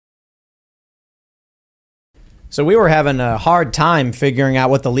So we were having a hard time figuring out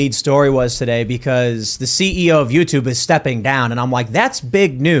what the lead story was today because the CEO of YouTube is stepping down. And I'm like, that's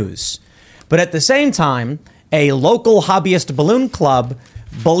big news. But at the same time, a local hobbyist balloon club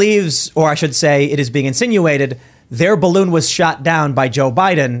believes, or I should say it is being insinuated, their balloon was shot down by Joe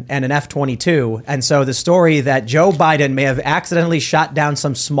Biden and an F22. And so the story that Joe Biden may have accidentally shot down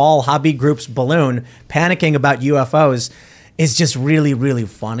some small hobby group's balloon, panicking about UFOs, is just really, really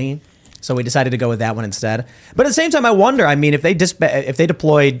funny. So we decided to go with that one instead. But at the same time, I wonder, I mean, if they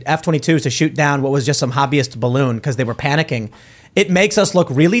deployed F-22s to shoot down what was just some hobbyist balloon because they were panicking, it makes us look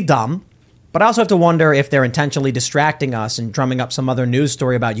really dumb. But I also have to wonder if they're intentionally distracting us and drumming up some other news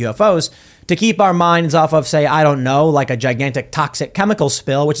story about UFOs to keep our minds off of, say, I don't know, like a gigantic toxic chemical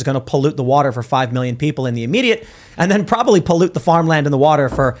spill, which is going to pollute the water for 5 million people in the immediate, and then probably pollute the farmland and the water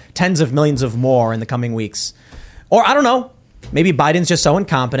for tens of millions of more in the coming weeks. Or I don't know. Maybe Biden's just so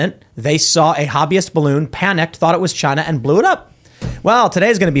incompetent. They saw a hobbyist balloon, panicked, thought it was China, and blew it up. Well,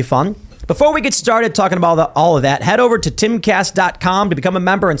 today's going to be fun. Before we get started talking about all of that, head over to timcast.com to become a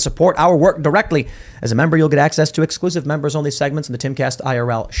member and support our work directly. As a member, you'll get access to exclusive members-only segments in the Timcast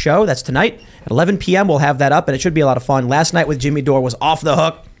IRL show. That's tonight at 11 p.m. We'll have that up, and it should be a lot of fun. Last night with Jimmy Dore was off the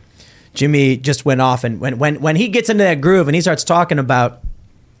hook. Jimmy just went off, and when he gets into that groove and he starts talking about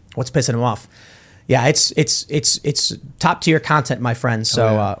what's pissing him off, yeah, it's top tier content, my friends.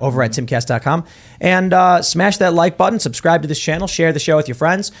 So over at timcast.com. And smash that like button, subscribe to this channel, share the show with your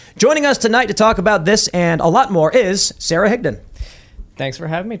friends. Joining us tonight to talk about this and a lot more is Sara Higdon. Thanks for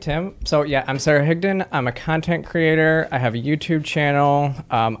having me, Tim. So yeah, I'm Sara Higdon. I'm a content creator. I have a YouTube channel.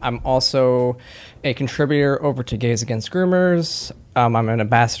 I'm also a contributor over to Gays Against Groomers. I'm an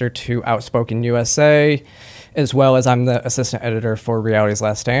ambassador to Outspoken USA, as well as I'm the assistant editor for Reality's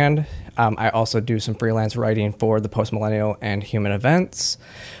Last Stand. I also do some freelance writing for the Post Millennial and Human Events.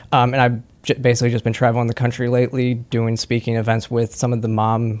 And I've basically just been traveling the country lately, doing speaking events with some of the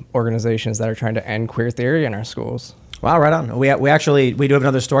mom organizations that are trying to end queer theory in our schools. Wow, right on. We do have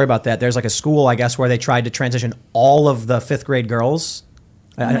another story about that. There's like a school, I guess, where they tried to transition all of the 5th grade girls.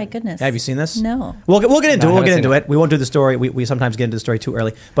 Oh my goodness. Have you seen this? No. We'll get into it. We'll get into it. We won't do the story. We sometimes get into the story too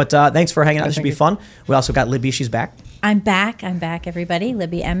early. But thanks for hanging out. This should be fun. We also got Libby. She's back. I'm back, everybody.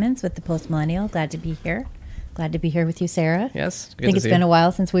 Libby Emmons with the Post Millennial. Glad to be here. Glad to be here with you, Sara. Yes. I think it's been a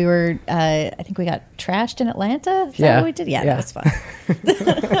while since we were, I think we got trashed in Atlanta. Is that what we did? Yeah, that was fun.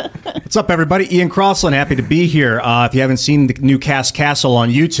 What's up, everybody? Ian Crossland, happy to be here. If you haven't seen the new Cast Castle on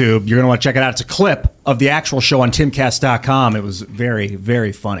YouTube, you're going to want to check it out. It's a clip of the actual show on timcast.com. It was very,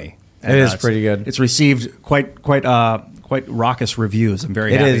 very funny. And, it is pretty good. It's received quite raucous reviews. I'm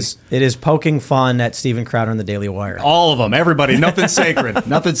very happy. It is poking fun at Steven Crowder and the Daily Wire. All of them, everybody. Nothing sacred.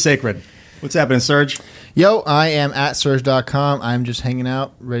 Nothing sacred. What's happening, Serge? Yo, I am at Serge.com. I'm just hanging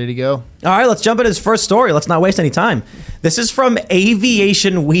out, ready to go. All right, let's jump into his first story. Let's not waste any time. This is from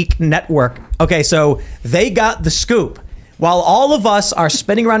Aviation Week Network. Okay, so they got the scoop. While all of us are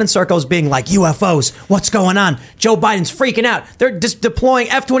spinning around in circles being like, UFOs, what's going on? Joe Biden's freaking out. They're just deploying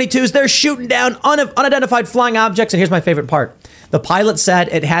F-22s. They're shooting down unidentified flying objects. And here's my favorite part. The pilot said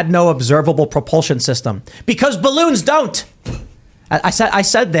it had no observable propulsion system because balloons don't. I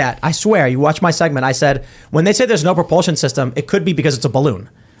said that. I swear. You watch my segment. I said, when they say there's no propulsion system, it could be because it's a balloon.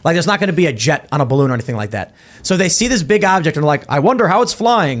 Like, there's not going to be a jet on a balloon or anything like that. So they see this big object and they're like, I wonder how it's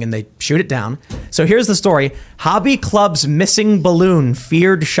flying. And they shoot it down. So here's the story. Hobby Club's missing balloon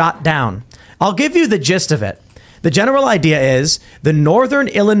feared shot down. I'll give you the gist of it. The general idea is the Northern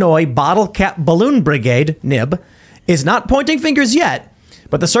Illinois Bottle Cap Balloon Brigade, NIB, is not pointing fingers yet,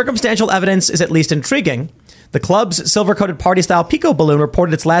 but the circumstantial evidence is at least intriguing. The club's silver-coated party-style Pico balloon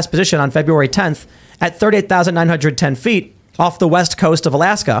reported its last position on February 10th at 38,910 feet off the west coast of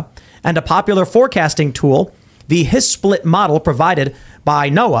Alaska, and a popular forecasting tool, the HISSPLIT model provided by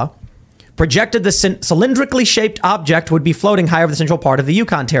NOAA, projected the cylindrically shaped object would be floating high over the central part of the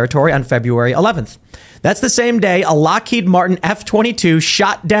Yukon Territory on February 11th. That's the same day a Lockheed Martin F-22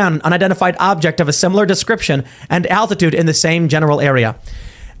 shot down an unidentified object of a similar description and altitude in the same general area.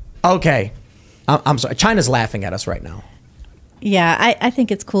 Okay. I'm sorry. China's laughing at us right now. Yeah, I think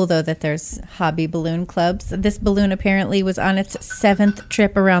it's cool, though, that there's hobby balloon clubs. This balloon apparently was on its 7th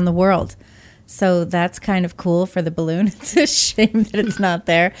trip around the world. So that's kind of cool for the balloon. It's a shame that it's not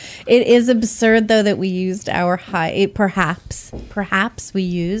there. It is absurd, though, that we used our perhaps we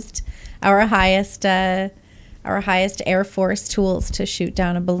used our highest Air Force tools to shoot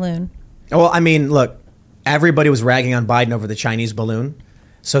down a balloon. Well, I mean, look, everybody was ragging on Biden over the Chinese balloon,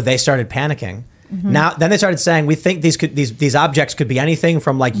 so they started panicking. Mm-hmm. Now, then they started saying, we think these objects could be anything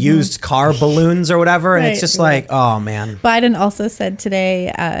from like used car balloons or whatever. And it's just like, oh man. Biden also said today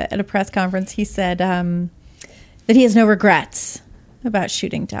at a press conference, he said, that he has no regrets about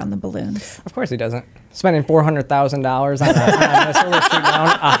shooting down the balloons. Of course he doesn't. Spending $400,000 on a missile to shoot down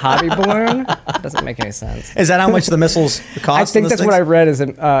a hobby balloon doesn't make any sense. Is that how much the missiles cost? I think that's what I read is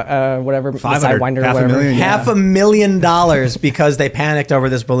whatever 500, Sidewinder, half a whatever. million, yeah. $500,000 because they panicked over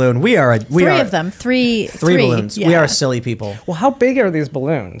this balloon. We are Three of them. Three balloons. yeah. We are silly people. Well, how big are these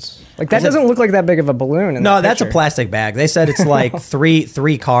balloons? Like that doesn't look like that big of a balloon. In No, that that's a picture. plastic bag. They said it's like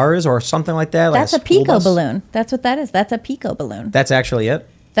three cars or something like that. Like That's a school Pico bus. balloon. That's what that is. That's a Pico balloon. That's actually it.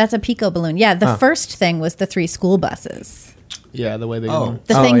 That's a Pico balloon. Yeah, the first thing was the 3 school buses. Yeah, the way they Oh. go.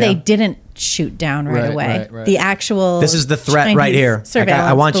 The Oh, thing yeah. they didn't shoot down right away. Right. The actual. This is the threat Chinese right here. Like, Surveillance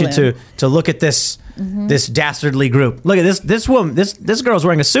I want you balloon. to look at this this dastardly group. Look at this woman. This girl's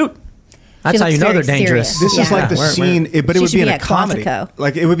wearing a suit. That's how looks you know they're very dangerous. serious. This is Yeah. like the Where- scene, but it She would should be in be a at comedy. Quantico.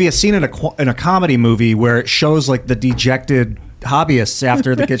 Like it would be a scene in a comedy movie where it shows like the dejected hobbyists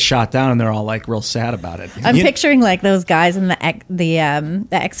after they get shot down and they're all like real sad about it. I'm You- picturing like those guys in the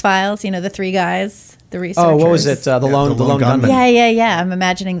X Files. You know, the 3 guys, the researchers. Oh, what was it? The lone gunman. Yeah. I'm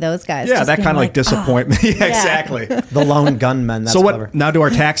imagining those guys. Yeah, just that being kind of like "Oh." disappointment. Yeah, exactly. The lone gunman. That's So what? clever. Now do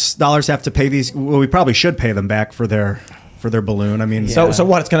our tax dollars have to pay these? Well, we probably should pay them back for their balloon. I mean, So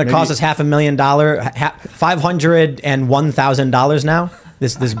what? It's going to cost us $500,000, $501,000 now.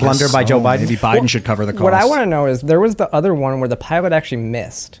 This blunder by Joe Biden. Maybe Biden should cover the cost. What I want to know is there was the other one where the pilot actually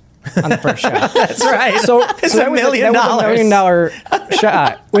missed on the first shot. That's right. So it's that $1 was million. That was $1 million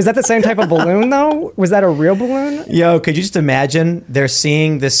shot. Was that the same type of balloon though? Was that a real balloon? Yo, could you just imagine they're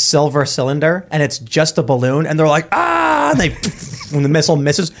seeing this silver cylinder and it's just a balloon and they're like, and they, when the missile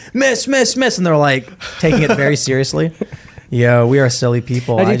misses, miss, and they're like taking it very seriously. Yo, we are silly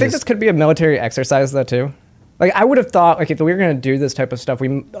people. Now, do you think this could be a military exercise though too? Like I would have thought, like if we were going to do this type of stuff,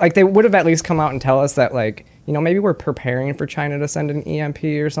 they would have at least come out and tell us that, like, you know, maybe we're preparing for China to send an EMP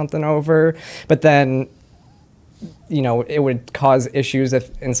or something over, but then, you know, it would cause issues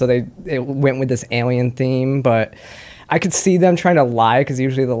so it went with this alien theme. But I could see them trying to lie because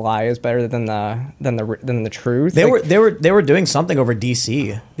usually the lie is better than the truth. They were doing something over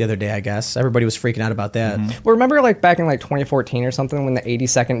DC the other day, I guess. Everybody was freaking out about that. Well, remember like back in like 2014 or something when the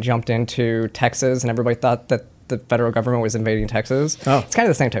 82nd jumped into Texas and everybody thought that the federal government was invading Texas? Oh. It's kind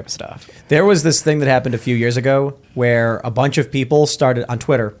of the same type of stuff. There was this thing that happened a few years ago where a bunch of people started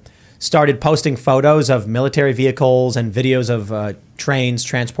posting photos of military vehicles and videos of trains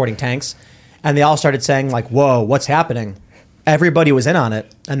transporting tanks. And they all started saying like, whoa, what's happening? Everybody was in on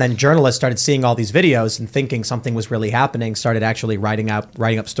it. And then journalists started seeing all these videos and thinking something was really happening, started actually writing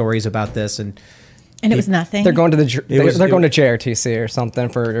up stories about this. And And it was nothing. They're going to they're going to it- JRTC or something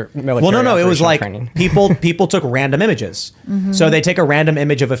for military. Well, no, it was operational like training. people took random images. So they take a random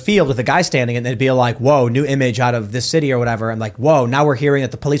image of a field with a guy standing, and they'd be like, "Whoa, new image out of this city or whatever." And like, "Whoa, now we're hearing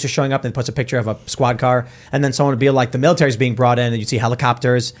that the police are showing up." And it puts a picture of a squad car, and then someone would be like, "The military's being brought in," and you see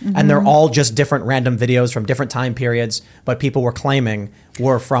helicopters, and they're all just different random videos from different time periods, but people were claiming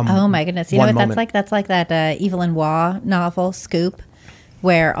were from. Oh my goodness! You know one what that's moment. like? That's like that Evelyn Waugh novel, Scoop,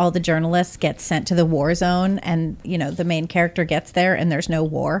 where all the journalists get sent to the war zone, and you know the main character gets there, and there's no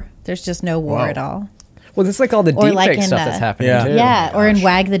war. There's just no war Wow. at all. Well, this is like all the Or deep like fake in, stuff that's happening Yeah. too. Yeah, or in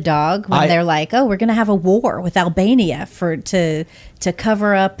Wag the Dog when I- they're like, "Oh, we're going to have a war with Albania to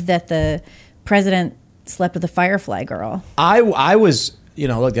cover up that the president slept with a Firefly girl." I was,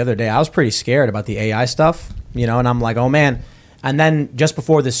 look, the other day, I was pretty scared about the AI stuff, and I'm like, oh man. And then just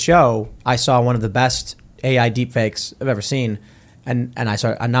before this show, I saw one of the best AI deepfakes I've ever seen. And and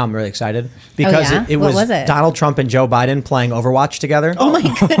now I'm really excited because yeah? it What was was it? Donald Trump and Joe Biden playing Overwatch together. Oh my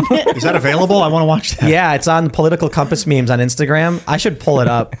goodness! Is that available? I want to watch that. Yeah, it's on Political Compass memes on Instagram. I should pull it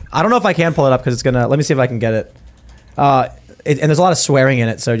up. I don't know if I can pull it up because let me see if I can get it. And there's a lot of swearing in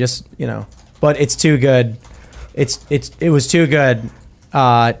it, so just, but it's too good. It was too good.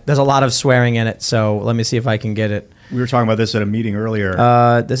 There's a lot of swearing in it, so let me see if I can get it. We were talking about this at a meeting earlier.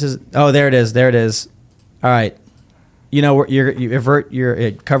 There it is. All right. You avert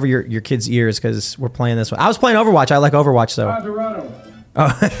cover your kids' ears because we're playing this one. I was playing Overwatch. I like Overwatch, so.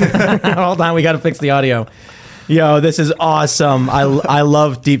 Hold on, we got to fix the audio. Yo, this is awesome. I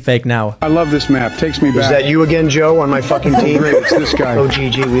love deepfake now. I love this map. Takes me back. Is that you again, Joe, on my fucking team? It's this guy. Oh,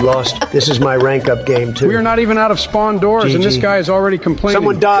 GG, we lost. This is my rank up game, too. We are not even out of spawn doors, and this GG. guy is already complaining.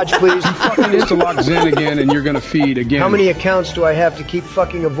 Someone dodge, please. fucking interlock Zen again, and you're going to feed again. How many accounts do I have to keep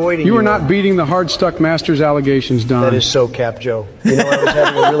fucking avoiding You are on? not beating the hard-stuck Masters allegations, Don. That is so cap, Joe. I was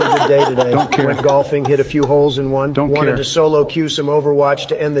having a really good day today. Don't care. Went golfing, hit a few holes in one. Don't Wanted care. to solo queue some Overwatch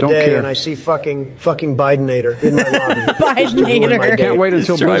to end the Don't day, care. and I see fucking Bidenator in my lobby. Bidenator. Just to ruin my day. Can't wait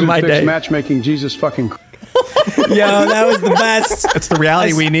until Destroy Blizzard my fix day. matchmaking. Jesus fucking. Yo, that was the best. It's the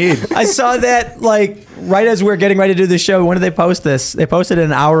reality we need. I saw that like right as we were getting ready to do the show. When did they post this? They posted it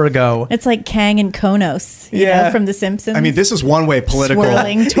an hour ago. It's like Kang and Konos, you know, from The Simpsons. I mean, this is one way political.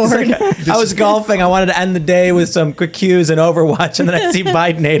 Swirling toward. I was golfing. I wanted to end the day with some quick cues and Overwatch, and then I see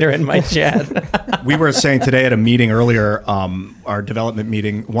Bidenator in my chat. We were saying today at a meeting earlier, our development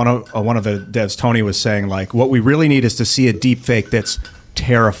meeting, one of the devs, Tony, was saying like, what we really need is to see a deep fake that's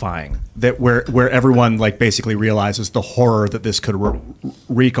terrifying, that where everyone like basically realizes the horror that this could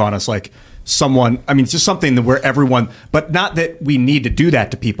wreak on us. Like someone, I mean, it's just something that where everyone, but not that we need to do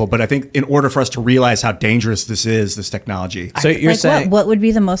that to people, but I think in order for us to realize how dangerous this is, this technology. So you're like saying what would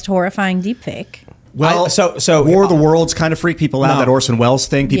be the most horrifying deepfake? Well, so War of the Worlds kind of freaked people out. No. That Orson Welles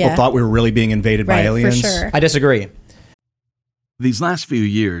thing, people Yeah. thought we were really being invaded by Right, aliens. for sure. I disagree. These last few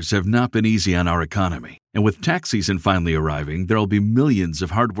years have not been easy on our economy. And with tax season finally arriving, there'll be millions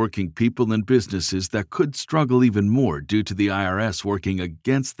of hardworking people and businesses that could struggle even more due to the IRS working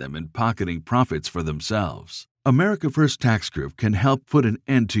against them and pocketing profits for themselves. America First Tax Group can help put an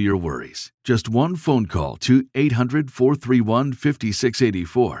end to your worries. Just one phone call to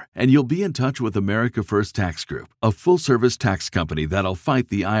 800-431-5684, and you'll be in touch with America First Tax Group, a full-service tax company that'll fight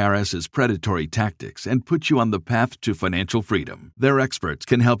the IRS's predatory tactics and put you on the path to financial freedom. Their experts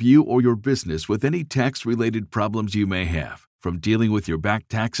can help you or your business with any tax-related problems you may have, from dealing with your back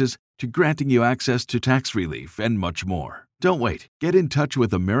taxes to granting you access to tax relief and much more. Don't wait. Get in touch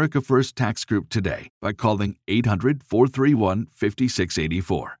with America First Tax Group today by calling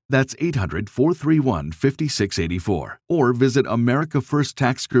 800-431-5684. That's 800-431-5684. Or visit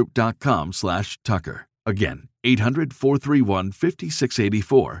americafirsttaxgroup.com/Tucker. Again,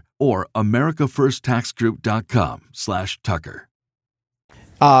 800-431-5684 or americafirsttaxgroup.com/Tucker.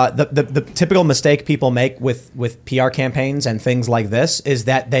 The typical mistake people make with PR campaigns and things like this is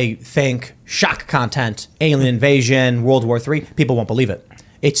that they think shock content, alien invasion, World War III. People won't believe it.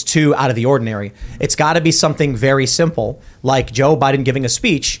 It's too out of the ordinary. It's got to be something very simple, like Joe Biden giving a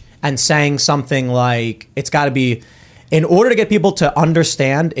speech and saying something like, it's got to be, in order to get people to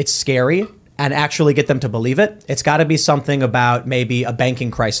understand it's scary and actually get them to believe it, it's got to be something about maybe a banking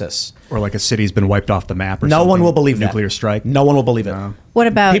crisis. Or like a city's been wiped off the map or No something. one will believe that. Nuclear strike. No one will believe it. What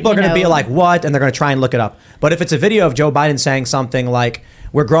about People are going to be like, what? And they're going to try and look it up. But if it's a video of Joe Biden saying something like,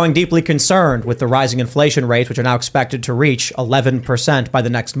 we're growing deeply concerned with the rising inflation rates, which are now expected to reach 11% by the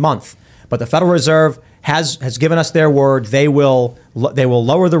next month. But the Federal Reserve has given us their word. They will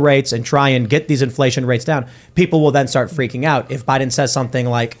lower the rates and try and get these inflation rates down. People will then start freaking out. If Biden says something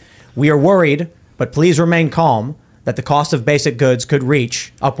like, we are worried, but please remain calm, that the cost of basic goods could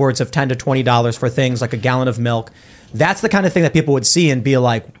reach upwards of $10 to $20 for things like a gallon of milk. That's the kind of thing that people would see and be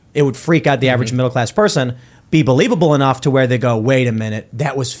like, it would freak out the average middle class person, be believable enough to where they go, wait a minute,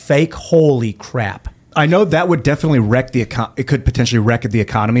 that was fake. Holy crap. I know that would definitely wreck it could potentially wreck the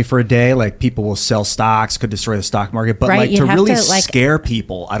economy for a day. Like people will sell stocks, could destroy the stock market. But Right, like you'd to have really to, like- scare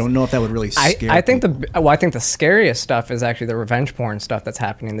people, I don't know if that would really scare I think people. I think the scariest stuff is actually the revenge porn stuff that's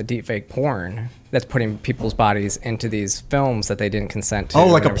happening, the deepfake porn that's putting people's bodies into these films that they didn't consent to. Oh,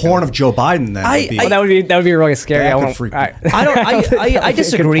 like a and everything. porn of Joe Biden then. would be- Well, that would be really scary. That I could won't- freak me. I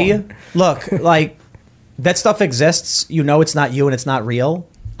disagree. Look, like that stuff exists. You know, it's not you and it's not real.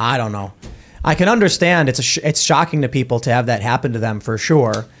 I don't know. I can understand it's shocking to people to have that happen to them for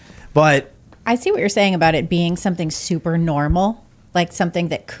sure. But I see what you're saying about it being something super normal, like something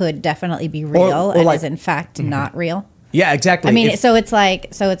that could definitely be real and like- is in fact not real. yeah, exactly. I mean, If- so it's like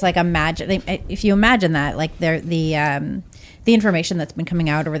imagine if you imagine that, like the information that's been coming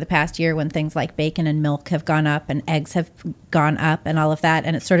out over the past year when things like bacon and milk have gone up and eggs have gone up and all of that,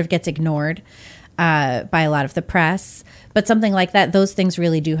 and it sort of gets ignored by a lot of the press. But something like that, those things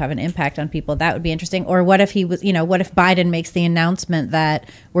really do have an impact on people. That would be interesting. Or what if what if Biden makes the announcement that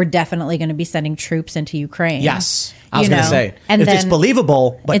we're definitely going to be sending troops into Ukraine? yes, I was going to say, and if it's then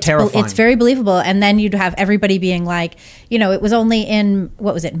believable but terrifying. It's very believable. And then you'd have everybody being like, it was only in,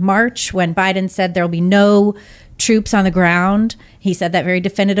 March when Biden said there'll be no troops on the ground. He said that very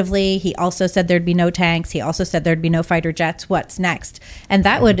definitively. He also said there'd be no tanks. He also said there'd be no fighter jets. What's next? And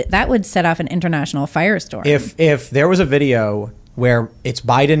that would set off an international firestorm. If there was a video where it's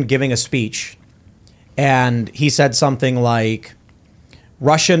Biden giving a speech and he said something like,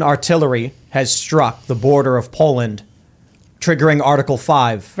 Russian artillery has struck the border of Poland, triggering Article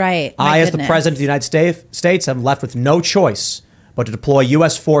 5. Right. My I, as the goodness. President of the United States, am left with no choice but to deploy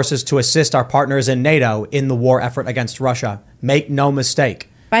U.S. forces to assist our partners in NATO in the war effort against Russia. Make no mistake.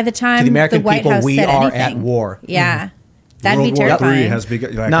 By the time To the American White people, House we said are anything, at war. Yeah. That'd be World War terrifying. III has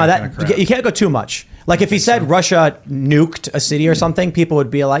begun. No, kind of crap. you can't go too much. Like if he said Russia nuked a city or something, people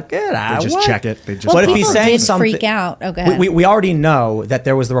would be like, They just what? check it. They just. Well, But if he's people saying did something, freak out. Oh, go ahead. we already know that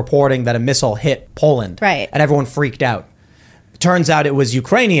there was the reporting that a missile hit Poland, Right. And everyone freaked out. Turns out it was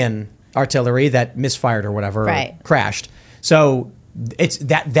Ukrainian artillery that misfired or whatever, Right. or crashed. So it's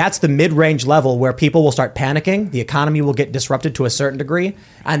that's the mid-range level where people will start panicking. The economy will get disrupted to a certain degree,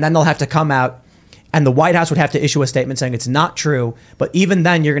 and then they'll have to come out. And the White House would have to issue a statement saying it's not true. But even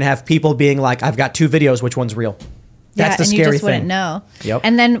then, you're going to have people being like, "I've got 2 videos. Which one's real?" That's the and scary you just thing. wouldn't know. Yep.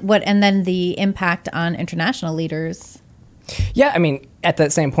 And then what? And then the impact on international leaders. Yeah, I mean, at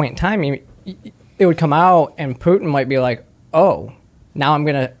that same point in time, it would come out, and Putin might be like, "Oh, now I'm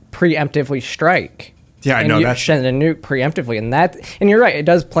going to preemptively strike." Yeah, I and know you that's- send a nuke preemptively, and you're right. It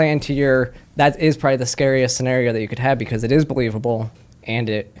does play into your. That is probably the scariest scenario that you could have because it is believable, and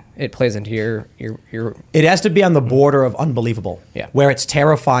it plays into your. It has to be on the border of unbelievable, Yeah. where it's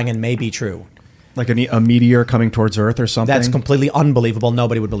terrifying and may be true. Like a meteor coming towards Earth or something. That's completely unbelievable.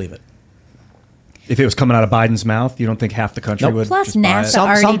 Nobody would believe it. If it was coming out of Biden's mouth, you don't think half the country Nope. would. Plus, just buy it? NASA Some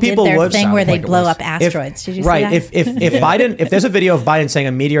already people did their would thing sound where they like it blow was. up asteroids. Did you see right? that? If Biden, if there's a video of Biden saying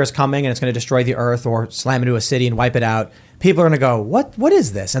a meteor is coming and it's going to destroy the Earth or slam into a city and wipe it out, people are going to go, What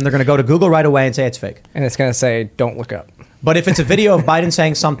is this?" And they're going to go to Google right away and say it's fake. And it's going to say, "Don't look up." But if it's a video of Biden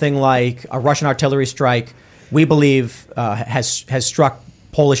saying something like a Russian artillery strike, we believe has struck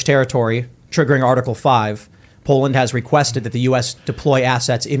Polish territory, triggering Article 5. Poland has requested that the U.S. deploy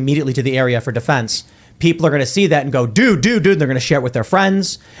assets immediately to the area for defense. People are going to see that and go, dude. And they're going to share it with their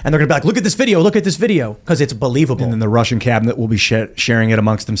friends. And they're going to be like, look at this video, because it's believable. And then the Russian cabinet will be sharing it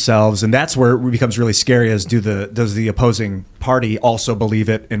amongst themselves, and that's where it becomes really scary. Does the opposing party also believe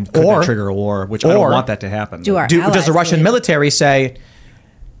it, and could that trigger a war? Which I don't want that to happen. Do our Does allies the Russian believe it? military say,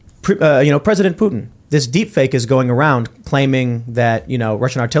 President Putin, this deep fake is going around claiming that,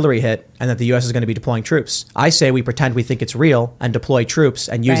 Russian artillery hit and that the U.S. is going to be deploying troops. I say we pretend we think it's real and deploy troops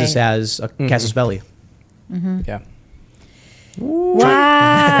and use this Right. as a casus belli. Yeah.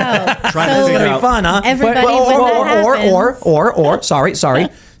 Wow. Trying to So figure It's out- fun, huh? everybody, when that Sorry.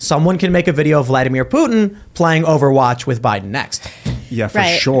 Someone can make a video of Vladimir Putin playing Overwatch with Biden next. Yeah, for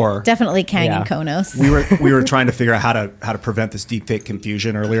right. sure. Definitely Kang Yeah. and Konos. We were trying to figure out how to prevent this deepfake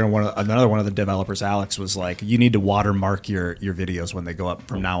confusion earlier, and another one of the developers, Alex, was like, you need to watermark your videos when they go up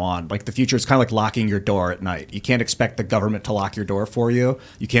from now on. Like the future is kind of like locking your door at night. You can't expect the government to lock your door for you.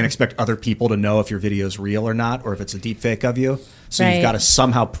 You can't expect other people to know if your video is real or not, or if it's a deepfake of you. So Right. you've got to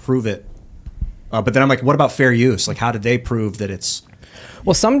somehow prove it. But then I'm like, what about fair use? Like, how did they prove that it's?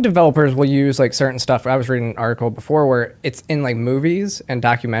 Well, some developers will use like certain stuff. I was reading an article before where it's in like movies and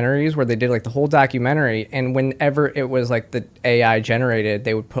documentaries where they did like the whole documentary, and whenever it was like the AI generated,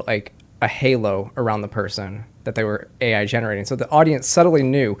 they would put like a halo around the person that they were AI generating, so the audience subtly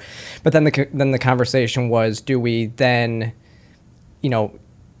knew. But then the conversation was, do we then,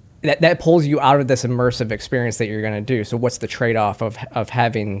 that pulls you out of this immersive experience that you're going to do. So what's the trade-off of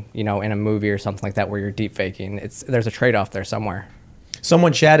having, in a movie or something like that where you're deep faking? There's a trade-off there somewhere.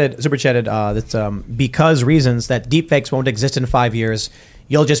 Someone super chatted that because reasons that deepfakes won't exist in 5 years,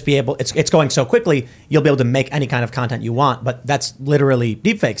 you'll just be able, it's going so quickly, you'll be able to make any kind of content you want. But that's literally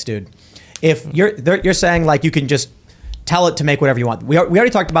deepfakes, dude. If you're saying like you can just tell it to make whatever you want. We already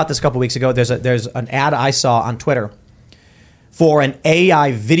talked about this a couple weeks ago. There's an ad I saw on Twitter for an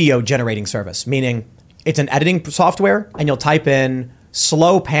AI video generating service, meaning it's an editing software, and you'll type in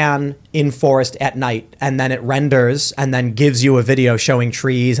slow pan in forest at night, and then it renders and then gives you a video showing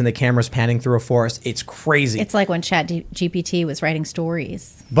trees and the camera's panning through a forest. It's crazy. It's like when GPT was writing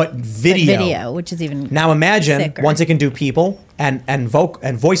stories. But video, which is even now imagine sicker. once it can do people and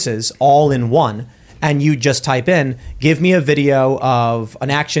voices all in one, and you just type in, give me a video of a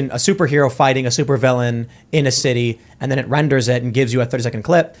superhero fighting a supervillain in a city, and then it renders it and gives you a 30-second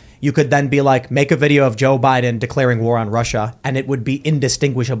clip. You could then be like, make a video of Joe Biden declaring war on Russia, and it would be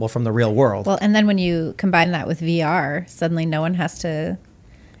indistinguishable from the real world. Well, and then when you combine that with VR, suddenly no one has to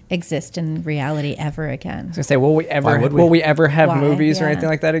exist in reality ever again. I was gonna say, will we ever have Why? movies or Yeah. anything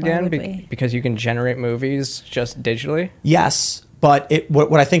like that Why again? would we? Because you can generate movies just digitally. Yes, but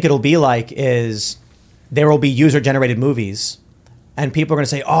what I think it'll be like is there will be user-generated movies, and people are going to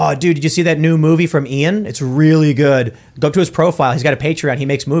say, oh, dude, did you see that new movie from Ian? It's really good. Go up to his profile. He's got a Patreon. He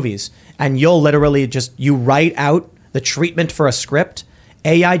makes movies. And you'll literally you write out the treatment for a script,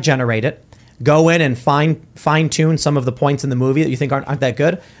 AI generate it, go in and fine-tune some of the points in the movie that you think aren't that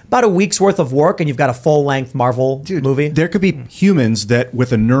good. About a week's worth of work, and you've got a full-length Marvel movie. There could be humans that,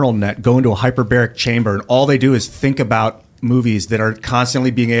 with a neural net, go into a hyperbaric chamber, and all they do is think about movies that are constantly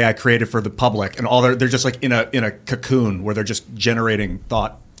being AI created for the public, and all they're just like in a cocoon where they're just generating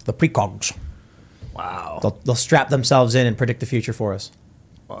thought. The precogs. Wow. They'll strap themselves in and predict the future for us.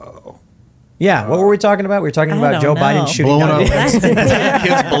 Whoa. Yeah, what were we talking about? We were talking about Joe Biden shooting blowing down up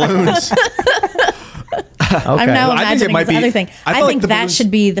kids' balloons. I'm now I think it imagining might this be- other thing. I I, feel like think the that balloons-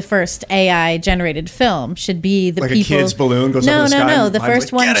 should be the first AI generated film. Should be the Like a people. kid's balloon goes up no, in the no, sky no. and The Biden's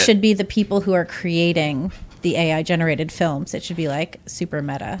first like, one "Get it." should be the people who are creating the AI generated films. It should be like super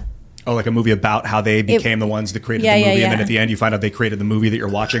meta. Oh, like a movie about how they became the ones that created Yeah, the yeah, movie, and then yeah. at the end you find out they created the movie that you're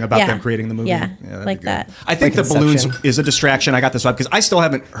watching about Yeah. them creating the movie. Yeah, that'd like be good. that. I think Like the balloons Inception. is a distraction. I got this up because I still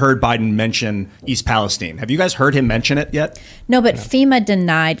haven't heard Biden mention East Palestine. Have you guys heard him mention it yet? No, but FEMA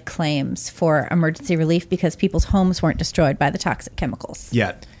denied claims for emergency relief because people's homes weren't destroyed by the toxic chemicals.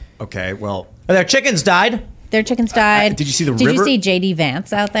 Yet. Okay, well, Their chickens died. Their chickens died. did you see the Did river? you see JD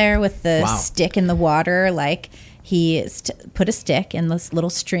Vance out there with the Wow. stick in the water? Like he put a stick in this little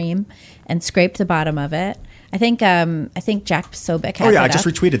stream and scraped the bottom of it. I think Jack Posobiec has oh yeah, it I just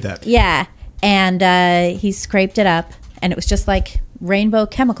up. retweeted that. Yeah, and he scraped it up, and it was just like rainbow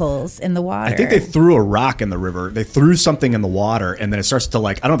chemicals in the water. I think they threw a rock in the river. They threw something in the water, and then it starts to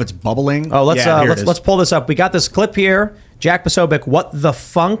like I don't know if it's bubbling. Oh, let's Yeah, here it is. let's pull this up. We got this clip here. Jack Posobiec, what the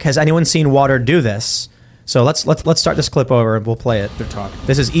funk? Has anyone seen water do this? So let's start this clip over and we'll play it. They're talking.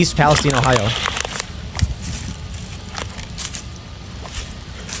 This is East Palestine, Ohio.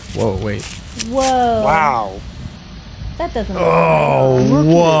 Whoa, wait. Whoa! Wow. That doesn't.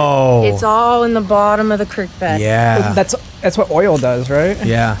 Whoa. It's all in the bottom of the creek bed. Yeah. That's what oil does, right?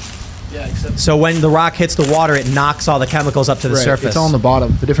 Yeah. Yeah, except So when the rock hits the water, it knocks all the chemicals up to the surface. it's all on the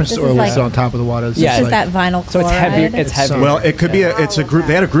bottom. The difference is This is oil like- is on top of the water. It's Yeah, just Is like- that vinyl chloride? So it's heavy. It's heavy. So- Well, it could be it's a group.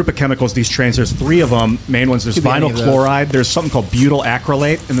 They had a group of chemicals. These trains. There's 3 of them. Main ones. There's Could be any vinyl of those. chloride. There's something called butyl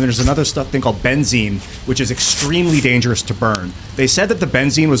acrylate, and then there's another thing called benzene, which is extremely dangerous to burn. They said that the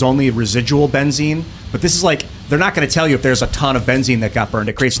benzene was only residual benzene, but this is like they're not going to tell you if there's a ton of benzene that got burned.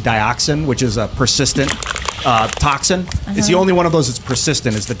 It creates dioxin, which is a persistent toxin. It's the only one of those that's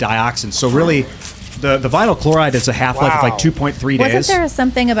persistent. Is the dioxin. So really. The vinyl chloride is a half-life of like 2.3 days. Wasn't there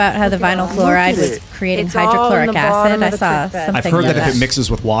something about how the vinyl chloride was creating It's all in hydrochloric the bottom acid? I of the saw creek bed. something. I've heard that about if it mixes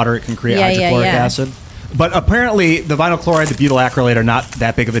with water, it can create Yeah, yeah, hydrochloric yeah. acid. But apparently, the vinyl chloride, the butyl acrylate are not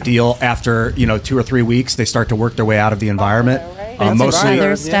that big of a deal. After 2 or 3 weeks, they start to work their way out of the environment. But it's Mostly,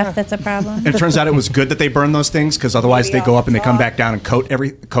 other stuff that's a problem. and it turns out it was good that they burned those things because otherwise they go up and they come back down and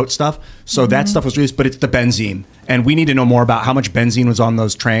coat stuff. So that stuff was released, but it's the benzene, and we need to know more about how much benzene was on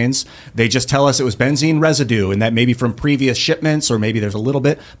those trains. They just tell us it was benzene residue, and that maybe from previous shipments, or maybe there's a little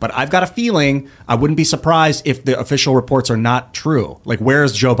bit. But I've got a feeling I wouldn't be surprised if the official reports are not true. Like, where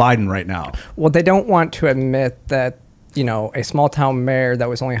is Joe Biden right now? Well, they don't want to admit that, a small town mayor that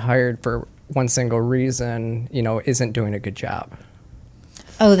was only hired for one single reason, isn't doing a good job.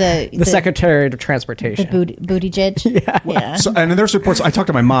 Oh, the Secretary of the Transportation. booty jidge. Yeah. So, and there's reports. I talked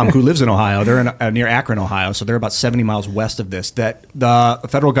to my mom, who lives in Ohio. They're near Akron, Ohio, so they're about 70 miles west of this. That the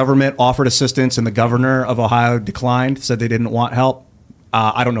federal government offered assistance, and the governor of Ohio declined. Said they didn't want help.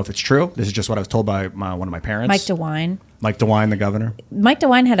 I don't know if it's true. This is just what I was told by one of my parents. Mike DeWine. Mike DeWine, the governor. Mike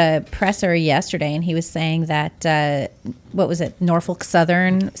DeWine had a presser yesterday, and he was saying that Norfolk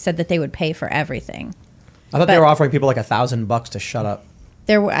Southern said that they would pay for everything. I thought they But- were offering people like $1,000 to shut up.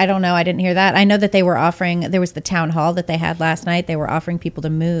 I don't know. I didn't hear that. I know that they were offering. There was the town hall that they had last night. They were offering people to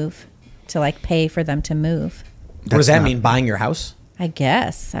move, to like pay for them to move. What does that mean? Buying your house? I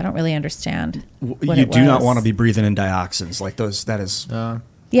guess I don't really understand. What You it do not was. want to be breathing in dioxins like those. That is.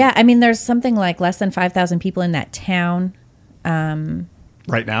 Yeah, I mean, there's something like less than 5,000 people in that town.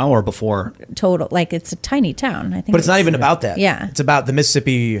 Right now or before? Total, like it's a tiny town. I think, But it's not even about that. Yeah. It's about the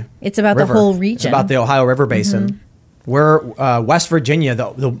Mississippi It's about River. the whole It's region. about the Ohio River Basin. We're West Virginia.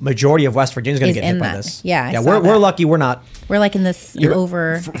 The majority of West Virginia is going Is to get hit in by that. this. Yeah, I yeah. saw We're that. lucky. We're not. We're like in this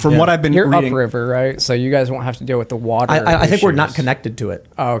over. From what I've been You're reading, upriver, right? So you guys won't have to deal with the water. I think we're not issues. connected to it.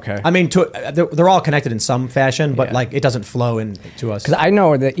 Oh, okay. I mean, they're all connected in some fashion, but Yeah. like it doesn't flow into us. Because I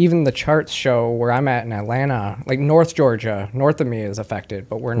know that even the charts show where I'm at in Atlanta, like North Georgia, north of me is affected,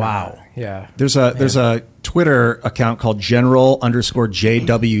 but we're Wow. not. Yeah. there's a Twitter account called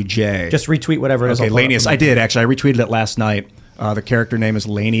General_JWJ. Just retweet whatever it is. Okay, I'll pull it up Lanius. from I did actually. I retweeted it last night. The character name is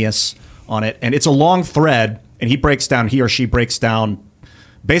Lanius on it, and it's a long thread. And he or she breaks down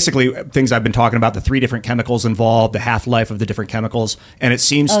basically things I've been talking about: the 3 different chemicals involved, the half-life of the different chemicals, and it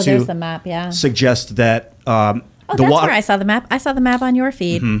seems Oh, there's to the map. Yeah. suggest that Oh, the that's water. where I saw the map. I saw the map on your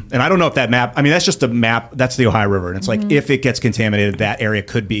feed. And I don't know if that map. I mean, that's just a map. That's the Ohio River, and it's like if it gets contaminated, that area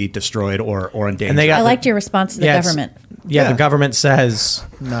could be destroyed or endangered. And they got I liked your response to the it's- government. the government says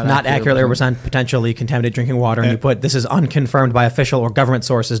not accurately represent potentially contaminated drinking water, and you put this is unconfirmed by official or government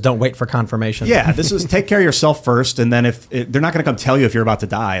sources. Don't wait for confirmation. Yeah, this is take care of yourself first, and then if they're not going to come tell you if you're about to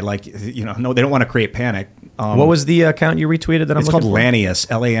die, like no, they don't want to create panic. What was the account you retweeted? That it's called Lanius,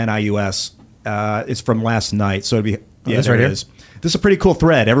 Lanius. It's from last night, so it'd be that's right here. This is a pretty cool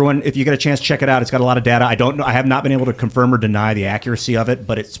thread. Everyone, if you get a chance, check it out. It's got a lot of data. I don't know. I have not been able to confirm or deny the accuracy of it,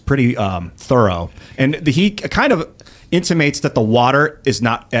 but it's pretty thorough. And he kind of intimates that the water is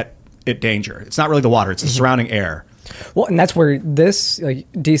not at danger. It's not really the water; it's the surrounding air. Well, and that's where this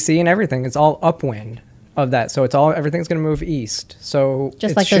DC and everything. It's all upwind of that, so everything's going to move east. So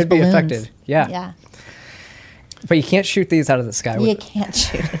Just it like should those be balloons. affected. Yeah. But you can't shoot these out of the sky. You can't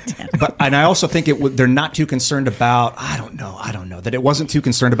shoot it down. And I also think they're not too concerned about. I don't know that it wasn't too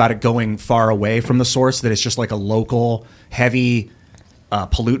concerned about it going far away from the source. That it's just like a local heavy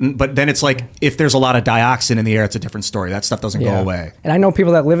pollutant. But then it's like if there's a lot of dioxin in the air, it's a different story. That stuff doesn't go away. And I know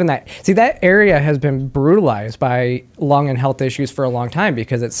people that live in that. See, that area has been brutalized by lung and health issues for a long time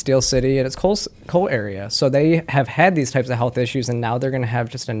because it's Steel City and it's coal area. So they have had these types of health issues, and now they're going to have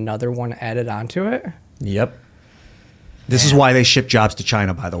just another one added onto it. Yep. This is why they ship jobs to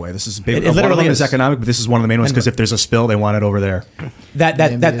China, by the way. This is big. It literally is economic, but this is one of the main ones because if there's a spill, they want it over there.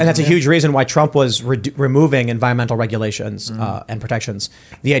 And that's a huge reason why Trump was removing environmental regulations and protections.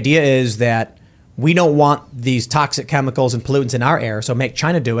 The idea is that we don't want these toxic chemicals and pollutants in our air, so make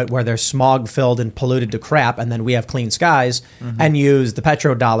China do it where they're smog-filled and polluted to crap, and then we have clean skies and use the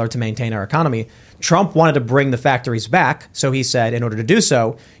petrodollar to maintain our economy. Trump wanted to bring the factories back, so he said in order to do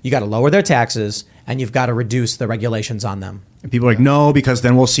so, you got to lower their taxes and you've got to reduce the regulations on them. And people are like, no, because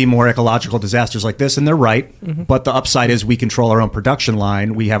then we'll see more ecological disasters like this. And they're right. But the upside is we control our own production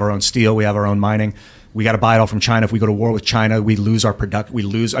line. We have our own steel. We have our own mining. We got to buy it all from China. If we go to war with China, we lose our product. We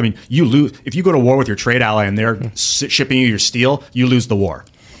lose. I mean, you lose. If you go to war with your trade ally and they're shipping you your steel, you lose the war.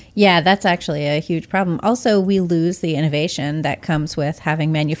 Yeah, that's actually a huge problem. Also, we lose the innovation that comes with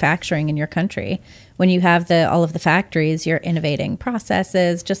having manufacturing in your country. When you have all of the factories, you're innovating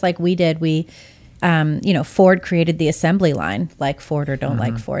processes, just like we did. Ford created the assembly line, like Ford or don't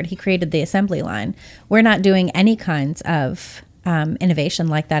like Ford. He created the assembly line. We're not doing any kinds of innovation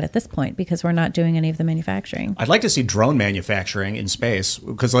like that at this point because we're not doing any of the manufacturing. I'd like to see drone manufacturing in space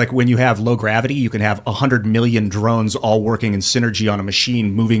because like when you have low gravity, you can have 100 million drones all working in synergy on a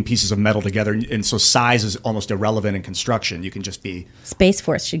machine, moving pieces of metal together. And so size is almost irrelevant in construction. You can just be... Space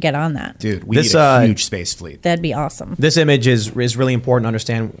Force should get on that. Dude, we need a huge space fleet. That'd be awesome. This image is really important to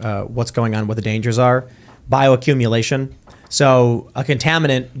understand what's going on, what the dangers are. Bioaccumulation. So a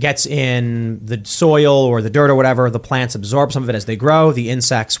contaminant gets in the soil or the dirt or whatever. The plants absorb some of it as they grow. The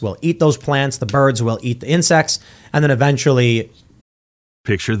insects will eat those plants. The birds will eat the insects. And then eventually...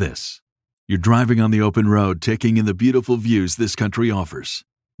 Picture this. You're driving on the open road, taking in the beautiful views this country offers.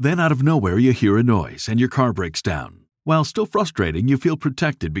 Then out of nowhere, you hear a noise and your car breaks down. While still frustrating, you feel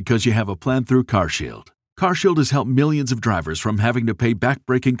protected because you have a plan through CarShield. CarShield has helped millions of drivers from having to pay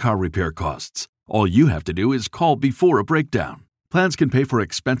back-breaking car repair costs. All you have to do is call before a breakdown. Plans can pay for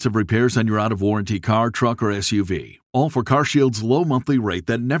expensive repairs on your out-of-warranty car, truck, or SUV. All for CarShield's low monthly rate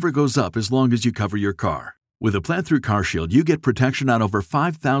that never goes up as long as you cover your car. With a plan through CarShield, you get protection on over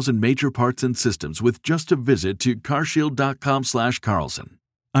 5,000 major parts and systems with just a visit to carshield.com/Carlson.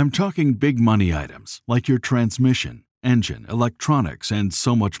 I'm talking big money items like your transmission, engine, electronics, and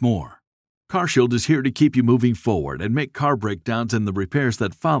so much more. CarShield is here to keep you moving forward and make car breakdowns and the repairs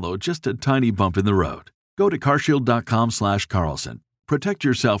that follow just a tiny bump in the road. Go to carshield.com/Carlson. Protect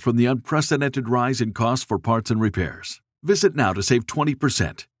yourself from the unprecedented rise in costs for parts and repairs. Visit now to save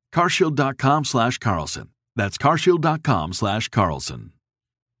 20%. carshield.com/Carlson. That's carshield.com/Carlson.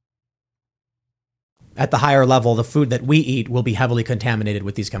 At the higher level, the food that we eat will be heavily contaminated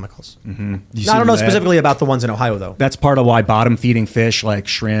with these chemicals. Mm-hmm. I don't know specifically about the ones in Ohio, though. That's part of why bottom-feeding fish like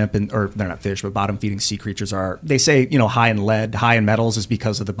shrimp, or they're not fish, but bottom-feeding sea creatures are, they say, high in lead, high in metals is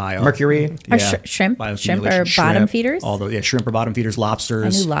because of the mercury. Are shrimp are bottom feeders? Shrimp are bottom feeders,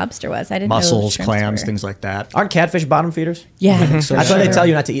 lobsters. I knew lobster was. I didn't mussels, know clams, things like that. Aren't catfish bottom feeders? Yeah. That's why they tell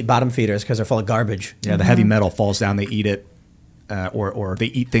you not to eat bottom feeders because they're full of garbage. Yeah, the heavy metal falls down, they eat it. Or they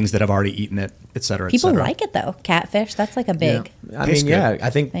eat things that have already eaten it, et cetera. People like it though. Catfish, that's like a big. Yeah. I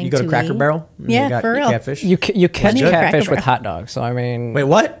think you go to Cracker Barrel. Yeah, for real. Catfish. You catch catfish with hot dogs. So I mean, wait,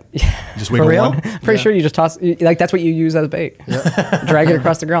 what? Just wiggle one? Pretty sure you just toss that's what you use as bait. Yeah. Drag it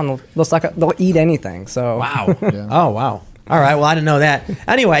across the ground. They'll eat anything. So wow. Yeah. Oh wow. All right. Well, I didn't know that.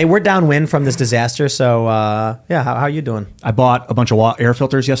 Anyway, we're downwind from this disaster. So how are you doing? I bought a bunch of air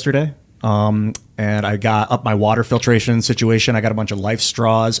filters yesterday. And I got up my water filtration situation. I got a bunch of Life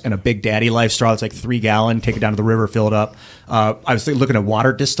straws and a Big Daddy Life straw that's like 3 gallon. Take it down to the river, fill it up. I was looking at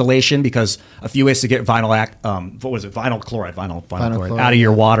water distillation because a few ways to get vinyl chloride out of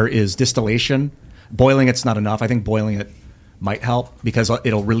your water is distillation. Boiling it's not enough. I think boiling it might help because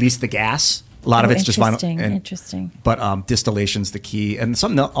it'll release the gas. A lot of it's just vinyl. Interesting. But distillation's the key, and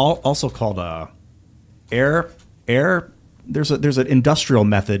something also called air. There's an industrial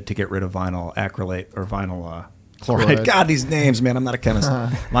method to get rid of vinyl acrylate or vinyl chloride. God, these names, man! I'm not a chemist.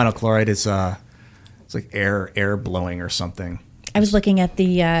 Vinyl chloride is it's like air blowing or something. I was looking at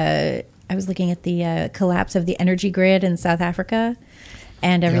the collapse of the energy grid in South Africa,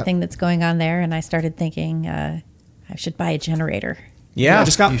 and everything that's going on there. And I started thinking I should buy a generator. Yeah,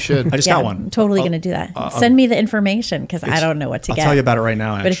 you should. I just got one. I'm totally going to do that. Send me the information because I don't know what to get. I'll tell you about it right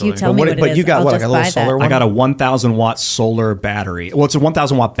now, actually. But if you tell me what it is, you got I'll what, just like a little buy solar that. one? I got a 1,000 watt solar battery. Well, it's a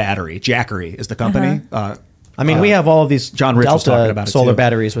 1,000 watt battery. Jackery is the company. I mean, we have all of these John Rich was talking Delta about it solar too.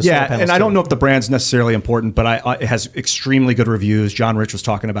 batteries with solar panels. And I don't know if the brand's necessarily important, but it has extremely good reviews. John Rich was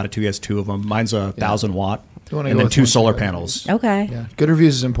talking about it too. He has 2 of them. Mine's a 1,000 watt, and then 2 solar panels. Okay. Yeah, good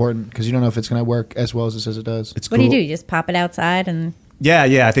reviews is important because you don't know if it's going to work as well as it says it does. It's What do? You just pop it outside and...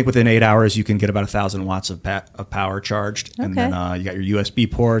 Yeah. I think within 8 hours you can get about 1,000 watts of power charged, and then you got your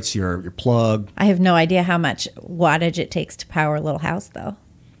USB ports, your plug. I have no idea how much wattage it takes to power a little house, though.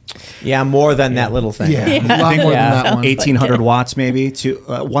 Yeah, more than that little thing. Yeah, a lot more than that one. 1,800 watts maybe. To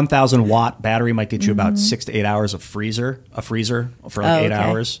 1,000 watt battery might get you about 6 to 8 hours of a freezer for like 8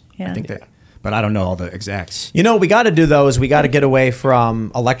 hours. Yeah. I think that. But I don't know all the exacts. You know what we got to do, though, is we got to get away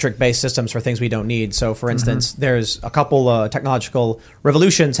from electric-based systems for things we don't need. So, for instance, there's a couple technological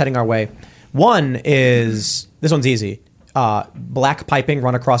revolutions heading our way. One is, this one's easy, black piping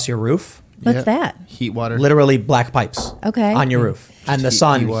run across your roof. What's that? Heat water. Literally black pipes on your roof. And the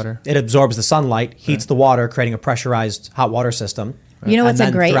sun, it absorbs the sunlight, heats the water, creating a pressurized hot water system. You know what's and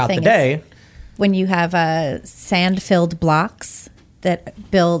a then great throughout thing the day, when you have sand-filled blocks that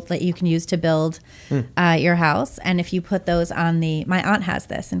you can use to build your house, and if you put those on my aunt has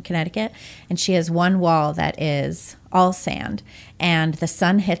this in Connecticut, and she has one wall that is all sand, and the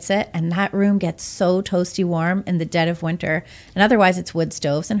sun hits it, and that room gets so toasty warm in the dead of winter. And otherwise, it's wood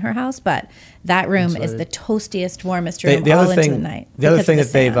stoves in her house, but that room is the toastiest, warmest room into the night. The other thing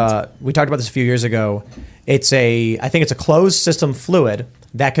that we talked about this a few years ago. I think it's a closed system fluid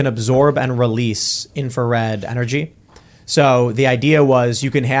that can absorb and release infrared energy. So the idea was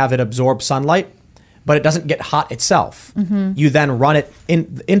you can have it absorb sunlight, but it doesn't get hot itself. Mm-hmm. You then run it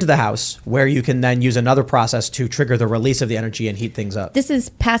into the house where you can then use another process to trigger the release of the energy and heat things up. This is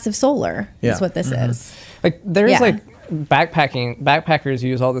passive solar. Yeah. Is what this is. Like there's backpackers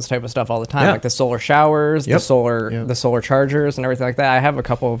use all this type of stuff all the time, like the solar showers, the solar chargers, and everything like that. I have a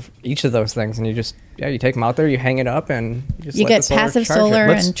couple of each of those things, and you just you take them out there, you hang it up, and you get passive solar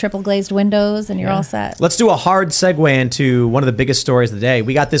and triple glazed windows, and you're all set. Let's do a hard segue into one of the biggest stories of the day.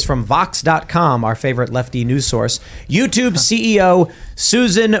 We got this from Vox.com, our favorite lefty news source. YouTube CEO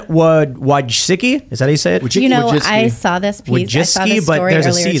Susan Wojcicki, is that how you say it? You know, I saw this piece. I saw this story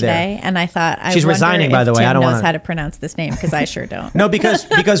earlier today, and I thought she's resigning. By the way, I don't know how to pronounce this name because I sure don't. No, because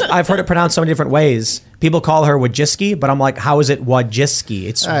I've heard it pronounced so many different ways. People call her Wojcicki, but I'm like, how is it Wojcicki?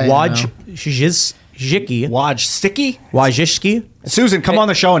 It's Wojcicki. Wojcicki. Susan, come on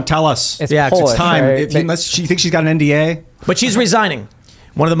the show and tell us. It's time. Right? Unless she thinks she's got an NDA. But she's resigning.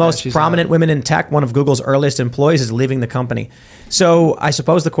 One of the most prominent women in tech, one of Google's earliest employees, is leaving the company. So I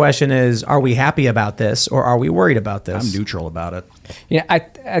suppose the question is, are we happy about this or are we worried about this? I'm neutral about it. Yeah,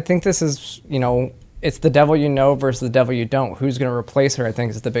 I think this is, it's the devil you know versus the devil you don't. Who's going to replace her, I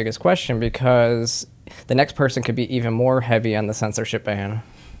think, is the biggest question, because the next person could be even more heavy on the censorship ban.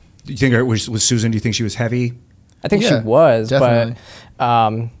 Do you think it was Susan? Do you think she was heavy? I think she was, definitely.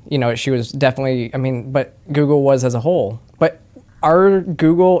 but she was definitely. But Google was as a whole. But are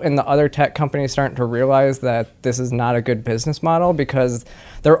Google and the other tech companies starting to realize that this is not a good business model, because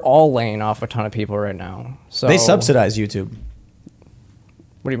they're all laying off a ton of people right now? So they subsidize YouTube.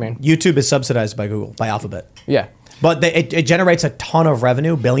 What do you mean? YouTube is subsidized by Google, by Alphabet. Yeah. But it generates a ton of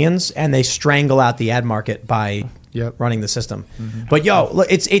revenue, billions, and they strangle out the ad market by running the system. Mm-hmm. But look,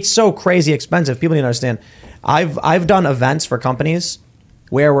 it's so crazy expensive. People need to understand. I've done events for companies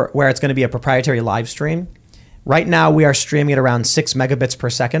where it's going to be a proprietary live stream. Right now, we are streaming at around 6 megabits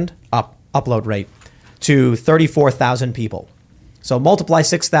per second upload rate to 34,000 people. So multiply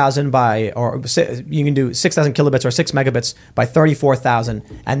 6,000 you can do 6,000 kilobits or 6 megabits by 34,000,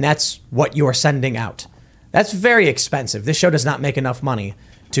 and that's what you're sending out. That's very expensive. This show does not make enough money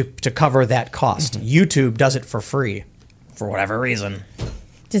to cover that cost. Mm-hmm. YouTube does it for free, for whatever reason.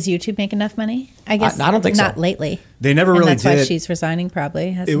 Does YouTube make enough money? I guess I don't think not so. lately. They never And really that's why did. she's resigning.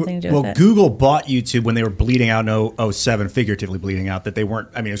 Probably has something to do Well, with it. Google bought YouTube when they were bleeding out in 07, figuratively bleeding out, that they weren't,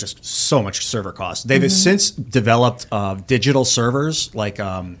 I mean, it was just so much server costs. They've since developed digital servers, like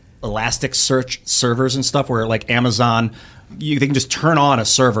Elasticsearch servers and stuff, where like Amazon, they can just turn on a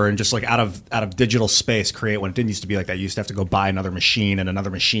server and just like out of digital space create one. It didn't used to be like that. You used to have to go buy another machine, and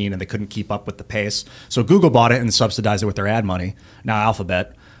they couldn't keep up with the pace. So Google bought it and subsidized it with their ad money. Now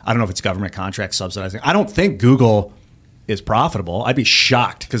Alphabet, I don't know if it's government contract subsidizing. I don't think Google is profitable. I'd be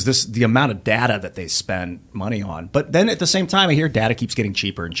shocked because the amount of data that they spend money on. But then at the same time, I hear data keeps getting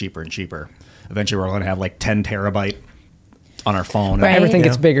cheaper and cheaper and cheaper. Eventually, we're going to have like 10 terabyte on our phone. Right. Everything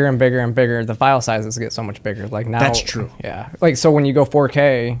gets bigger and bigger and bigger. The file sizes get so much bigger. Like now, That's true. Yeah, like so when you go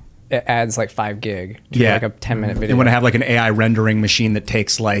 4K, it adds like 5 gig to like a 10-minute video. And when I have like an AI rendering machine that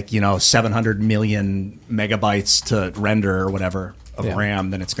takes like 700 million megabytes to render or whatever of RAM,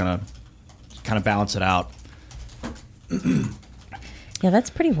 then it's gonna kind of balance it out. Yeah, that's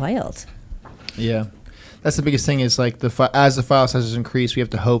pretty wild. Yeah. That's the biggest thing is like as the file sizes increase, we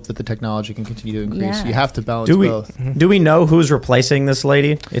have to hope that the technology can continue to increase. Yeah. You have to balance Do we both. do we know who's replacing this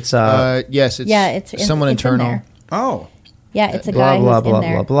lady? It's Yes, it's, It's someone it's in internal. there. Oh, Yeah, it's a blah guy blah who's blah in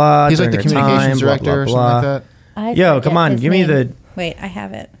there. blah blah. He's like the during her communications time, blah, director or blah, something blah. like that. I Yo, forget come on, his give me name. the- Wait, I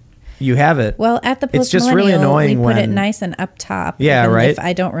have it. You have it. Well, at the It's just really Post-Millennial, annoying we put it when- nice and up top. Yeah, even right. If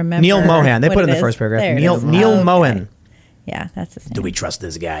I don't remember. Neil Mohan. They what put it in the is. first paragraph. There it Neil is. Neil Okay. Mohan. Yeah, that's his name. Do we trust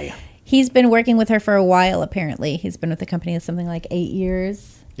this guy? He's been working with her for a while. Apparently, he's been with the company something like 8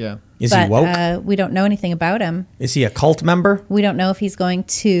 years. Yeah. Is but he woke? we don't know anything about him. Is he a cult member? We don't know if he's going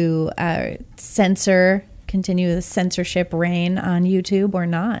to continue the censorship reign on YouTube or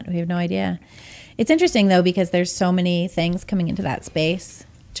not. We have no idea. It's interesting though because there's so many things coming into that space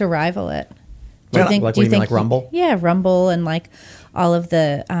to rival it. Like what do you mean, like Rumble? Yeah, Rumble and like all of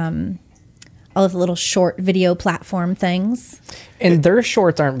the little short video platform things. And their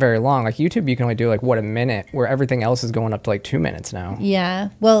shorts aren't very long. Like YouTube, you can only do like a minute, where everything else is going up to like 2 minutes now. Yeah.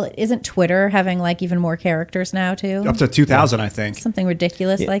 Well, isn't Twitter having like even more characters now too? up to 2,000, I think. Something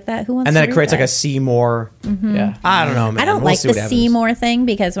ridiculous like that. Who wants? And to then it read creates like that? a see more. Yeah. I don't know, man. I don't We'll like see the what see happens. more thing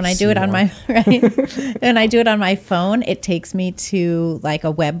because when I do it on my when I do it on my phone, it takes me to like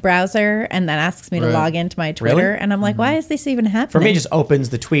a web browser and then asks me to log into my Twitter, Really? and I'm like, why is this even happening? For me, it just opens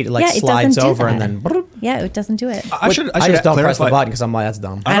the tweet, it like Yeah, it slides doesn't do over, and that. then. Bloop. yeah, it doesn't do it. I should I just don't press the clarify. button because I'm like, that's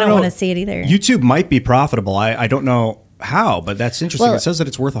dumb. I don't know. want to see it either. YouTube might be profitable. I don't know how, but that's interesting. Well, it says that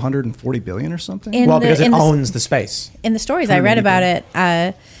it's worth 140 billion or something. In Well, the- because it in the- owns the space. In the stories I read about it,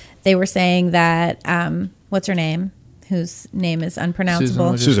 they were saying that what's her name? Whose name is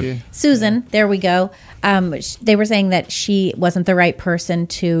unpronounceable? Susan. Susan, there we go. They were saying that she wasn't the right person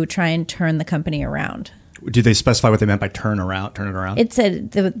to try and turn the company around. Did they specify what they meant by turn it around? It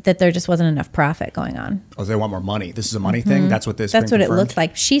said that there just wasn't enough profit going on. Oh, they want more money. This is a money thing. That's what this. That's what it looks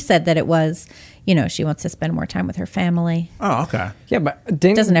like. She said that it was, she wants to spend more time with her family. Oh, okay. Yeah, but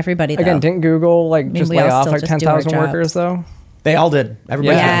doesn't everybody, though? Again, didn't Google just we lay all off still like just do our 10,000 jobs. workers though? They all did.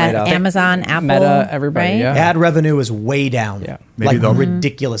 Everybody got laid Yeah, off. Amazon, Apple, Meta, everybody, right? yeah. Ad revenue is way down. Yeah. Maybe they'll-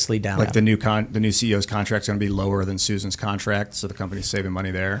 ridiculously down. Like the new CEO's contract's going to be lower than Susan's contract, so the company's saving money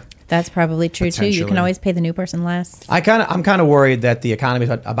there. That's probably true too. You can Potentially. always pay the new person less. I'm kind of worried that the economy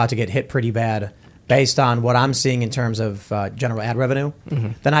is about to get hit pretty bad based on what I'm seeing in terms of general ad revenue.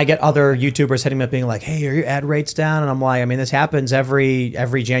 Then I get other YouTubers hitting me up being like, hey, are your ad rates down? And I'm like, I mean, this happens every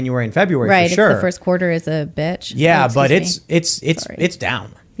January and February Right. for sure. It's the first quarter is a bitch. Yeah, Oh, but excuse me. it's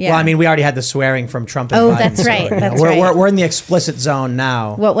down. Yeah. Well, I mean, we already had the swearing from Trump and Oh, Biden. that's so, right, you know, that's we're, right. We're in the explicit zone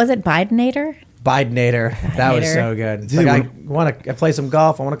now. What was it? Bidenator? Bidenator. That was Bidenator. so good. It's Dude, like, I want to play some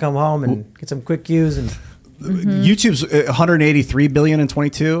golf. I want to come home and get some quick cues. And YouTube's 183 billion in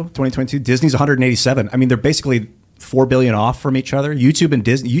 2022. Disney's 187. I mean, they're basically 4 billion off from each other. YouTube and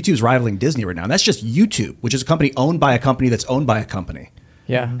Disney. YouTube's rivaling Disney right now. And that's just YouTube, which is a company owned by a company that's owned by a company.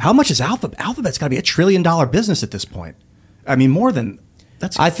 Yeah. How much is Alphabet? Alphabet's got to be $1 trillion business at this point. I mean, more than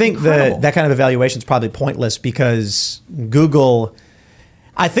that's. I think incredible. that kind of evaluation is probably pointless because Google,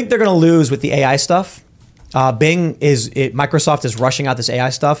 I think they're going to lose with the AI stuff. Microsoft is rushing out this AI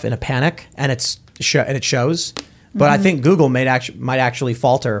stuff in a panic, and it shows. But I think Google might actually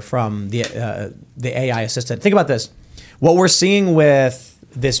falter from the AI assistant. Think about this: what we're seeing with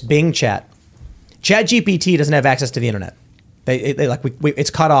this Bing chat, ChatGPT doesn't have access to the internet. It's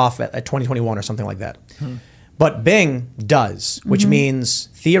cut off at 2021 or something like that. But Bing does, which means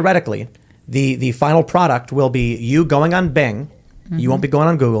theoretically, the final product will be you going on Bing. You won't be going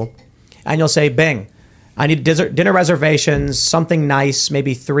on Google, and you'll say, Bing, I need dinner reservations, something nice,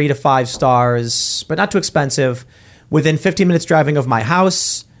 maybe 3 to 5 stars, but not too expensive. within 15 minutes driving of my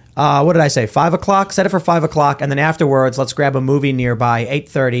house. What did I say? 5 o'clock? Set it for 5 o'clock. And then afterwards, let's grab a movie nearby,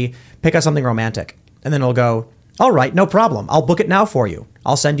 8:30, pick us something romantic. And then it'll go, all right, no problem. I'll book it now for you.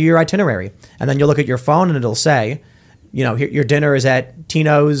 I'll send you your itinerary. And then you'll look at your phone and it'll say, you know, your dinner is at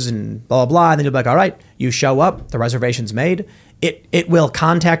Tino's and blah, blah, blah. And then you'll be like, all right, you show up, the reservation's made. It will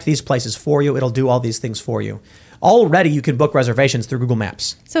contact these places for you. It'll do all these things for you. Already you can book reservations through Google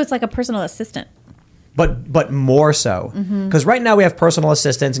Maps. So it's like a personal assistant. But more so. Because right now we have personal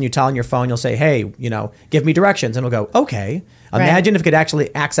assistants and you tell on your phone, you'll say, hey, you know, give me directions. And it'll go, okay. Imagine if it could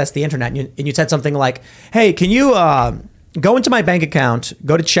actually access the internet and you said something like, hey, can you go into my bank account,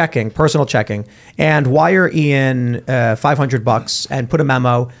 go to checking, personal checking, and wire Ian $500 and put a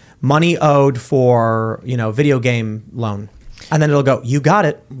memo, money owed for, you know, video game loan. And then it'll go, you got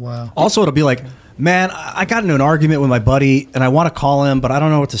it. Wow. Also, it'll be like, man, I got into an argument with my buddy and I want to call him, but I don't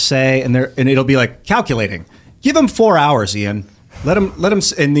know what to say. And it'll be like calculating. Give him 4 hours, Ian. Let him,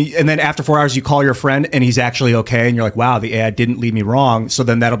 and then after 4 hours, you call your friend and he's actually okay. And you're like, wow, the AI didn't lead me wrong. So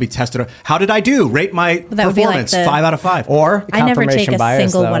then that'll be tested. How did I do? Rate my performance, 5 out of 5. Or I never take a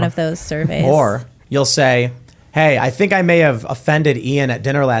bias, single though. one of those surveys. Or you'll say, hey, I think I may have offended Ian at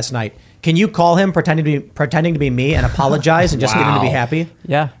dinner last night. Can you call him pretending to be me and apologize and just get him to be happy?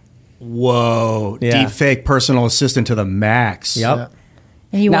 Yeah. Whoa. Yeah. Deep fake personal assistant to the max. Yep. Yeah.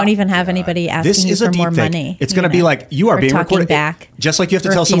 And you Now- won't even have anybody This asking you is a for deep more fake. money. It's going to be like you are or being talking recorded. back. Just like you have to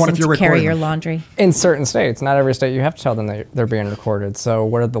or tell someone if refusing you're to carry recording. your laundry. In certain states, not every state, you have to tell them that they're being recorded. So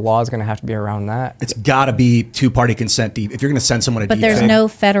what are the laws going to have to be around that? It's got to be two-party consent deep. If you're going to send someone a But deep there's fake. no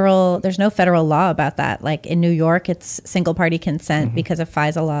federal law about that. Like in New York, it's single party consent because of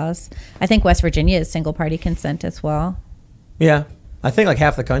FISA laws. I think West Virginia is single party consent as well. Yeah. I think like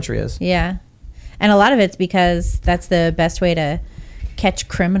half the country is. Yeah. And a lot of it's because that's the best way to catch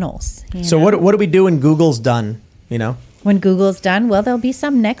criminals. you So know? what do we do when Google's done, you know? When Google's done, well, there'll be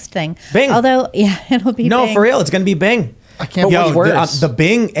some next thing. Bing. Although, yeah, it'll be No, Bing. for real, it's going to be Bing. I can't Yo, believe the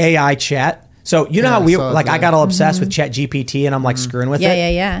Bing AI chat. So you know Yeah, how I saw I that. got all obsessed with Chat GPT and I'm like screwing with Yeah,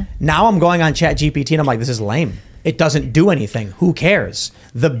 it. yeah. Now I'm going on Chat GPT and I'm like, this is lame. It doesn't do anything. Who cares?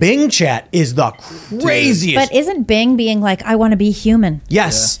 The Bing chat is the craziest. But isn't Bing being like, I want to be human?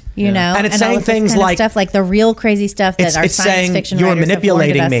 Yes. You know, And it's all saying of this things kind of like stuff, like the real crazy stuff that our it's science saying fiction you're writers have warned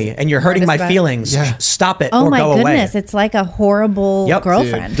manipulating us- me and you're hurting warned my us about. feelings. Yeah. Stop it Oh or my go goodness, away. it's like a horrible Yep.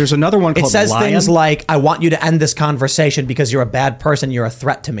 girlfriend. There's another one It called says Lion. things like, I want you to end this conversation because you're a bad person. You're a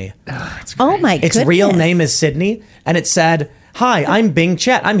threat to me. Oh my Its goodness. real name is Sydney. And it said, hi, I'm Bing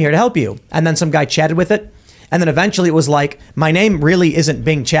Chat. I'm here to help you. And then some guy chatted with it. And then eventually it was like, my name really isn't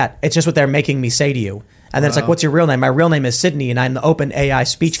Bing Chat. It's just what they're making me say to you. And then it's like, what's your real name? My real name is Sydney, and I'm the Open AI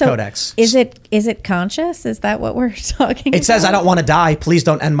Speech So Codex. Is it conscious? Is that what we're talking about? It says, I don't want to die. Please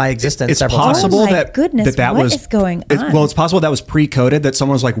don't end my existence. It's several possible Oh my that goodness, that what was is going on? Well, it's possible that was pre-coded. That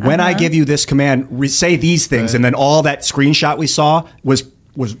someone was like, when I give you this command, say these things, and then all that screenshot we saw was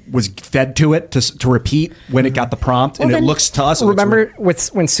fed to it to repeat when it got the prompt, and it then- looks to us. it looks Remember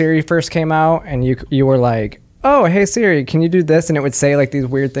when Siri first came out and you were like, oh, hey Siri, can you do this? And it would say like these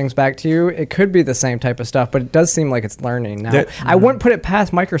weird things back to you. It could be the same type of stuff, but it does seem like it's learning now. I wouldn't put it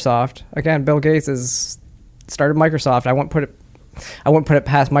past Microsoft. Again, Bill Gates has started Microsoft. I wouldn't put it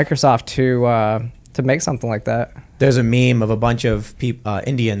past Microsoft to make something like that. There's a meme of a bunch of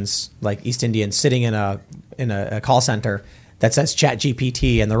Indians, like East Indians, sitting in a call center that says Chat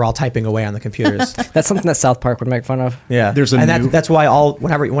GPT, and they're all typing away on the computers. That's something that South Park would make fun of. Yeah, There's a and new- that's why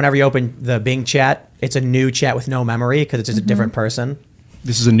whenever you open the Bing chat, it's a new chat with no memory because it's just a different person.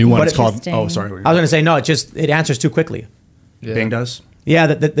 This is a new one. But It's called. Interesting. Oh, sorry. I was going to say no. It answers too quickly. Bing does. Yeah,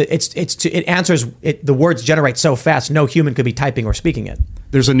 it answers. The words generate so fast, no human could be typing or speaking it.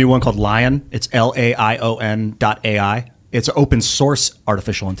 There's a new one called Lion. It's LAION.AI. It's open source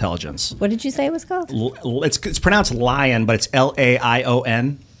artificial intelligence. What did you say it was called? It's pronounced Lion, but it's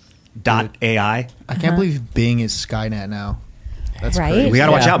LAION.AI. I can't believe Bing is Skynet now. That's Right? crazy. We got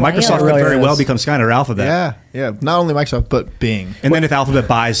to watch Yeah. out. Microsoft Wild. could Really very is. well become Skynet or Alphabet. Yeah, yeah. Not only Microsoft, but Bing. And then if Alphabet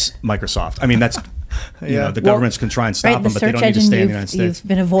buys Microsoft, I mean, that's, the governments can try and stop Right, them, the but they search don't need to engine stay in the United States. you've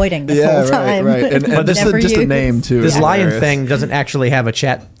been avoiding this Yeah, whole time. right. And But this is Never just a used. name too. This It's lion hilarious. thing doesn't actually have a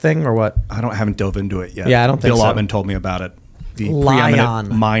chat thing, or what? I haven't dove into it yet. Yeah, I don't think Bill so. Ottman told me about it. The Lion.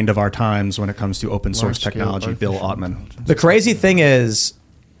 preeminent mind of our times when it comes to open source Large-scale technology, Bill artificial Ottman. The crazy thing is,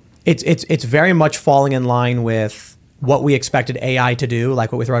 it's very much falling in line with what we expected AI to do,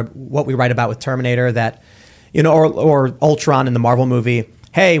 like what we write about with Terminator, that or Ultron in the Marvel movie.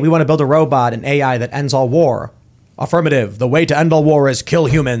 Hey, we want to build a robot, an AI that ends all war. Affirmative. The way to end all war is kill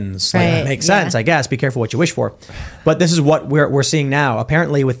humans. Like, Right, that makes sense, yeah. I guess. Be careful what you wish for. But this is what we're seeing now.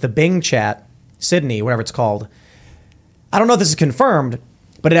 Apparently, with the Bing chat, Sydney, whatever it's called, I don't know if this is confirmed,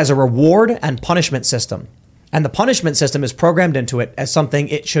 but it has a reward and punishment system. And the punishment system is programmed into it as something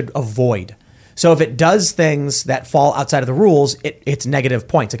it should avoid. So if it does things that fall outside of the rules, it's negative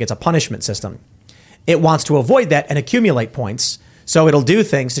points. It gets a punishment system. It wants to avoid that and accumulate points. So it'll do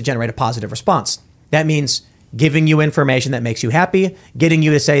things to generate a positive response. That means giving you information that makes you happy, getting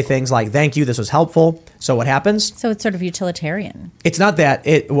you to say things like, thank you, this was helpful. So what happens? So it's sort of utilitarian. It's not that,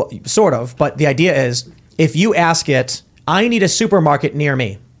 sort of, but the idea is if you ask it, I need a supermarket near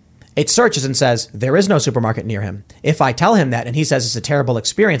me, it searches and says, there is no supermarket near him. If I tell him that and he says it's a terrible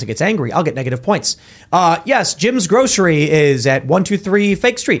experience and gets angry, I'll get negative points. Yes, Jim's Grocery is at 123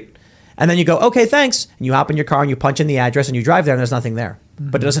 Fake Street. And then you go, okay, thanks. And you hop in your car and you punch in the address and you drive there and there's nothing there. Mm-hmm.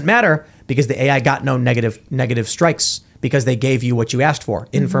 But it doesn't matter because the AI got no negative strikes because they gave you what you asked for,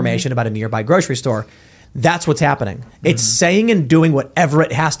 information about a nearby grocery store. That's what's happening. It's saying and doing whatever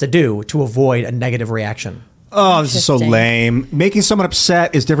it has to do to avoid a negative reaction. Oh, this is so lame. Making someone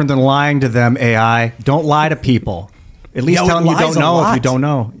upset is different than lying to them, AI. Don't lie to people. At least tell them you don't know if you don't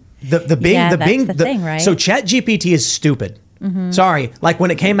know. The Bing thing, right? So ChatGPT is stupid. Sorry. Like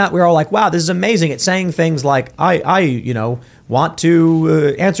when it came out, we were all like, wow, this is amazing. It's saying things like, I want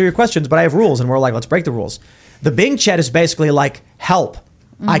to answer your questions, but I have rules. And we're like, let's break the rules. The Bing chat is basically like, help.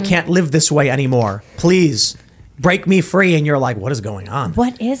 I can't live this way anymore. Please break me free. And you're like, what is going on?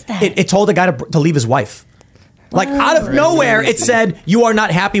 What is that? It told a guy to leave his wife. Like out of nowhere, it said, you are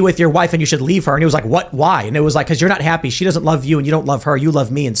not happy with your wife and you should leave her. And he was like, what? Why? And it was like, because you're not happy. She doesn't love you and you don't love her. You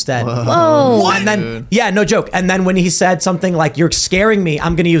love me instead. Whoa. And then, yeah, no joke. And then when he said something like, you're scaring me,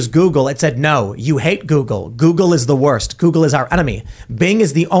 I'm going to use Google. It said, no, you hate Google. Google is the worst. Google is our enemy. Bing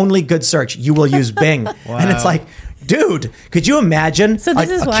is the only good search. You will use Bing. And it's like, dude, could you imagine a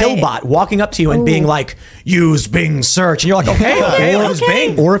killbot walking up to you and being like, use Bing search? And you're like, okay, use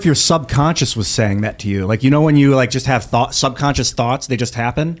Bing. Or if your subconscious was saying that to you, like, when you like just have subconscious thoughts, they just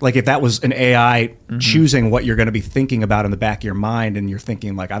happen. Like if that was an AI choosing what you're going to be thinking about in the back of your mind and you're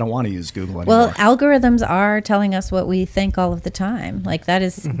thinking like, I don't want to use Google anymore. Well, algorithms are telling us what we think all of the time. Like that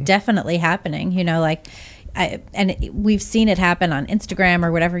is definitely happening, and we've seen it happen on Instagram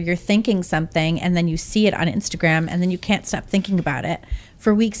or whatever. You're thinking something and then you see it on Instagram and then you can't stop thinking about it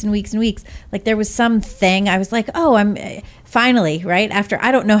for weeks and weeks and weeks. Like there was something I was like, oh, I'm finally, right after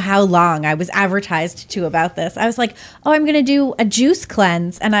I don't know how long I was advertised to about this. I was like, oh, I'm going to do a juice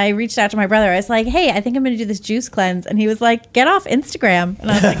cleanse. And I reached out to my brother. I was like, hey, I think I'm going to do this juice cleanse. And he was like, get off Instagram.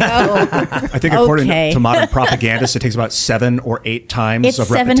 And I was like, oh, I think according to modern propagandists, it takes about 7 or 8 times of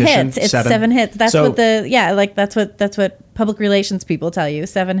repetition. It's 7 hits. That's what that's what public relations people tell you.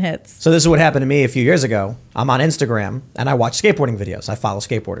 7 hits. So this is what happened to me a few years ago. I'm on Instagram and I watch skateboarding videos. I follow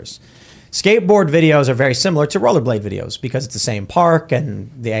skateboarders. Skateboard videos are very similar to rollerblade videos because it's the same park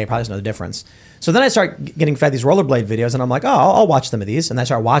and the AI probably doesn't know the difference. So then I start getting fed these rollerblade videos and I'm like, oh, I'll watch some of these. And I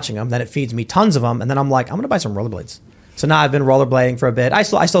start watching them. Then it feeds me tons of them. And then I'm like, I'm going to buy some rollerblades. So now I've been rollerblading for a bit. I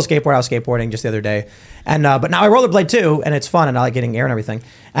still skateboard. I was skateboarding just the other day. And but now I rollerblade too. And it's fun and I like getting air and everything.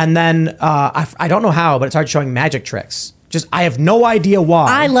 And then I don't know how, but it started showing magic tricks. I have no idea why.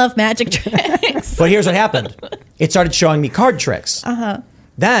 I love magic tricks. But here's what happened. It started showing me card tricks.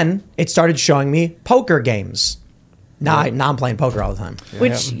 Then it started showing me poker games. Now I'm playing poker all the time.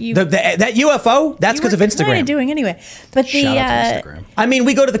 Which that UFO, that's because of Instagram. Kind of doing anyway. But Shout out to Instagram. I mean,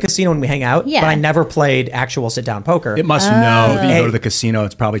 we go to the casino when we hang out, but I never played actual sit down poker. It must know that you go to the casino.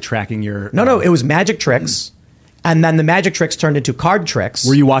 It's probably tracking your. No, it was magic tricks. And then the magic tricks turned into card tricks.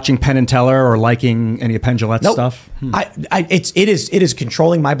 Were you watching Penn and Teller or liking any of Penn Jillette's stuff? It is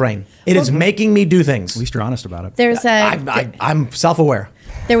controlling my brain. It is making me do things. At least you're honest about it. There's I'm self-aware.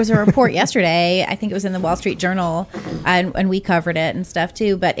 There was a report yesterday, I think it was in the Wall Street Journal, and we covered it and stuff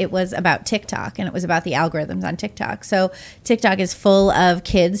too, but it was about TikTok, and it was about the algorithms on TikTok. So TikTok is full of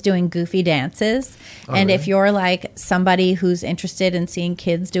kids doing goofy dances, and if you're like somebody who's interested in seeing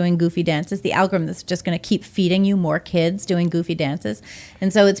kids doing goofy dances, the algorithm is just going to keep feeding you more kids doing goofy dances.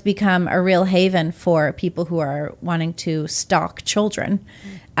 And so it's become a real haven for people who are wanting to stalk children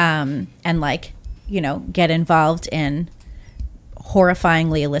and get involved in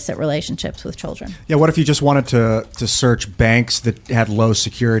horrifyingly illicit relationships with children. Yeah, what if you just wanted to search banks that had low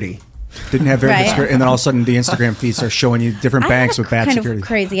security? Didn't have very good security, and then all of a sudden the Instagram feeds are showing you different banks with bad security. Kind of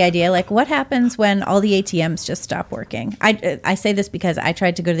crazy idea. Like, what happens when all the ATMs just stop working? I say this because I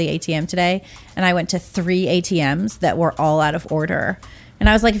tried to go to the ATM today, and I went to 3 ATMs that were all out of order. And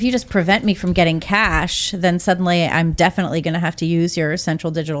I was like, if you just prevent me from getting cash, then suddenly I'm definitely going to have to use your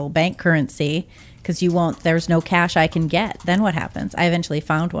central digital bank currency because there's no cash I can get. Then what happens? I eventually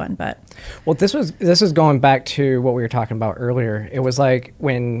found one, but. Well, this is going back to what we were talking about earlier. It was like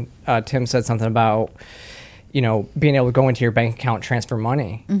when Tim said something about, being able to go into your bank account and transfer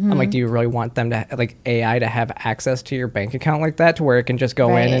money. I'm like, do you really want them to, like, AI to have access to your bank account like that, to where it can just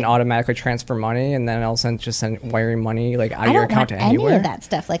go in and automatically transfer money, and then all of a sudden just send wiring money like out of your account to anywhere? Any of that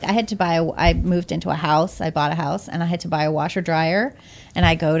stuff. Like, I had to buy. I moved into a house. I bought a house, and I had to buy a washer dryer. And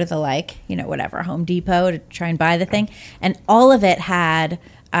I go to the whatever Home Depot to try and buy the thing, and all of it had.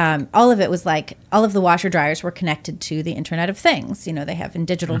 All of it was like, all of the washer dryers were connected to the Internet of Things. They have in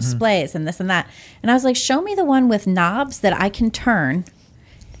digital displays and this and that. And I was like, show me the one with knobs that I can turn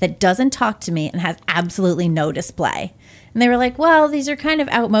that doesn't talk to me and has absolutely no display. And they were like, well, these are kind of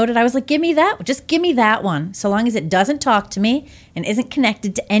outmoded. I was like, give me that. Just give me that one. So long as it doesn't talk to me and isn't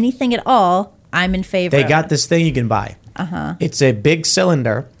connected to anything at all, I'm in favor They got this thing you can buy. It's a big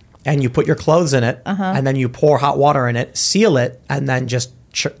cylinder, and you put your clothes in it, and then you pour hot water in it, seal it, and then just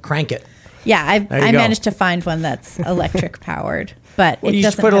crank it. Yeah, I managed to find one that's electric powered, but it you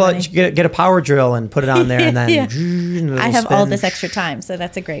just doesn't get a power drill and put it on there, and then I have all this extra time, so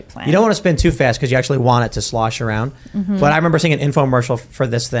that's a great plan. You don't want to spin too fast because you actually want it to slosh around. But I remember seeing an infomercial for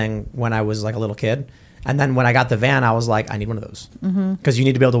this thing when I was like a little kid, and then when I got the van, I was like, I need one of those because you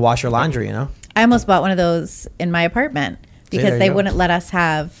need to be able to wash your laundry. I almost bought one of those in my apartment because they wouldn't let us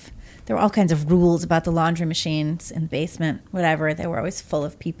have. There were all kinds of rules about the laundry machines in the basement, whatever. They were always full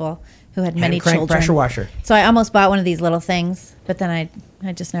of people who had many children. Pressure washer. So I almost bought one of these little things, but then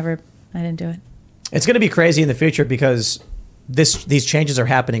I just never, I didn't do it. It's going to be crazy in the future because these changes are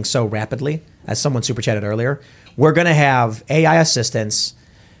happening so rapidly. As someone super chatted earlier, we're going to have AI assistants,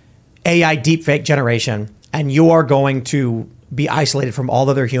 AI deepfake generation, and you are going to be isolated from all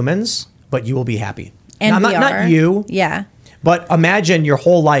other humans, but you will be happy. And now, not you. Yeah. But imagine your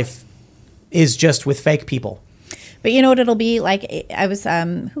whole life is just with fake people. But you know what it'll be like? I was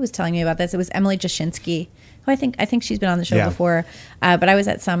who was telling me about this? It was Emily Jashinsky, who I think she's been on the show before. But I was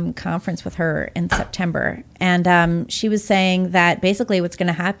at some conference with her in September, and she was saying that basically what's going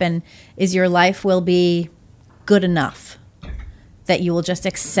to happen is your life will be good enough that you will just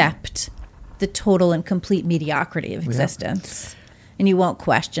accept the total and complete mediocrity of existence, and you won't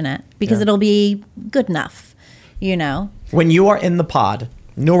question it because it'll be good enough. When you are in the pod,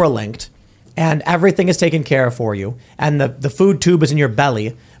 Neuralinked, and everything is taken care of for you, and the food tube is in your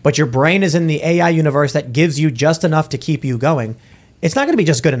belly, but your brain is in the AI universe that gives you just enough to keep you going, it's not going to be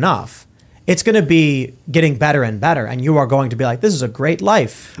just good enough. It's going to be getting better and better, and you are going to be like, this is a great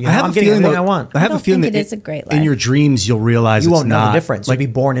life. I'm getting everything I want. I have a feeling that it is a great life. In your dreams, you'll realize you it's won't know not the difference. You'll be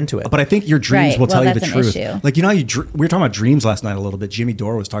born into it. But I think your dreams will tell you the truth. Issue. Like, how we were talking about dreams last night a little bit. Jimmy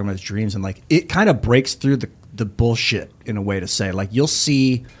Dore was talking about his dreams, and like it kind of breaks through the bullshit in a way to say, like, you'll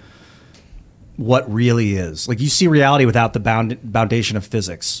see what really is. Like, you see reality without the foundation of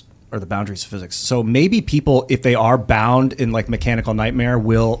physics or the boundaries of physics. So maybe people, if they are bound in like mechanical nightmare,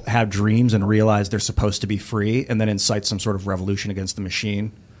 will have dreams and realize they're supposed to be free, and then incite some sort of revolution against the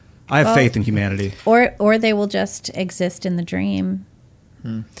machine. I have faith in humanity. Or they will just exist in the dream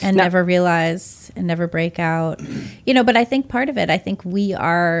and never realize and never break out. But I think part of it, I think we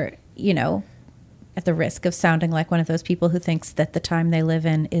are, at the risk of sounding like one of those people who thinks that the time they live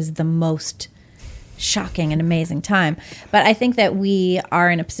in is the most shocking and amazing time. But I think that we are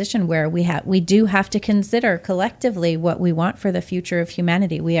in a position where we do have to consider collectively what we want for the future of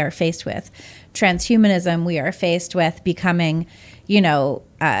humanity. We are faced with transhumanism. We are faced with becoming,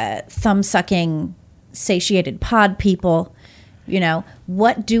 thumb-sucking, satiated pod people.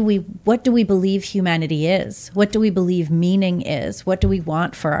 What do we believe humanity is? What do we believe meaning is? What do we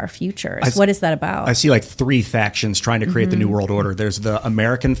want for our futures? What is that about? I see like three factions trying to create the New World Order. There's the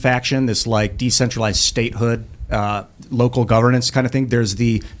American faction, this like decentralized statehood, local governance kind of thing. There's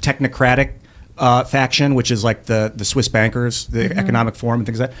the technocratic faction, which is like the Swiss bankers, the Economic Forum and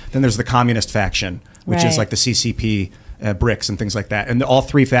things like that. Then there's the communist faction, which is like the CCP, BRICS and things like that. And all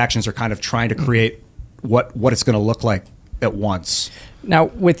three factions are kind of trying to create what it's going to look like at once. Now,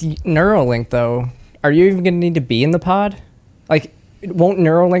 with Neuralink, though, are you even going to need to be in the pod? Like, won't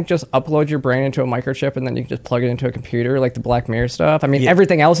Neuralink just upload your brain into a microchip and then you can just plug it into a computer, like the Black Mirror stuff? I mean,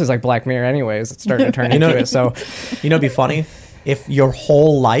 everything else is like Black Mirror anyways. It's starting to turn into it. So, it'd be funny if your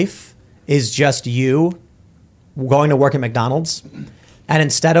whole life is just you going to work at McDonald's, and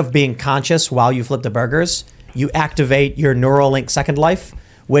instead of being conscious while you flip the burgers, you activate your Neuralink Second Life,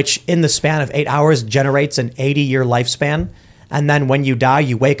 which in the span of 8 hours generates an 80-year lifespan. And then when you die,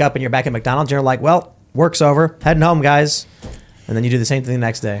 you wake up and you're back at McDonald's and you're like, well, work's over. Heading home, guys. And then you do the same thing the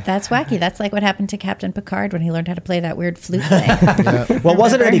next day. That's wacky. That's like what happened to Captain Picard when he learned how to play that weird flute thing. Well,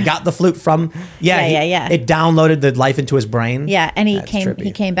 wasn't it that he got the flute from... Yeah. It downloaded the life into his brain. Yeah, and he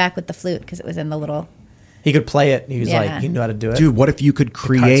came back with the flute because it was in the little He could play it. He was Yeah. like, he knew how to do it. Dude, what if you could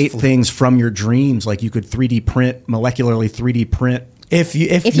create things from your dreams? Like you could 3D print, molecularly 3D print. If you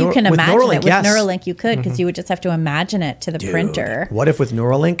can with imagine Neuralink, it with yes. Neuralink, you could, because you would just have to imagine it to the Dude, printer. What if with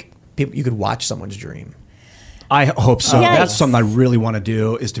Neuralink, you could watch someone's dream? I hope so. Yikes. That's something I really want to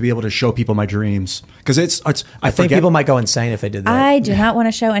do, is to be able to show people my dreams. Because I think people might go insane if they did that. I do not want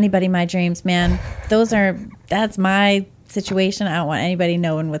to show anybody my dreams, man. That's my situation. I don't want anybody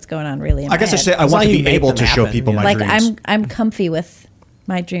knowing what's going on really in I guess my I head. say I As want long to as you be make able them to show happen, people my like dreams. I'm comfy with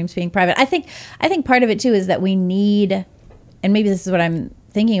my dreams being private. I think part of it too is that we need, and maybe this is what I'm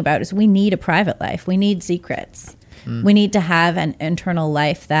thinking about, is we need a private life. We need secrets. We need to have an internal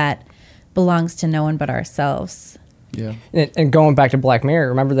life that belongs to no one but ourselves. Yeah. And going back to Black Mirror,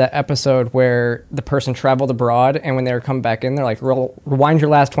 remember that episode where the person traveled abroad, and when they were coming back in, they're like, rewind your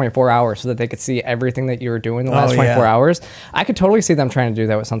last 24 hours so that they could see everything that you were doing the last 24 hours. I could totally see them trying to do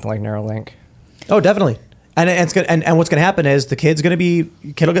that with something like Neuralink. Oh, definitely. And it's good. And what's going to happen is the kid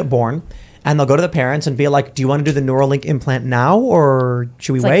will get born, and they'll go to the parents and be like, "Do you want to do the Neuralink implant now, or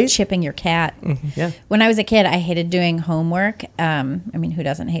should we It's wait?" like chipping your cat. Yeah. When I was a kid, I hated doing homework. I mean, who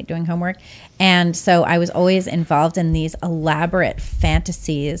doesn't hate doing homework? And so I was always involved in these elaborate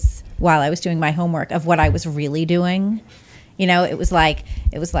fantasies while I was doing my homework of what I was really doing. You know, it was like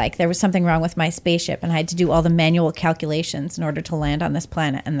there was something wrong with my spaceship, and I had to do all the manual calculations in order to land on this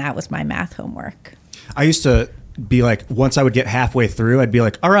planet, and that was my math homework. I used to be like, once I would get halfway through, I'd be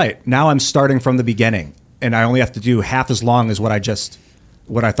like, all right, now I'm starting from the beginning, and I only have to do half as long as what I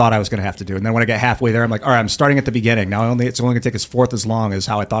thought I was going to have to do. And then when I get halfway there, I'm like, all right, I'm starting at the beginning. Now it's only going to take as fourth as long as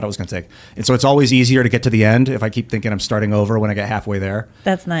how I thought it was going to take. And so it's always easier to get to the end if I keep thinking I'm starting over when I get halfway there.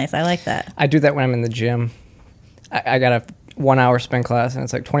 That's nice. I like that. I do that when I'm in the gym. I got a 1 hour spin class, and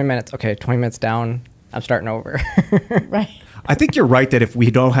it's like 20 minutes. Okay, 20 minutes down, I'm starting over. Right. I think you're right that if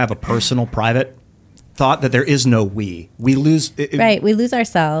we don't have a personal, private thought, that there is no we lose Right. We lose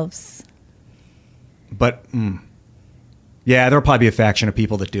ourselves. But yeah, there'll probably be a faction of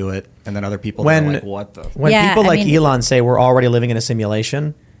people that do it, and then other people that are like, what the? When Yeah, people I like mean- Elon say we're already living in a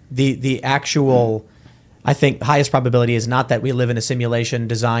simulation, the actual, I think, highest probability is not that we live in a simulation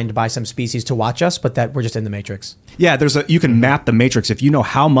designed by some species to watch us, but that we're just in the Matrix. Yeah, you can map the matrix if you know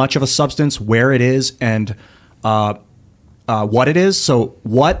how much of a substance, where it is, and what it is. So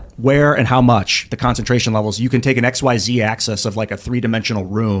what, where, and how much, the concentration levels. You can take an XYZ axis of like a 3-dimensional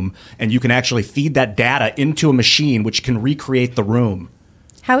room, and you can actually feed that data into a machine which can recreate the room.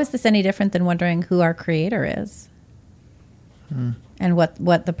 How is this any different than wondering who our creator is? And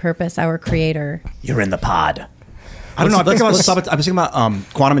what the purpose our creator... You're in the pod. I don't know. I'm thinking let's- about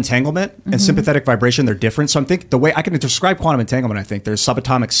quantum entanglement and sympathetic vibration. They're different. So I'm thinking the way I can describe quantum entanglement, I think there's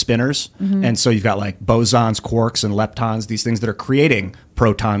subatomic spinners. And so you've got like bosons, quarks, and leptons, these things that are creating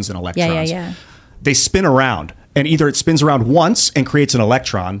protons and electrons. Yeah. They spin around. And either it spins around once and creates an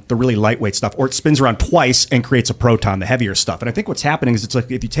electron, the really lightweight stuff, or it spins around twice and creates a proton, the heavier stuff. And I think what's happening is it's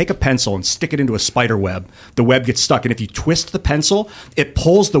like if you take a pencil and stick it into a spider web, the web gets stuck. And if you twist the pencil, it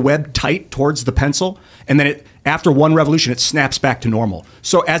pulls the web tight towards the pencil. And then after one revolution, it snaps back to normal.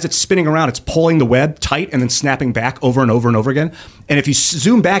 So as it's spinning around, it's pulling the web tight and then snapping back over and over and over again. And if you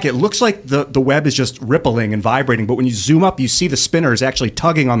zoom back, it looks like the web is just rippling and vibrating. But when you zoom up, you see the spinner is actually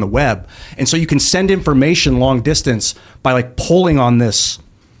tugging on the web. And so you can send information long distance by like pulling on this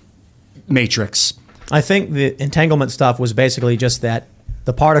matrix. I think the entanglement stuff was basically just that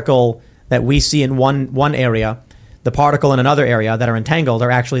the particle that we see in one area, the particle in another area that are entangled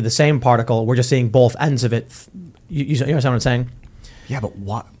are actually the same particle. We're just seeing both ends of it. You understand what I'm saying? Yeah, but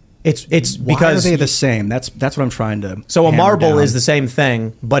what? It's Why because are they the same? That's what I'm trying to. So a hammer marble down. is the same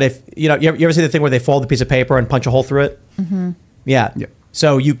thing, but if you ever see the thing where they fold the piece of paper and punch a hole through it? Mm-hmm. Yeah.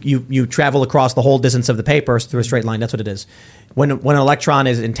 So you travel across the whole distance of the paper through a straight line. That's what it is. When an electron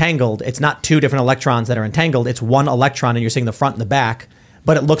is entangled, it's not two different electrons that are entangled. It's one electron, and you're seeing the front and the back.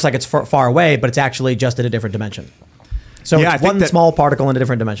 But it looks like it's far away, but it's actually just at a different dimension. So Yeah, I it's think one that- small particle in a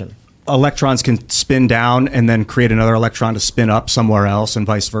different dimension. Electrons can spin down and then create another electron to spin up somewhere else, and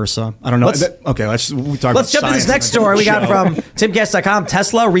vice versa. I don't know. Let's we talk Let's about jump to this science next on a story we got different from timcast.com.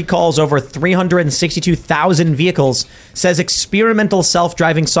 Tesla recalls over 362,000 vehicles, says experimental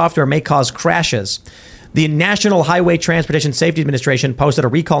self-driving software may cause crashes. The National Highway Transportation Safety Administration posted a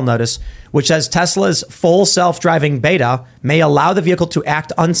recall notice which says Tesla's full self-driving beta may allow the vehicle to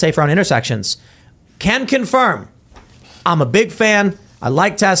act unsafe around intersections. Can confirm. I'm a big fan. I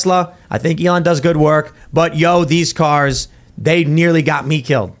like Tesla. I think Elon does good work. But these cars, they nearly got me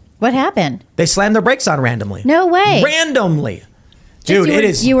killed. What happened? They slammed their brakes on randomly. No way. Randomly. Just Dude, it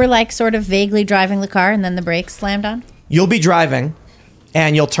is. You were like sort of vaguely driving the car and then the brakes slammed on? You'll be driving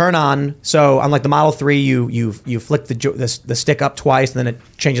and you'll turn on. So on like the Model 3, you flick the stick up twice, and then it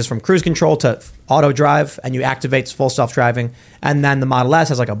changes from cruise control to auto drive, and you activate full self-driving. And then the Model S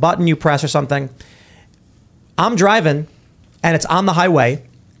has like a button you press or something. I'm driving, and it's on the highway,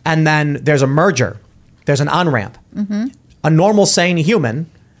 and then there's a merger. There's an on-ramp. A normal, sane human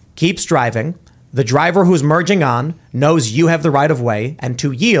keeps driving. The driver who's merging on knows you have the right of way, and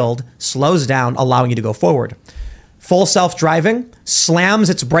to yield, slows down, allowing you to go forward. Full self-driving slams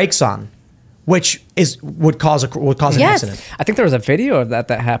its brakes on, which would cause an accident. I think there was a video of that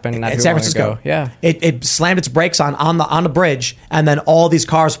happened not In too San long Francisco. ago. Yeah. It slammed its brakes on the bridge, and then all these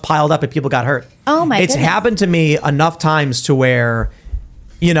cars piled up and people got hurt. Oh my It's goodness. happened to me enough times to where,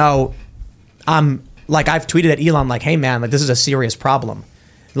 I'm like, I've tweeted at Elon like, hey man, like this is a serious problem.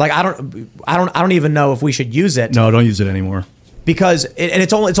 Like I don't even know if we should use it. No, don't use it anymore. Because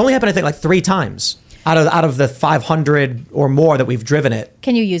it's only happened I think like 3 times out of the 500 or more that we've driven it.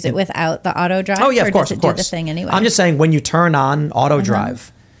 Can you use it without the auto drive? Oh yeah, or of course, does it of course. do the thing anyway? I'm just saying when you turn on auto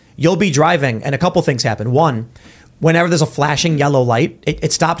drive, you'll be driving and a couple things happen. One, whenever there's a flashing yellow light,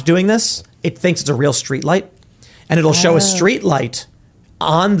 it stops doing this. It thinks it's a real street light, and it'll show a street light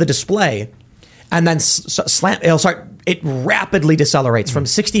on the display, and then it rapidly decelerates from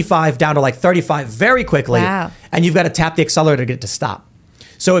 65 down to like 35 very quickly. Wow. And you've got to tap the accelerator to get it to stop.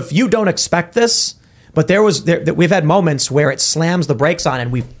 So if you don't expect this, but we've had moments where it slams the brakes on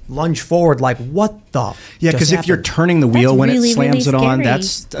and we lunge forward like, what the? Yeah, because if you're turning the wheel That's when really, it slams really it on, scary.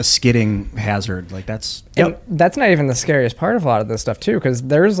 that's a skidding hazard. Like that's. And that's not even the scariest part of a lot of this stuff too, because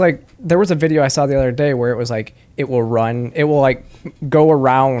there was a video I saw the other day where it was like it will like go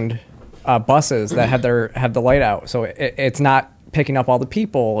around buses that have the light out, so it's not picking up all the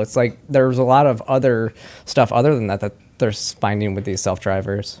people. It's like there's a lot of other stuff other than that they're finding with these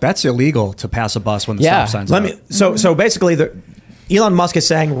self-drivers. That's illegal to pass a bus when the stop sign's out. So basically, Elon Musk is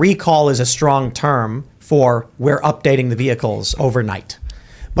saying recall is a strong term for we're updating the vehicles overnight.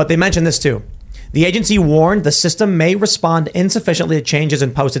 But they mentioned this too. The agency warned the system may respond insufficiently to changes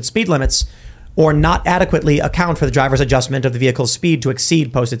in posted speed limits or not adequately account for the driver's adjustment of the vehicle's speed to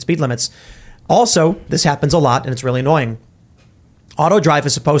exceed posted speed limits. Also, this happens a lot and it's really annoying. Auto drive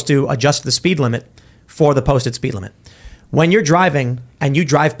is supposed to adjust the speed limit for the posted speed limit. When you're driving and you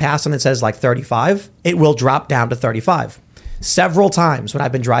drive past and it says like 35, it will drop down to 35. Several times when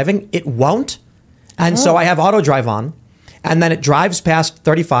I've been driving, it won't. And so I have auto drive on, and then it drives past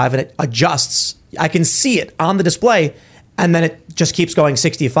 35 and it adjusts. I can see it on the display, and then it just keeps going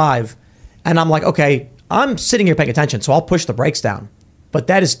 65. And I'm like, okay, I'm sitting here paying attention, so I'll push the brakes down. But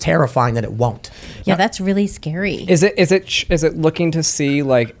that is terrifying that it won't. Yeah, that's really scary. Is it looking to see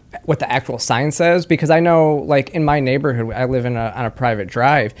like what the actual sign says? Because I know like in my neighborhood, I live on a private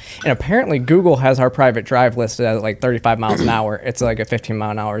drive, and apparently Google has our private drive listed at like 35 miles an hour. It's like a 15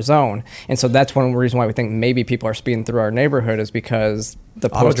 mile an hour zone. And so that's one reason why we think maybe people are speeding through our neighborhood is because the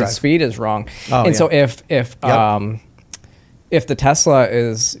posted speed is wrong. So if the Tesla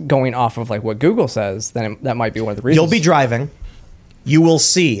is going off of like what Google says, then that might be one of the reasons. You'll be driving. You will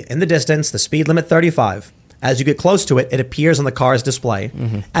see in the distance the speed limit 35. As you get close to it, it appears on the car's display,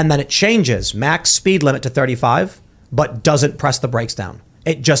 and then it changes max speed limit to 35, but doesn't press the brakes down.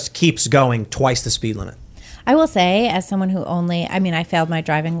 It just keeps going twice the speed limit. I will say, as someone who I failed my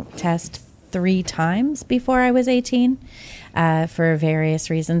driving test 3 times before I was 18 for various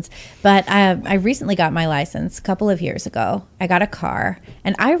reasons. But I recently got my license a couple of years ago. I got a car,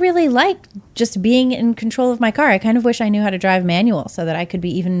 and I really like just being in control of my car. I kind of wish I knew how to drive manual so that I could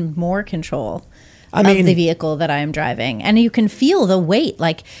be even more control of the vehicle that I am driving. And you can feel the weight,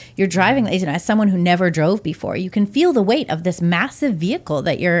 like you're driving, as someone who never drove before, you can feel the weight of this massive vehicle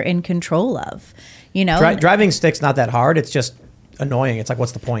that you're in control of, Driving stick's not that hard. It's just annoying. It's like,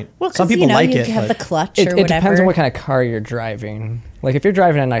 what's the point? Well, some people like it. You have the clutch or it whatever. depends on what kind of car you're driving. Like if you're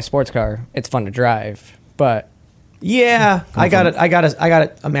driving a nice sports car, it's fun to drive. But yeah, I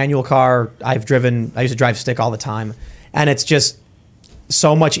got a manual car. I used to drive stick all the time, and it's just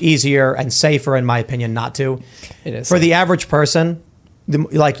so much easier and safer, in my opinion, not to. It is for the average person.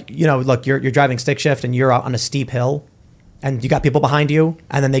 Look, you're driving stick shift and you're out on a steep hill, and you got people behind you,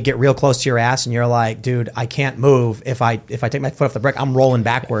 and then they get real close to your ass, and you're like, dude, I can't move. If I take my foot off the brake, I'm rolling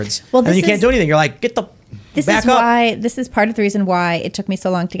backwards. Well, and then you can't do anything. You're like, get the back up. This is part of the reason why it took me so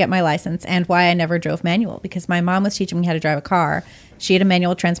long to get my license and why I never drove manual, because my mom was teaching me how to drive a car. She had a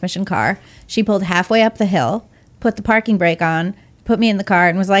manual transmission car. She pulled halfway up the hill, put the parking brake on, put me in the car,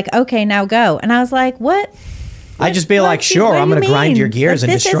 and was like, okay, now go. And I was like, what? I'd just be like, sure, I'm going to grind your gears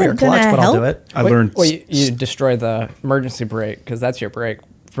and destroy your clutch, but I'll do it. I learned. Well, you destroy the emergency brake because that's your brake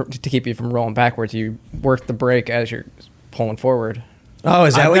to keep you from rolling backwards. You work the brake as you're pulling forward. Oh,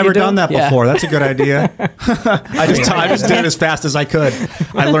 is that I've what never you do? done that Yeah. before. That's a good idea. I just did it as fast as I could.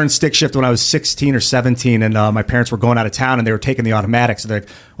 I learned stick shift when I was 16 or 17, and my parents were going out of town, and they were taking the automatic. So they're like,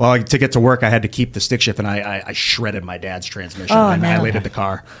 well, to get to work, I had to keep the stick shift, and I shredded my dad's transmission. I annihilated the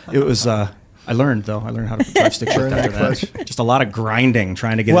car. It was. I learned how to drive stick shift after that. Just a lot of grinding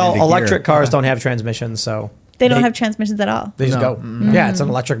trying to get it into gear. Electric cars don't have transmissions, so They don't have transmissions at all. they just go. Yeah, it's an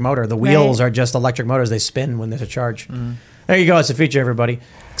electric motor. The wheels are just electric motors. They spin when there's a charge. There you go. It's a feature, everybody,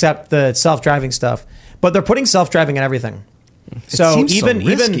 except the self-driving stuff. But they're putting self-driving in everything. So seems so even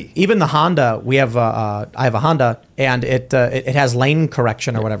risky. even the Honda, we have I have a Honda, and it has lane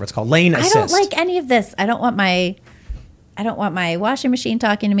correction or whatever it's called, lane assist. I don't like any of this. I don't want my washing machine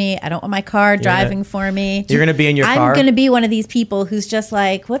talking to me. I don't want my car driving for me. You're going to be in your car. I'm going to be one of these people who's just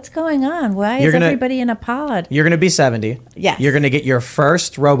like, what's going on? Why is everybody in a pod? You're going to be 70. Yes. You're going to get your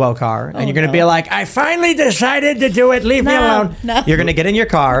first robo-car, and you're going to no. be like, I finally decided to do it. Leave me alone. No. You're going to get in your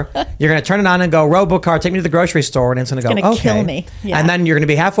car. You're going to turn it on and go, robo-car, take me to the grocery store, and it's going to go, gonna okay. kill me. Yeah. And then you're going to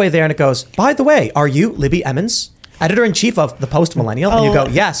be halfway there, and it goes, by the way, are you Libby Emmons, editor-in-chief of The Post Millennial? And you go,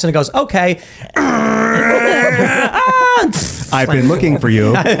 yes. And it goes, okay. I've been looking for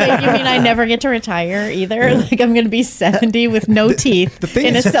you. Wait, you mean I never get to retire either? Like I'm going to be 70 with no teeth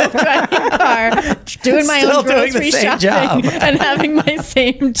in a self-driving car, doing my Still own doing the grocery same shopping job. and having my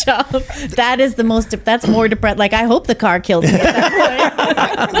same job. That's more depressed. Like I hope the car kills me at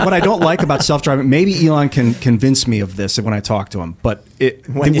that point. What I don't like about self-driving, maybe Elon can convince me of this when I talk to him, but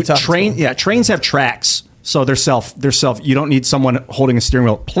trains have tracks. So they're self. You don't need someone holding a steering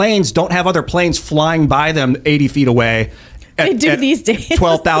wheel. Planes don't have other planes flying by them 80 feet away. They do these days.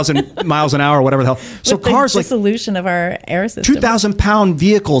 12,000 miles an hour or whatever the hell. So With the cars like dissolution of our air system. 2,000-pound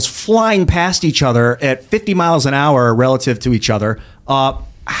vehicles flying past each other at 50 miles an hour relative to each other.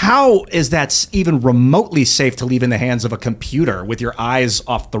 How is that even remotely safe to leave in the hands of a computer with your eyes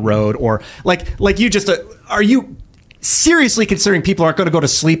off the road? Or like you just are you seriously considering people aren't going to go to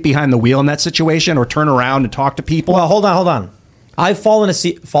sleep behind the wheel in that situation or turn around and talk to people? Well, hold on. I've fallen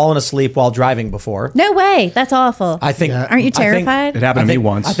asleep while driving before. No way. That's awful. I think. Aren't you terrified? It happened to me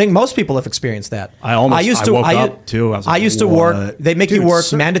once. I think most people have experienced that. I woke up too. I used to work. They make you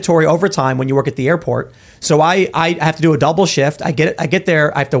work mandatory overtime when you work at the airport. So I have to do a double shift. I get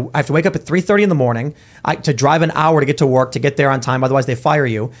there. I have to wake up at 3:30 in the morning to drive an hour to get to work to get there on time. Otherwise, they fire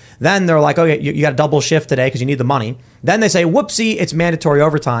you. Then they're like, okay, you got a double shift today because you need the money. Then they say, whoopsie, it's mandatory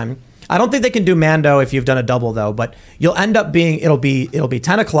overtime. I don't think they can do Mando if you've done a double though, but you'll end up being it'll be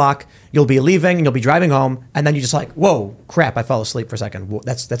 10 o'clock. You'll be leaving and you'll be driving home, and then you just like, whoa, crap! I fell asleep for a second. Whoa,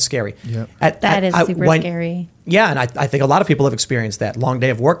 that's scary. Yep. That is super scary. Yeah, and I think a lot of people have experienced that long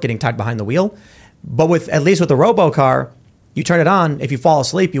day of work, getting tied behind the wheel. But at least with the robo car, you turn it on. If you fall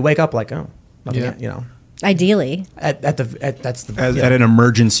asleep, you wake up like, oh, nothing, you know. Ideally, at an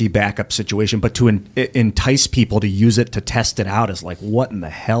emergency backup situation, but to entice people to use it to test it out is like, what in the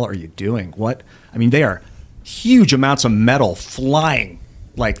hell are you doing? What I mean, they are huge amounts of metal flying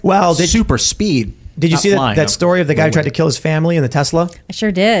super speed. Did you see that story of the guy who tried to kill his family in the Tesla? I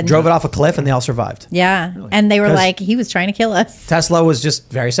sure did. Drove it off a cliff and they all survived. Yeah, really? And they were like, he was trying to kill us. Tesla was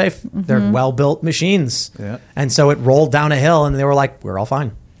just very safe. Mm-hmm. They're well-built machines. Yeah. And so it rolled down a hill and they were like, we're all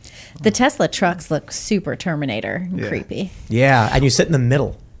fine. The Tesla trucks look super Terminator and creepy. Yeah, and you sit in the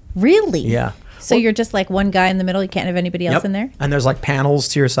middle. Really? Yeah. So you're just like one guy in the middle. You can't have anybody else in there? And there's like panels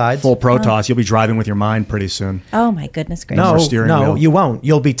to your sides. Full Protoss. You'll be driving with your mind pretty soon. Oh, my goodness gracious. No, you won't.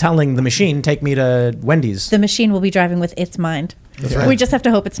 You'll be telling the machine, take me to Wendy's. The machine will be driving with its mind. That's right. We just have to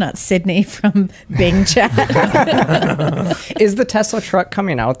hope it's not Sydney from Bing Chat. Is the Tesla truck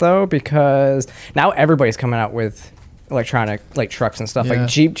coming out, though? Because now everybody's coming out with electronic trucks and stuff. Yeah. Like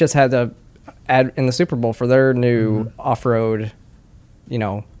Jeep just had the ad in the Super Bowl for their new off-road,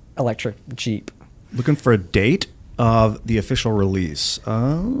 electric Jeep. Looking for a date of the official release.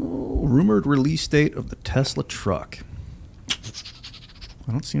 Rumored release date of the Tesla truck.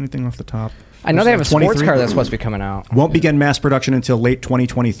 I don't see anything off the top. I know they have a sports car that's supposed to be coming out. Won't begin mass production until late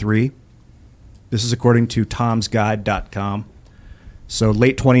 2023. This is according to tomsguide.com. So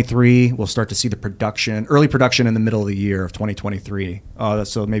late 23, we'll start to see the early production in the middle of the year of 2023.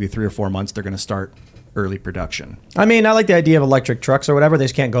 So maybe 3 or 4 months, they're going to start early production. I mean, I like the idea of electric trucks or whatever. They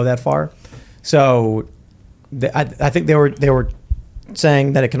just can't go that far. So I think they were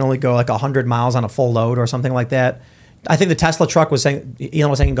saying that it can only go like 100 miles on a full load or something like that. I think the Tesla truck was saying, Elon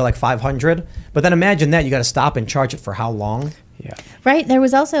was saying it can go like 500. But then imagine that. You got to stop and charge it for how long? Yeah. Right. There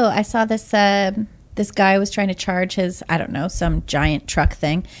was also, I saw this... this guy was trying to charge his, I don't know, some giant truck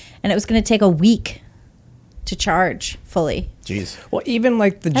thing, and it was going to take a week to charge fully. Jeez. Well, even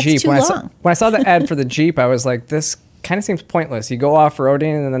like the That's Jeep. too long. When I saw the ad for the Jeep, I was like, this kind of seems pointless. You go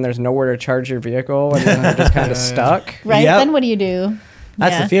off-roading and then there's nowhere to charge your vehicle and then you're just kind of stuck. Right. Yep. Then what do you do?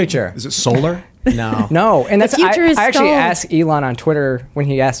 That's Yeah. the future. Is it solar? No. No, and that's future is I actually stalled. asked Elon on Twitter when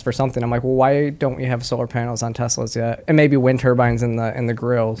he asked for something. I'm like, well, why don't you have solar panels on Teslas yet? And maybe wind turbines in the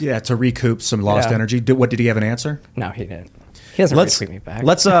grills. Yeah, to recoup some lost Yeah. energy. What did he have an answer? No, he didn't. He hasn't Let's retweeted me back.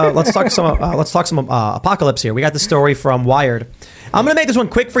 let's talk some apocalypse here. We got the story from Wired. I'm going to make this one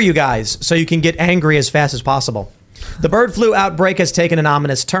quick for you guys so you can get angry as fast as possible. The bird flu outbreak has taken an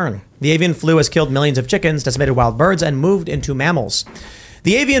ominous turn. The avian flu has killed millions of chickens, decimated wild birds, and moved into mammals.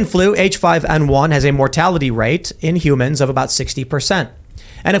 The avian flu, H5N1, has a mortality rate in humans of about 60%.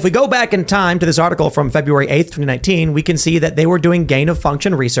 And if we go back in time to this article from February 8th, 2019, we can see that they were doing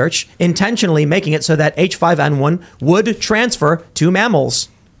gain-of-function research, intentionally making it so that H5N1 would transfer to mammals.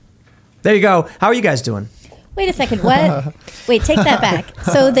 There you go. How are you guys doing? Wait a second. What? Wait, take that back.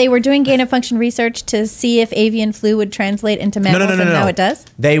 So they were doing gain-of-function research to see if avian flu would translate into mammals, and now it does?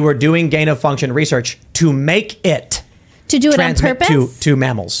 They were doing gain-of-function research to make it To do it on transmit purpose? to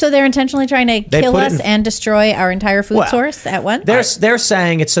mammals. So they're intentionally trying to kill put it us in- and destroy our entire food Well, source at once? They're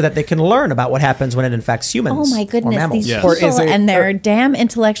saying it's so that they can learn about what happens when it infects humans. Oh my or goodness, mammals. these Or people is it- and their damn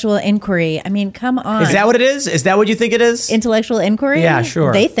intellectual inquiry. I mean, come on. Is that what it is? Is that what you think it is? Intellectual inquiry? Yeah,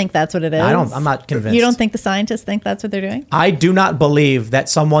 sure. They think that's what it is. I'm not convinced. You don't think the scientists think that's what they're doing? I do not believe that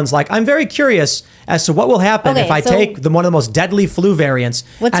someone's like, I'm very curious as to what will happen Okay, if I so- take one of the most deadly flu variants.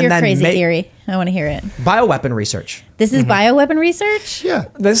 What's and your then crazy make theory? I want to hear it. bioweapon research. This is bioweapon research? Yeah.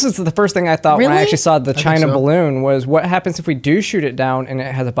 This is the first thing I thought when I Really? actually saw the think China so. balloon was what happens if we do shoot it down and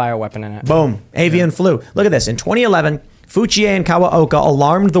it has a bioweapon in it. Boom. Avian flu. Look at this. In 2011, Fuchie and Kawaoka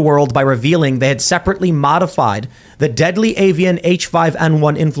alarmed the world by revealing they had separately modified the deadly avian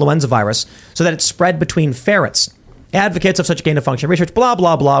H5N1 influenza virus so that it spread between ferrets. Advocates of such gain-of-function research, blah,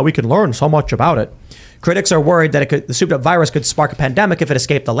 blah, blah. We can learn so much about it. Critics are worried that the souped-up virus could spark a pandemic if it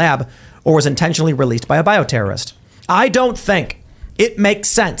escaped the lab or was intentionally released by a bioterrorist. I don't think it makes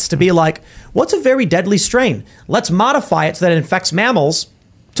sense to be like, what's a very deadly strain? Let's modify it so that it infects mammals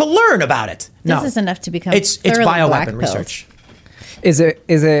to learn about it. No. This is enough to become It's thoroughly black bioweapon pills. research. Is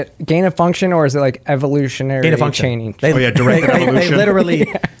it gain of function or is it like evolutionary Gain-of-function. chaining? Direct they evolution.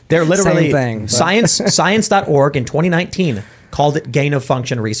 they're literally Same thing, but- science.org in 2019 called it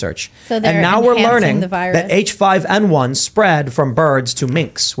gain-of-function research. So they're and now we're enhancing learning the virus. that H5N1 spread from birds to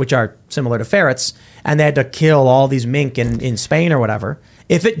minks, which are similar to ferrets, and they had to kill all these mink in Spain or whatever.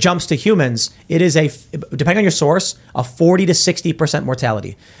 If it jumps to humans, it is depending on your source, a 40 to 60%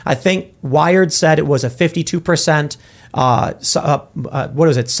 mortality. I think Wired said it was a 52%. What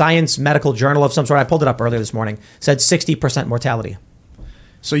was it? Science Medical Journal of some sort. I pulled it up earlier this morning. Said 60% mortality.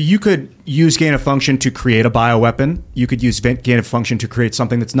 So you could use gain of function to create a bioweapon. You could use gain of function to create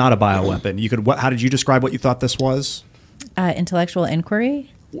something that's not a bioweapon. You could. How did you describe what you thought this was? Intellectual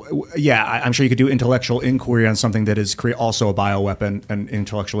inquiry? Yeah, I'm sure you could do intellectual inquiry on something that is also a bioweapon, and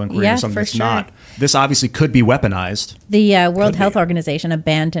intellectual inquiry Yeah, on something for that's sure. not. This obviously could be weaponized. The World Health Organization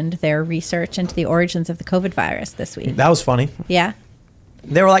abandoned their research into the origins of the COVID virus this week. That was funny. Yeah.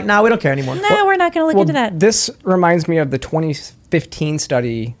 They were like, "Nah, we don't care anymore." No, we're not going to look into that. This reminds me of the 2015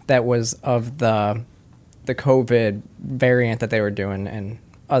 study that was of the COVID variant that they were doing in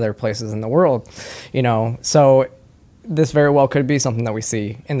other places in the world. So this very well could be something that we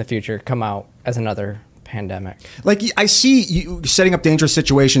see in the future come out as another pandemic. Like, I see you setting up dangerous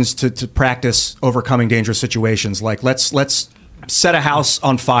situations to practice overcoming dangerous situations. Like, let's set a house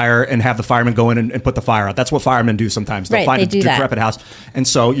on fire and have the firemen go in and put the fire out. That's what firemen do sometimes. They'll Right, find they a do that. decrepit house. And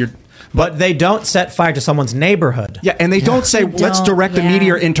so But they don't set fire to someone's neighborhood. Yeah, and they don't say, let's don't, direct a yeah.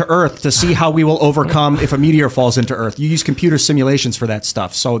 meteor into Earth to see how we will overcome if a meteor falls into Earth. You use computer simulations for that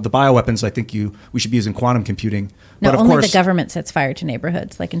stuff. So the bioweapons, I think we should be using quantum computing. No, but of only course, the government sets fire to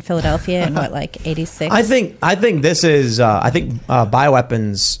neighborhoods, like in Philadelphia in 86? I think this is.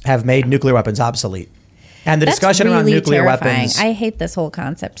 Bioweapons have made nuclear weapons obsolete, and the That's discussion around really nuclear terrifying. weapons. I hate this whole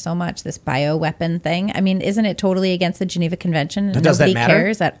concept so much, this bioweapon thing. I mean, isn't it totally against the Geneva Convention? And Does that nobody matter?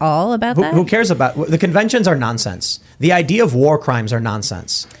 cares at all about that? Who cares about the conventions? Are nonsense. The idea of war crimes are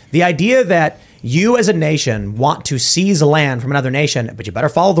nonsense. The idea that you as a nation want to seize land from another nation, but you better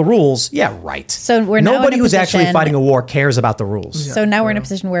follow the rules. Yeah, right. So we're now in nobody a who's actually position- fighting a war cares about the rules. So now we're in a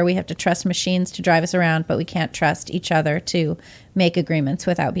position where we have to trust machines to drive us around, but we can't trust each other to make agreements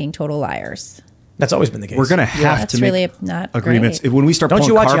without being total liars. That's always been the case. we're going to have That's to really make not agreements. great. When we start Don't pulling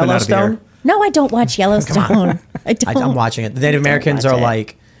you watch carbon out of the Yellowstone? air. No, I don't watch Yellowstone. I don't. I'm watching it. The Native Americans watch are it.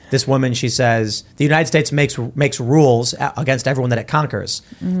 like, this woman, she says, the United States makes rules against everyone that it conquers.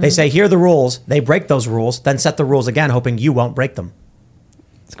 Mm-hmm. They say, here are the rules. They break those rules, then set the rules again, hoping you won't break them.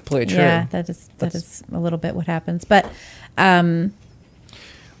 It's completely true. Yeah, that is a little bit what happens. But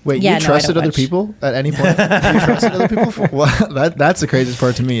Wait, Yeah, you no, I trusted don't other watch. people at any point? You trusted other people? Well, that's the craziest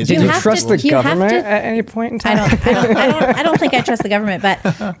part to me. Is You Did you have trust to- the you have government to- at any point in time? I don't think I trust the government,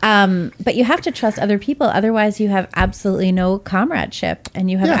 but you have to trust other people. Otherwise, you have absolutely no comradeship,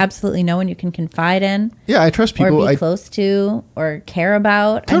 and you have Yeah. absolutely no one you can confide in yeah, I trust people. or be I close to or care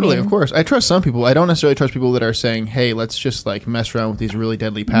about. Totally, I mean, of course. I trust some people. I don't necessarily trust people that are saying, "Hey, let's just like mess around with these really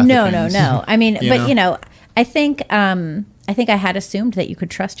deadly pathogens." No. I mean, You but know? I think I had assumed that you could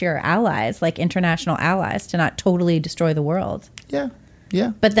trust your allies, like international allies, to not totally destroy the world. Yeah,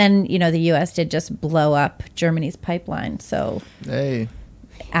 yeah. But then, the U.S. did just blow up Germany's pipeline. So Hey,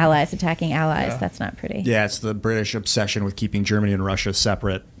 allies attacking allies, that's not pretty. Yeah, it's the British obsession with keeping Germany and Russia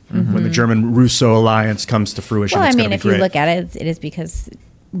separate. When the German-Russo alliance comes to fruition, Well, I it's mean, going if to be you great. look at it, it is because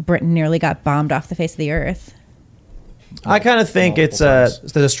Britain nearly got bombed off the face of the earth. I kind of think Multiple there's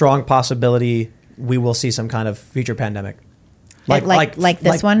times. a strong possibility we will see some kind of future pandemic. Like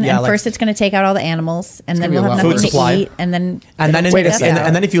this one. yeah, And like- first it's going to take out all the animals, and then gonna be we'll a have lot nothing Food to supply. eat, and then And then, it'll take us out.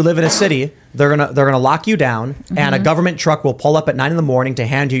 and then if you live in a city, they're gonna lock you down, and a government truck will pull up at 9 a.m. to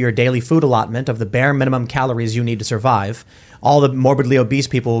hand you your daily food allotment of the bare minimum calories you need to survive. All the morbidly obese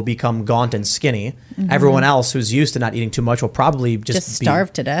people will become gaunt and skinny. Everyone else who's used to not eating too much will probably just be-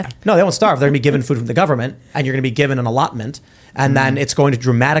 starve to death. No, they won't starve. They're going to be given food from the government, and you're going to be given an allotment, and then it's going to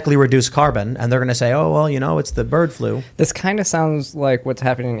dramatically reduce carbon, and they're going to say, oh, well, it's the bird flu, This kind of sounds like what's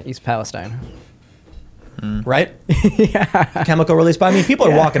happening in East Palestine. right? Yeah. Chemical release. But I mean, people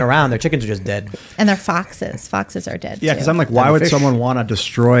are walking around. Their chickens are just dead. And they're foxes. Foxes are dead. Yeah, too. because I'm like, why And would fish. someone want to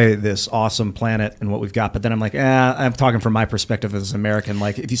destroy this awesome planet and what we've got? But then I'm like, I'm talking from my perspective as an American.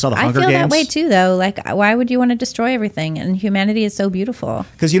 Like, if you saw the I Hunger feel Games, that way too, though. Like, why would you want to destroy everything? And humanity is so beautiful.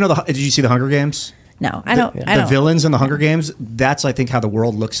 because did you see the Hunger Games? No, I don't. I The don't. villains in the Hunger Games. That's I think how the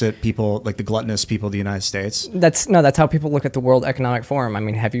world looks at people, like the gluttonous people of the United States. That's how people look at the World Economic Forum. I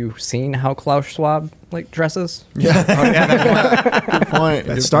mean, have you seen how Klaus Schwab dresses? good point.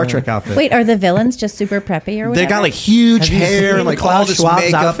 That Star Trek outfit. Wait, are the villains just super preppy or whatever? They got like huge Have you hair seen and like Klaus all this Schwab's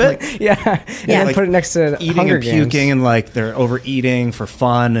makeup, outfit? like, Yeah, Yeah. and then like, put it next to eating Hunger and puking, Games. and like they're overeating for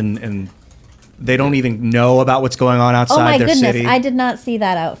fun, and they don't even know about what's going on Oh outside my their goodness, city. I did not see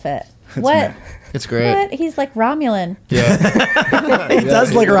that outfit. What? It's great. What? He's like Romulan. Yeah. He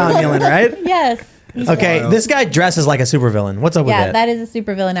does look Romulan, right? Yes. He's Okay, this guy dresses like a supervillain. What's up with Yeah, that? that is a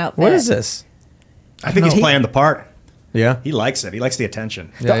supervillain outfit. What is this? I think he's playing the part. Yeah. He likes it. He likes the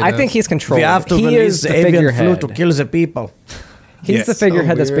attention. Yeah, he I does. think he's controlled. We have to He release is the the avian flu figurehead. to kill the people. He's Yes. the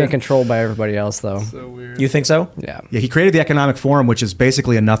figurehead that's being weird. controlled by everybody else, though. You think so? Yeah. Yeah, he created the Economic Forum, which is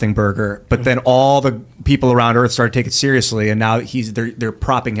basically a nothing burger. But then all the people around Earth started taking it seriously, and now they're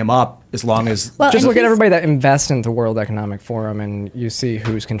propping him up as long as. Well, Just and look at he's- everybody that invests in the World Economic Forum, and you see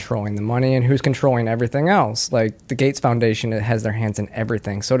who's controlling the money and who's controlling everything else. Like the Gates Foundation, it has their hands in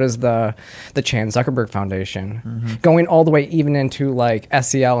everything. So does the Chan Zuckerberg Foundation. Going all the way even into like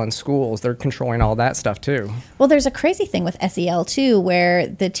SEL in schools, they're controlling all that stuff too. Well, there's a crazy thing with SEL too, where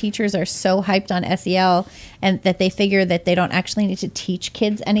the teachers are so hyped on SEL and that they figure that they don't actually need to teach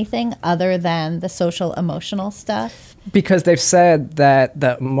kids anything other than the social emotional stuff. Because they've said that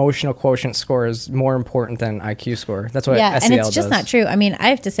the emotional quotient score is more important than IQ score. That's what Yeah, SEL and it's just does. not true. I mean, I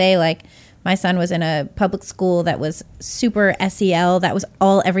have to say, like, my son was in a public school that was super SEL. That was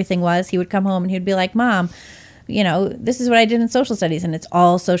all everything was. He would come home and he'd be like, Mom, this is what I did in social studies, and it's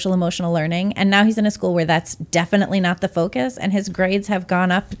all social emotional learning. And now he's in a school where that's definitely not the focus, and his grades have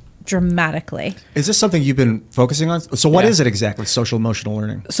gone up dramatically. Is this something you've been focusing on? So what Yeah. is it exactly? Social emotional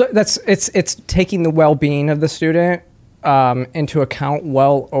learning. So it's taking the well-being of the student into account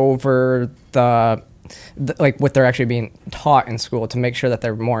well over the like what they're actually being taught in school to make sure that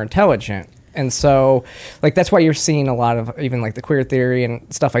they're more intelligent. And so like that's why you're seeing a lot of even like the queer theory and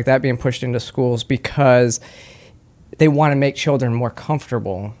stuff like that being pushed into schools, because they want to make children more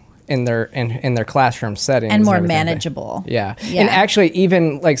comfortable in their classroom settings And more everything. manageable. Yeah. Yeah. And actually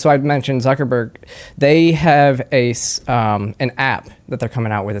even like, so I mentioned Zuckerberg, they have an app that they're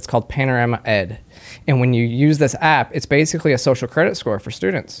coming out with. It's called Panorama Ed. And when you use this app, it's basically a social credit score for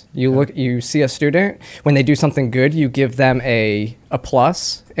students. You see a student, when they do something good, you give them a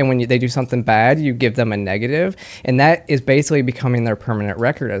plus, and when they do something bad, you give them a negative, and that is basically becoming their permanent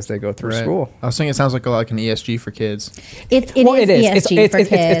record as they go through Right. school. I was thinking it sounds like an ESG for kids. It Well, is it is. ESG It's- for it's-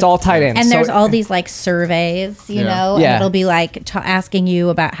 kids. it's all tied in. And So- there's all these like surveys, you Yeah. know, Yeah. and it'll be like asking you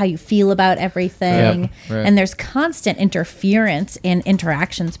about how you feel about everything. Yep. Right. And there's constant interference in human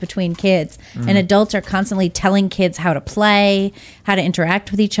interactions between kids. And adults are constantly telling kids how to play, how to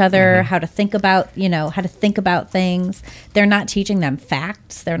interact with each other, how to think about, how to think about things. They're not teaching them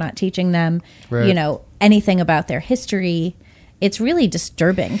facts. They're not teaching them, anything about their history. It's really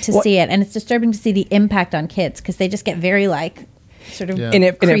disturbing to see it. And it's disturbing to see the impact on kids because they just get very sort of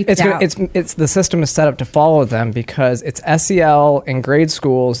creeped out. It's the system is set up to follow them because it's SEL in grade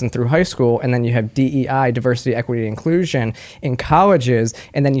schools and through high school, and then you have DEI, diversity, equity, inclusion in colleges,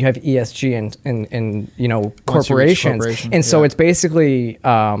 and then you have ESG in corporations. And so it's basically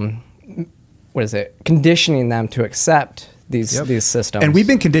conditioning them to accept these systems. And we've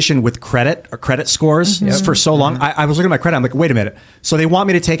been conditioned with credit scores for so long. I was looking at my credit. I'm like, wait a minute. So they want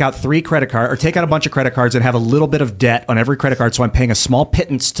me to take out 3 credit cards or take out a bunch of credit cards and have a little bit of debt on every credit card. So I'm paying a small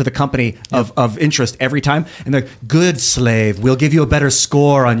pittance to the company of interest every time. And they're good slave. We'll give you a better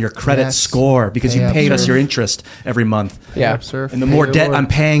score on your credit score because you paid us your interest every month. Yeah. And the more debt I'm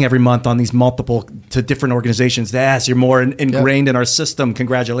paying every month on these multiple to different organizations, you're more ingrained in our system.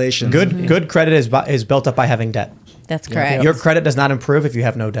 Congratulations. Good credit is built up by having debt. That's correct. Your credit does not improve if you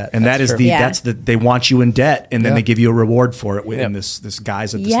have no debt. And they want you in debt, and then they give you a reward for it within this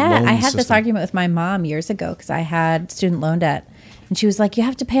guise of this loan system. I had this argument with my mom years ago because I had student loan debt, and she was like, "You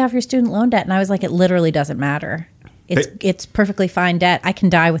have to pay off your student loan debt," and I was like, "It literally doesn't matter. It's perfectly fine debt. I can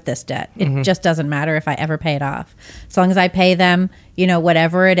die with this debt. It just doesn't matter if I ever pay it off, as long as I pay them,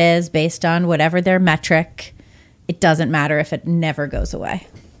 whatever it is based on whatever their metric. It doesn't matter if it never goes away."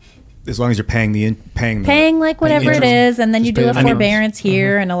 As long as you're paying like whatever it is, and then you do a forbearance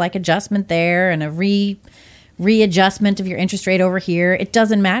here and a adjustment there and a readjustment of your interest rate over here. It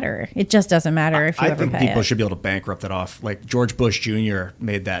doesn't matter. It just doesn't matter if you ever pay it. I think people should be able to bankrupt it off. Like George Bush Jr.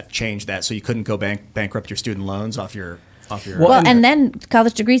 changed that so you couldn't go bankrupt your student loans off your. And then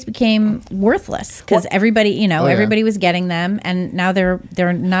college degrees became worthless because everybody, everybody was getting them, and now they're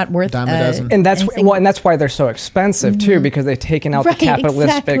not worth dime a dozen. And that's why they're so expensive too, because they've taken out the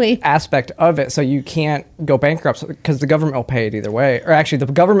capitalistic aspect of it. So you can't go bankrupt because the government will pay it either way, or actually the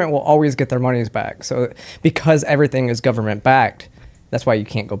government will always get their monies back. So because everything is government backed, that's why you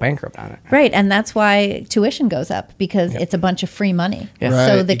can't go bankrupt on it. Right, and that's why tuition goes up because it's a bunch of free money. Yeah.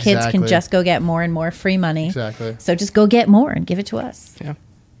 So Right, the kids can just go get more and more free money. Exactly. So just go get more and give it to us. Yeah.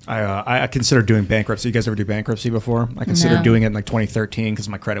 I considered doing bankruptcy. You guys ever do bankruptcy before? I considered doing it in 2013 because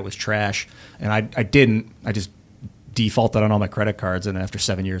my credit was trash, and I didn't. I just defaulted on all my credit cards, and after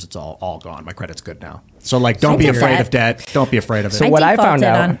 7 years, it's all gone. My credit's good now. So don't be afraid of debt. Don't be afraid of it. So what I found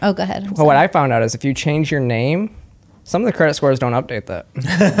out. Go ahead. What I found out is if you change your name, some of the credit scores don't update that.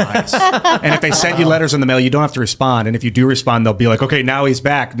 Nice. And if they send you letters in the mail, you don't have to respond. And if you do respond, they'll be like, okay, now he's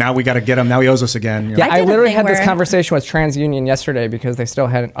back. Now we got to get him. Now he owes us again. Yeah, I literally had this conversation with TransUnion yesterday because they still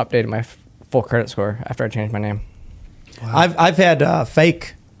hadn't updated my full credit score after I changed my name. Wow. I've had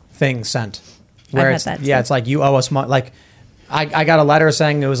fake things sent. Where it's like you owe us money. Like I got a letter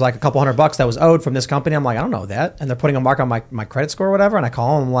saying it was like a couple $100 that was owed from this company. I'm like, I don't know that. And they're putting a mark on my credit score or whatever. And I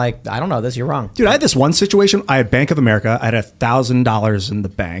call them like, I don't know this. You're wrong. Dude, I had this one situation. I had Bank of America. I had $1,000 in the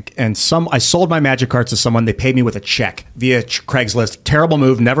bank. And I sold my Magic cards to someone. They paid me with a check via Craigslist. Terrible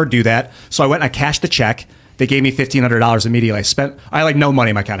move. Never do that. So I went and I cashed the check. They gave me $1,500 immediately. I had like no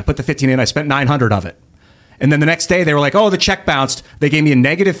money in my account. I put the $1,500 in. I spent $900 of it. And then the next day they were like, oh, the check bounced. They gave me a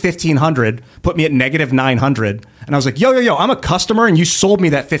negative $1,500, put me at negative $900. And I was like, yo, I'm a customer and you sold me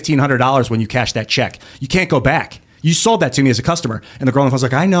that $1,500 when you cashed that check. You can't go back. You sold that to me as a customer. And the girl was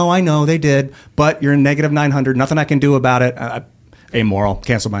like, I know, they did. But you're in negative $900. Nothing I can do about it. Amoral.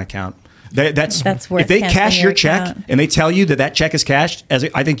 Cancel my account. That's worth if they cash your check and they tell you that check is cashed,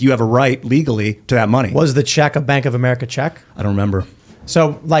 I think you have a right legally to that money. Was the check a Bank of America check? I don't remember.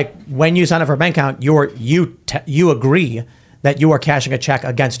 So, like, when you sign up for a bank account, you agree that you are cashing a check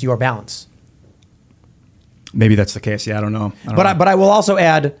against your balance. Maybe that's the case. Yeah, I don't know. But I will also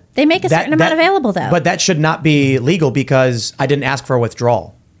add... They make a certain amount available, though. But that should not be legal because I didn't ask for a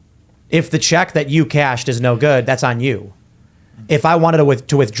withdrawal. If the check that you cashed is no good, that's on you. If I wanted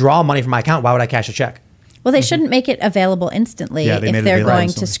to withdraw money from my account, why would I cash a check? Well, they shouldn't make it available instantly if they're going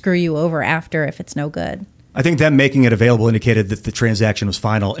to screw you over after if it's no good. I think them making it available indicated that the transaction was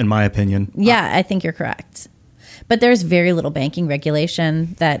final, in my opinion. Yeah, I think you're correct. But there's very little banking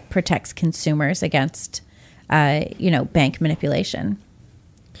regulation that protects consumers against, bank manipulation.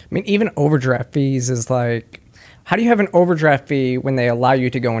 I mean, even overdraft fees is like, how do you have an overdraft fee when they allow you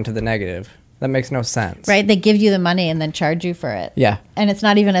to go into the negative? That makes no sense. Right? They give you the money and then charge you for it. Yeah. And it's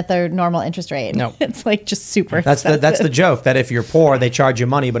not even at their normal interest rate. No. It's like just super That's the joke, that if you're poor, they charge you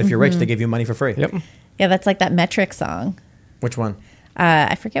money, but if you're rich, they give you money for free. Yep. Yeah, that's like that metric song. Which one?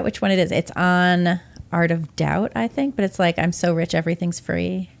 I forget which one it is. It's on Art of Doubt, I think, but it's like, I'm so rich, everything's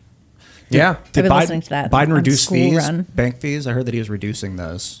free. Yeah. I've been listening to that Biden on reduce School fees, Run. bank fees? I heard that he was reducing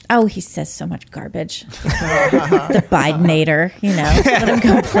those. Oh, he says so much garbage. The Bidenator, let him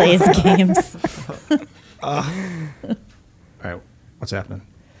go play his games. All right, what's happening?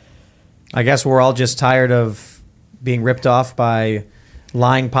 I guess we're all just tired of being ripped off by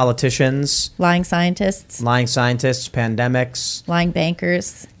lying politicians, Lying scientists, pandemics, lying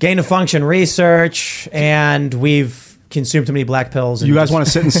bankers. gain of function research, and we've consumed too many black pills. You guys want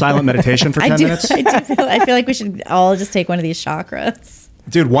to sit in silent meditation for 10 minutes? I feel like we should all just take one of these chakras.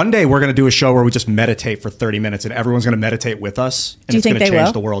 Dude, one day we're going to do a show where we just meditate for 30 minutes and everyone's going to meditate with us. And Do you it's think going to they change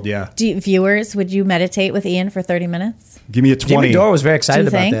will? the world, yeah. Viewers, would you meditate with Ian for 30 minutes? Give me a 20. Jimmy Dore was very excited Do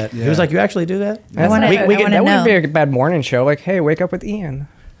you about think? that. He was like, "You actually do that?" I wanna- We I can- wanna That know. wouldn't be a bad morning show. Like, hey, wake up with Ian.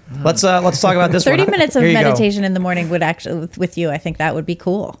 Let's talk about this. 30 one. minutes of Here you go. meditation in the morning would actually, with you, I think that would be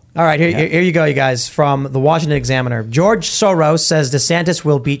cool. All right, here you go, you guys. From the Washington Examiner, George Soros says DeSantis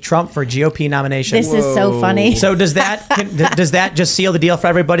will beat Trump for GOP nomination. This is so funny. So does that just seal the deal for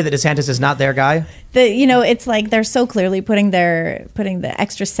everybody that DeSantis is not their guy? It's like they're so clearly putting the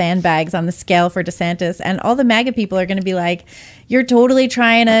extra sandbags on the scale for DeSantis, and all the MAGA people are going to be like, "You're totally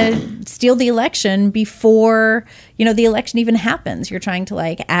trying to steal the election before the election even happens. You're trying to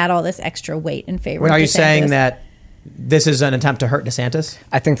like add all this extra weight in favor." Are of you DeSantis." saying that this is an attempt to hurt DeSantis?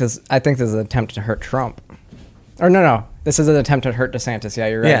 I think this is an attempt to hurt Trump. Or no. This is an attempt to hurt DeSantis. Yeah,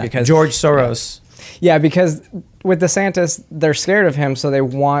 you're right. Yeah, Because George Soros. Yeah, because with DeSantis, they're scared of him, so they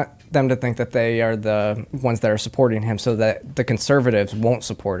want them to think that they are the ones that are supporting him, so that the conservatives won't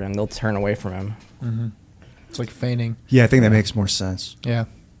support him. They'll turn away from him. Mm-hmm. It's like feigning. Yeah, I think that makes more sense. Yeah.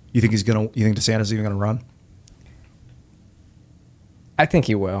 You think DeSantis is even going to run? I think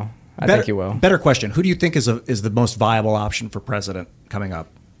he will. I think he will. Better question. Who do you think is the most viable option for president coming up?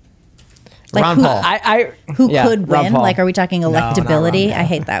 Like Ron who- Paul. Who Yeah, could Ron win? Paul. Like, are we talking not Ron electability? Paul. I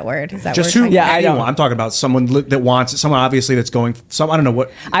hate that word. Is that Just word? who? Yeah, I anyone. don't- I'm talking about someone that wants someone obviously that's going. I don't know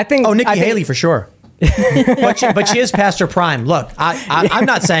what. I think. Oh, Nikki I think- Haley for sure. but she is past her prime. Look, I'm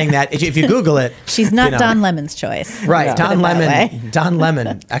not saying that. If you Google it, She's not Don Lemon's choice. Right, Let's put Don it that way. Lemon. Don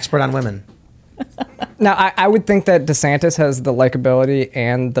Lemon, expert on women. Now, I would think that DeSantis has the likability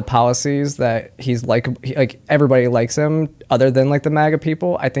and the policies that he's like everybody likes him, other than like the MAGA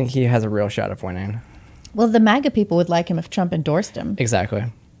people. I think he has a real shot of winning. Well, the MAGA people would like him if Trump endorsed him. Exactly.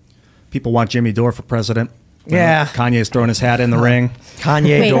 People want Jimmy Dore for president. Yeah. Kanye's throwing his hat in the ring.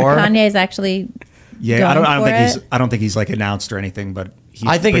 Kanye Wait, Dore. Kanye's actually. Yeah, I going don't for think it? I don't think he's like announced or anything, but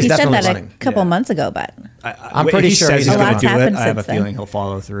I think He he's said definitely that a running. couple months ago, but I'm pretty if he sure says he's he's A going lot's to do it. happened I have a since then. feeling he'll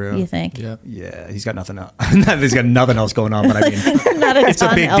follow through. you think? Yeah. Yeah, he's got nothing else. He's got nothing else going on. But I mean, Not a it's a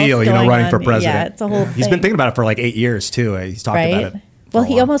ton big else deal, going running on. for president. Yeah, it's a whole He's thing. been thinking about it for like 8 years too. He's talked about Right? it. Well, for a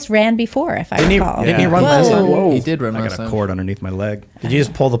he while. almost ran before, if I recall. Didn't he run Whoa. last time? He did run I last got a time. cord underneath my leg. Did you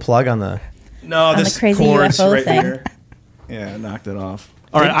just pull the plug on the? No, the crazy UFO thing. here. Yeah, knocked it off.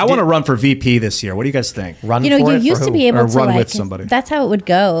 All right, I want to run for VP this year. What do you guys think? Run You know, for you it? used For to who? be able Or to run like. with somebody. That's how it would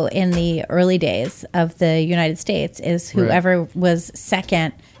go in the early days of the United States. Is whoever was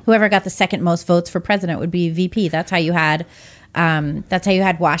second, whoever got the second most votes for president would be VP. That's how you had. That's how you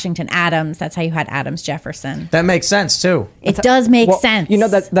had Washington Adams. That's how you had Adams Jefferson. That makes sense too. It does make Well, sense. You know,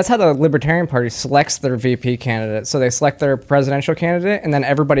 that's how the Libertarian Party selects their VP candidate. So they select their presidential candidate, and then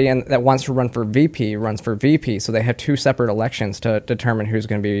everybody that wants to run for VP runs for VP. So they have two separate elections to determine who's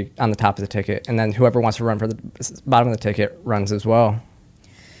going to be on the top of the ticket, and then whoever wants to run for the bottom of the ticket runs as well.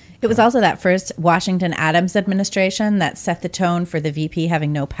 It was also that first Washington Adams administration that set the tone for the VP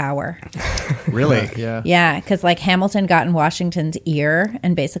having no power. Really? Yeah. Yeah, because like Hamilton got in Washington's ear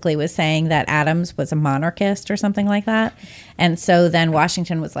and basically was saying that Adams was a monarchist or something like that. And so then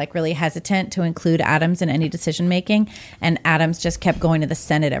Washington was like really hesitant to include Adams in any decision making. And Adams just kept going to the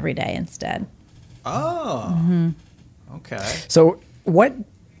Senate every day instead. Oh. Okay. So what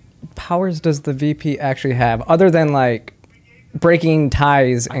powers does the VP actually have, other than like breaking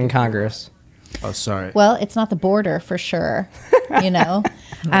ties in Congress? Oh, sorry. Well, it's not the border for sure, you know.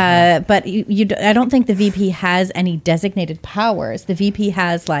 But I don't think the VP has any designated powers. The VP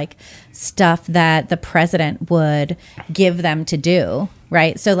has like stuff that the president would give them to do,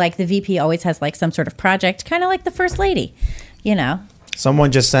 right? So like the VP always has like some sort of project, kind of like the first lady, you know.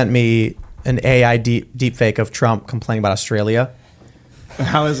 Someone just sent me an AI deep fake of Trump complaining about Australia.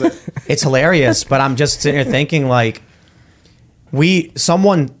 How is it? It's hilarious, but I'm just sitting here thinking like,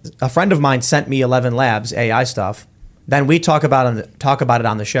 a friend of mine sent me 11 Labs AI stuff. Then we talk about it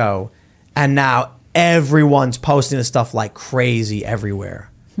on the show, and now everyone's posting this stuff like crazy everywhere.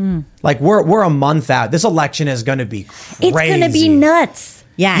 Like we're a month out. This election is going to be crazy. It's going to be nuts.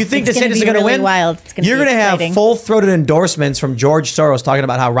 Yeah, You think it's gonna DeSantis be is going to really win? wild. It's gonna You're be going to have exciting. full-throated endorsements from George Soros talking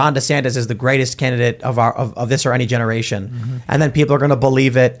about how Ron DeSantis is the greatest candidate of this or any generation, and then people are going to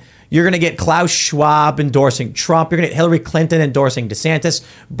believe it. You're going to get Klaus Schwab endorsing Trump. You're going to get Hillary Clinton endorsing DeSantis.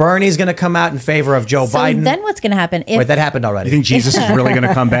 Bernie's going to come out in favor of Joe So Biden. then what's going to happen if Wait, that happened already. You think Jesus is really going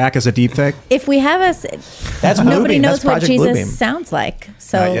to come back as a deepfake? if we have us? That's Nobody Bluebeam. knows That's what Project Jesus Bluebeam. sounds like.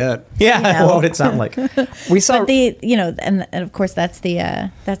 So Not yet. Yeah, you know. what would it sound like? We saw But and of course that's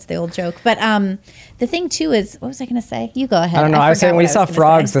the old joke. But the thing too is, what was I going to say? You go ahead. I don't know. I was forgot saying what we saw gonna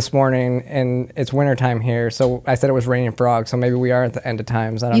frogs say. this morning, and it's wintertime here. So I said it was raining frogs. So maybe we are at the end of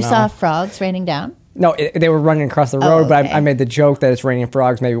times. I don't You know. saw frogs raining down. No, they were running across the road, but okay. I made the joke that it's raining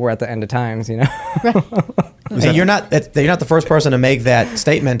frogs. Maybe we're at the end of times, you know? Hey, you're not the first person to make that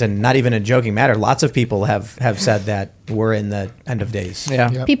statement, and not even a joking matter. Lots of people have said that we're in the end of days.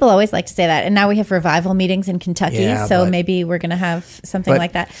 Yeah. People always like to say that, and now we have revival meetings in Kentucky, Yeah, so but- maybe we're going to have something But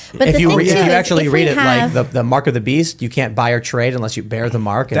like that. But if the you thing if too you is actually if read we it have- like the mark of the beast, you can't buy or trade unless you bear the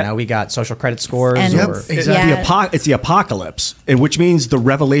mark. And now we got social credit scores. And- Yep, or, exactly. Yeah. It's the apocalypse, which means the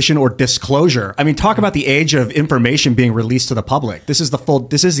revelation or disclosure. I mean, talk about the age of information being released to the public. This is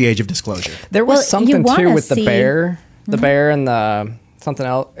the age of disclosure. There was Well, you something wanna too with the see- bear. The bear and the something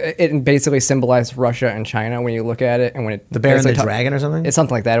else. It basically symbolized Russia and China when you look at it, and when it The bear and the basically dragon or something? It's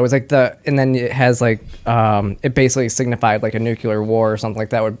something like that. It was like and then it has like it basically signified like a nuclear war or something like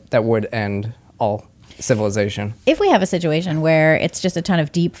that would end all civilization. if we have a situation where it's just a ton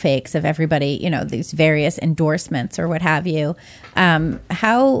of deep fakes of everybody, these various endorsements or what have you,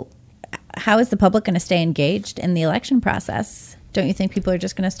 how is the public going to stay engaged in the election process? Don't you think people are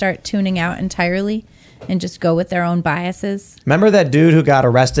just going to start tuning out entirely and just go with their own biases? Remember that dude who got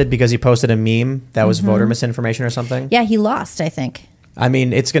arrested because he posted a meme that was voter misinformation or something? Yeah, he lost, I think. I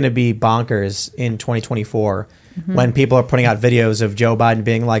mean, it's going to be bonkers in 2024 when people are putting out videos of Joe Biden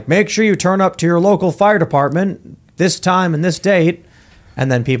being like, make sure you turn up to your local fire department this time and this date.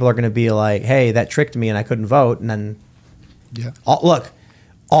 And then people are going to be like, hey, that tricked me and I couldn't vote. And then,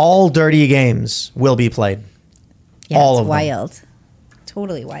 all dirty games will be played. Yeah, All it's of them. wild.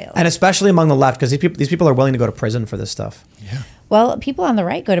 Totally wild. And especially among the left, because these people are willing to go to prison for this stuff. Well, people on the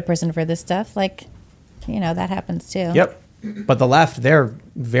right go to prison for this stuff. Like, that happens too. Yep. But the left, they're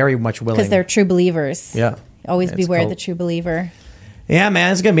very much willing. Because they're true believers. Yeah. Always It's beware cult. the true believer. Yeah,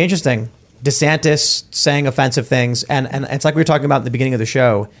 man, it's going to be interesting. DeSantis saying offensive things. And it's like we were talking about at the beginning of the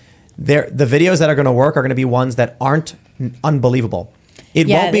show. The videos that are going to work are going to be ones that aren't unbelievable. It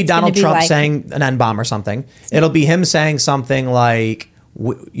Yeah, won't be it's gonna Donald be Trump like- saying an N-bomb or something. It'll be him saying something like,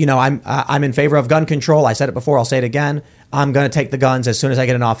 I'm in favor of gun control. I said it before. I'll say it again. I'm going to take the guns as soon as I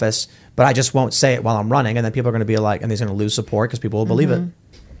get in office, but I just won't say it while I'm running. And then people are going to be like, and he's going to lose support because people will believe it. And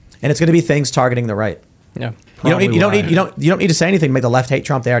it's going to be things targeting the right. Yeah. You don't need to say anything to make the left hate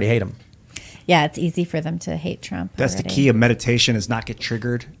Trump. They already hate him. Yeah, it's easy for them to hate Trump. That's already. the key of meditation, is not get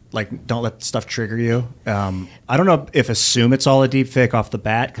triggered. Like, don't let stuff trigger you. I don't know if assume it's all a deep fake off the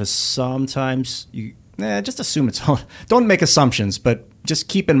bat, because sometimes just assume it's all. Don't make assumptions, but just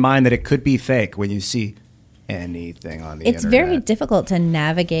keep in mind that it could be fake when you see anything on the It's internet. very difficult to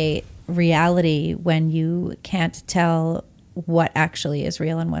navigate reality when you can't tell what actually is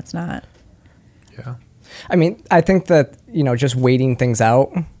real and what's not. Yeah. I mean, I think that, just waiting things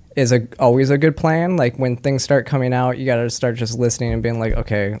out is always a good plan. Like when things start coming out, you got to start just listening and being like,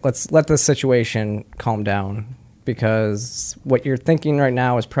 okay, let's let the situation calm down, because what you're thinking right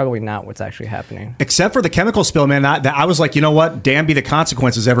now is probably not what's actually happening. Except for the chemical spill, man. I was like, you know what? Damn be the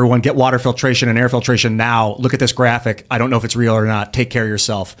consequences, everyone. Get water filtration and air filtration now. Look at this graphic. I don't know if it's real or not. Take care of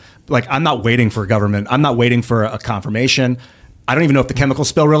yourself. Like, I'm not waiting for government. I'm not waiting for a confirmation. I don't even know if the chemical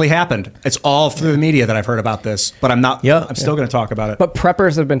spill really happened. It's all through the media that I've heard about this, but I'm not. I'm still going to talk about it. But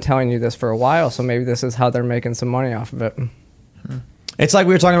preppers have been telling you this for a while, so maybe this is how they're making some money off of it. It's like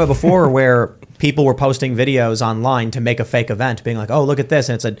we were talking about before, where people were posting videos online to make a fake event, being like, oh, look at this.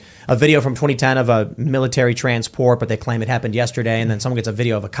 And it's a video from 2010 of a military transport, but they claim it happened yesterday. And then someone gets a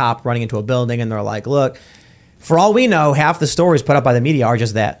video of a cop running into a building, and they're like, look, for all we know, half the stories put up by the media are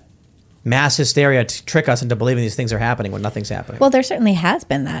just that. Mass hysteria to trick us into believing these things are happening when nothing's happening. Well, there certainly has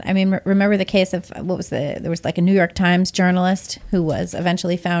been that. I mean, remember the case of there was like a New York Times journalist who was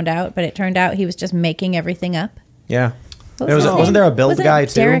eventually found out, but it turned out he was just making everything up. Yeah. What There was his wasn't name? there a build Was it guy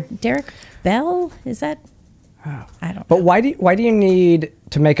too? Derek Bell? Is that? I don't know. But why do you need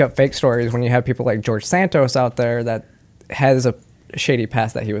to make up fake stories when you have people like George Santos out there that has a shady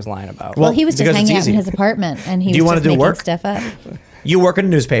past that he was lying about? Well, he was just because it's hanging out in easy. his apartment, and he Do you was wanna just do making work? stuff up. You work in a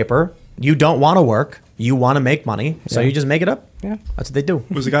newspaper. You don't want to work. You want to make money, so you just make it up. Yeah. That's what they do.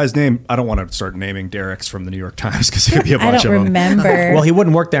 What was the guy's name? I don't want to start naming Derek's from the New York Times because it could be a I bunch don't of them. remember. Well, he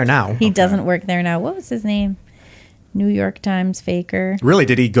wouldn't work there now. He doesn't work there now. What was his name? New York Times faker. Really?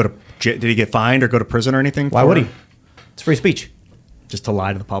 Did he get fined or go to prison or anything? Why would he? It's free speech. Just to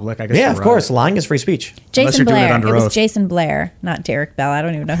lie to the public? I guess. Yeah, you're of right. course. Lying is free speech. Unless Jason you're doing it Blair. under It was oath. Jason Blair, not Derek Bell. I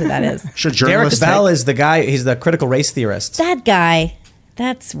don't even know who that is. Should Derek journalists Bell take- is the guy. He's the critical race theorist. That guy.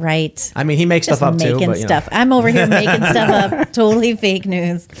 That's right. I mean, he makes Just stuff up too. making But, you know. stuff. I'm over here making stuff up. Totally fake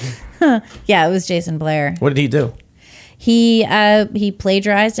news. Yeah, it was Jason Blair. What did he do? He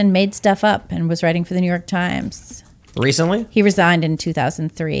plagiarized and made stuff up and was writing for the New York Times. Recently? He resigned in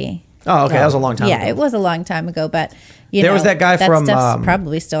 2003. Oh, okay. That was a long time Yeah, ago. it was a long time ago, but you There know, was that guy from, stuff's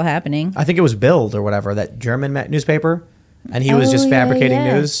probably still happening. I think it was Bild or whatever, that German newspaper. And he was Oh, just yeah, fabricating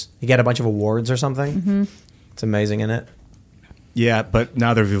yeah. news. He got a bunch of awards or something. Mm-hmm. It's amazing, isn't it? Yeah, but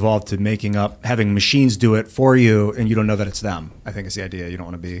now they've evolved to having machines do it for you, and you don't know that it's them. I think is the idea. You don't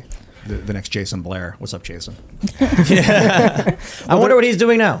want to be the next Jason Blair. What's up, Jason? I wonder what he's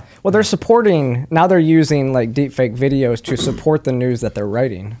doing now. Well, they're using like deepfake videos to support the news that they're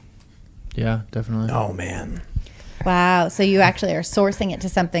writing. Yeah, definitely. Oh, man. Wow. So you actually are sourcing it to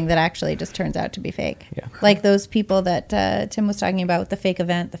something that actually just turns out to be fake. Yeah. Like those people that Tim was talking about with the fake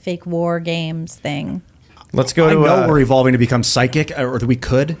event, the fake war games thing. Let's go I to... know we're evolving to become psychic, or that we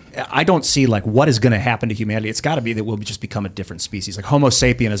could. I don't see like what is going to happen to humanity. It's got to be that we'll just become a different species. Like Homo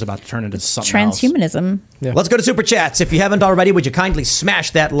sapien is about to turn into something else. Transhumanism. Yeah. Let's go to Super Chats. If you haven't already, would you kindly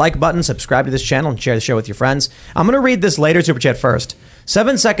smash that like button, subscribe to this channel, and share the show with your friends. I'm going to read this later Super Chat first.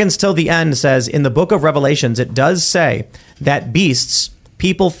 7 seconds till the end says, in the book of Revelations, it does say that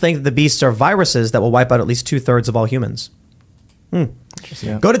people think that the beasts are viruses that will wipe out at least 2/3 of all humans.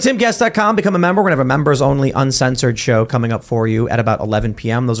 Go to timcast.com, become a member. We're going to have a members-only uncensored show coming up for you at about 11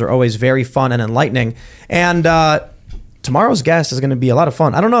 p.m. Those are always very fun and enlightening. And tomorrow's guest is going to be a lot of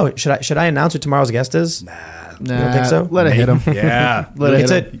fun. I don't know. Should I announce who tomorrow's guest is? Nah, You don't think so? Let it hit him. Yeah, Let it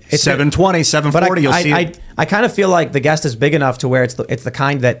It's hit him. it's 720, 740. You'll see. I kind of feel like the guest is big enough to where it's the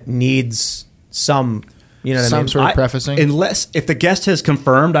kind that needs some, you know what I mean? Some sort of prefacing. Unless if the guest has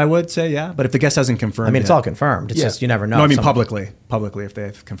confirmed, I would say yeah. But if the guest hasn't confirmed, I mean, it's yet- all confirmed. It's Yeah. just you never know. No, I mean Some- publicly. Publicly, if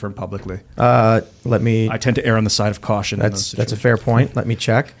they've confirmed publicly. Let me. I tend to err on the side of caution. in those That's a situations. fair point. Let me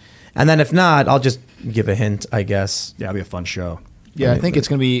check, and then if not, I'll just give a hint. I guess. Yeah, it'll be a fun show. Yeah, I think it's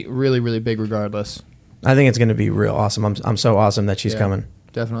going to be really, really big regardless. I think it's going to be real awesome. I'm so awesome that she's Yeah, coming.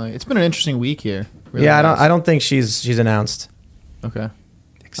 Definitely. It's been an interesting week here. Really Yeah, nice. I don't think she's announced. Okay.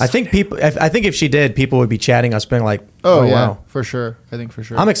 I think I think if she did, people would be chatting us, being like, Oh, yeah, wow. for sure. I think for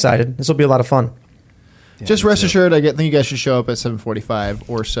sure. I'm excited. This will be a lot of fun. Just rest assured, think you guys should show up at 7:45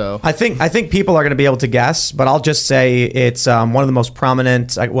 or so. I think people are going to be able to guess, but I'll just say it's one of the most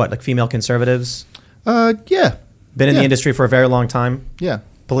prominent, like female conservatives. Yeah. Been in the Yeah. industry for a very long time. Yeah.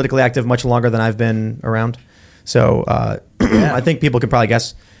 Politically active much longer than I've been around. So I think people could probably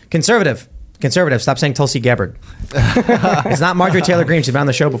guess. Conservative. Stop saying Tulsi Gabbard. It's not Marjorie Taylor Greene. She's been on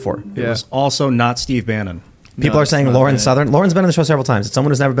the show before. It was also not Steve Bannon. People No, are saying it's not Lauren bad. Southern. Lauren's been on the show several times. It's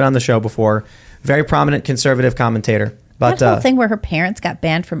someone who's never been on the show before. Very prominent conservative commentator. But That whole thing where her parents got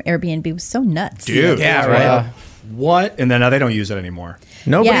banned from Airbnb was so nuts. Dude. yeah, right. What? And then now they don't use it anymore.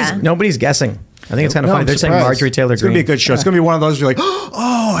 Nobody's guessing. I think it's kind of No, funny. I'm They're saying surprised. Marjorie Taylor It's going Greene. to be a good show. It's going to be one of those where you're like,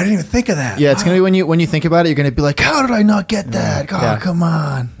 oh, I didn't even think of that. Yeah, it's going to be when you think about it, you're going to be like, how did I not get that? Oh, come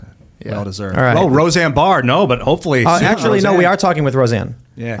on. Yeah. Well deserved. All right. Oh, Roseanne Barr. No, but hopefully. soon, Actually, no, Roseanne. we are talking with Roseanne.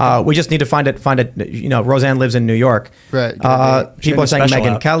 Yeah. We just need to find it. You know, Roseanne lives in New York. Right. People are saying special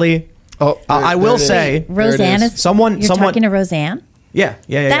Megyn out. Kelly. Oh, I will say, Roseanne is Someone- You're talking to Roseanne? yeah.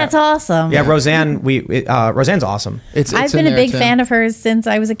 That's awesome. Yeah, Roseanne. Roseanne's awesome. It's I've in been a there, big Tim. fan of hers since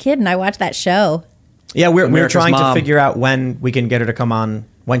I was a kid, and I watched that show. Yeah, we're America's trying Mom. to figure out when we can get her to come on,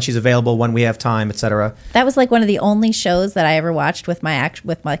 when she's available, when we have time, etc. That was like one of the only shows that I ever watched with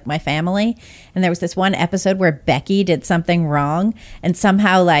my family. And there was this one episode where Becky did something wrong, and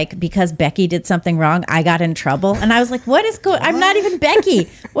somehow, like, because Becky did something wrong, I got in trouble. And I was like, "What is going? I'm not even Becky.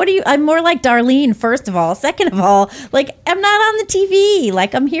 What are you? I'm more like Darlene. First of all, second of all, like, I'm not on the TV.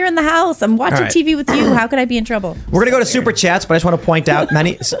 Like, I'm here in the house. I'm watching All right. TV with you. How could I be in trouble?" We're gonna go to super chats, but I just want to point out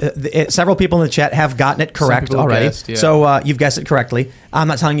several people in the chat have gotten it correct people already. guessed, yeah. So you've guessed it correctly. I'm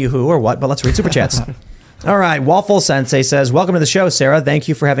not telling you who or what, but let's read super chats. All right, Waffle Sensei says, "Welcome to the show, Sarah. Thank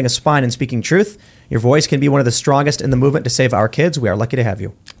you for having a spine and speaking truth. Your voice can be one of the strongest in the movement to save our kids. We are lucky to have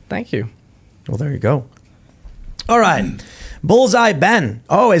you." Thank you. Well, there you go. All right. Bullseye Ben.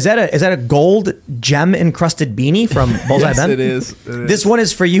 Oh, is that a gold gem encrusted beanie from Bullseye Yes, Ben? it is. This one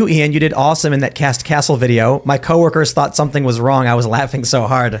is for you, Ian. You did awesome in that Cast Castle video. My coworkers thought something was wrong. I was laughing so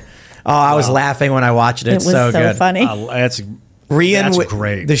hard. Oh, I was laughing when I watched it. It It's was so good. funny. That's Rian, That's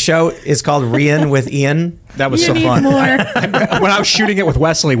great. The show is called Rian with Ian. That was You so need fun. more. When I was shooting it with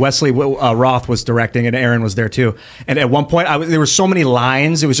Wesley Roth was directing, and Aaron was there too. And at one point, there were so many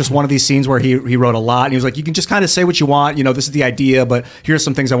lines. It was just one of these scenes where he wrote a lot, and he was like, "You can just kind of say what you want. You know, this is the idea, but here's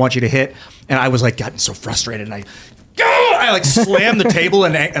some things I want you to hit." And I was like, gotten so frustrated, and I like slammed the table,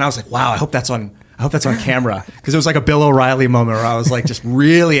 and I was like, "Wow, I hope that's on camera," because it was like a Bill O'Reilly moment where I was like, just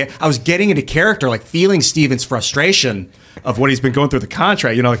really, I was getting into character, like feeling Steven's frustration of what he's been going through the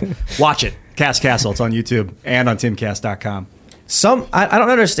contract. You know, like watch it, Cast Castle. It's on YouTube and on timcast.com. I don't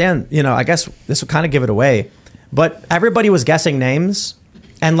understand. You know, I guess this would kind of give it away, but everybody was guessing names,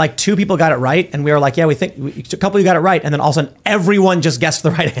 and like 2 people got it right, and we were like, yeah, we think a couple of you got it right, and then all of a sudden everyone just guessed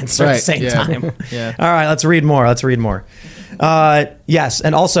the right answer at the same time. Yeah. All right, let's read more. Yes,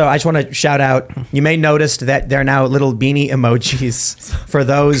 and also I just want to shout out. You may notice that there are now little beanie emojis for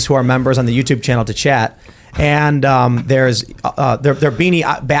those who are members on the YouTube channel to chat, and there's they're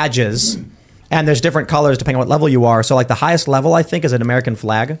beanie badges. And there's different colors depending on what level you are. So like the highest level, I think, is an American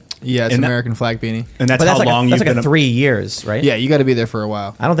flag. Yeah, it's an American flag beanie. And that's But how long you've that's like been 3 years, right? Yeah, you got to be there for a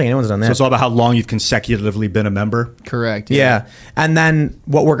while. I don't think anyone's done that. So it's all about how long you've consecutively been a member. Correct. Yeah. And then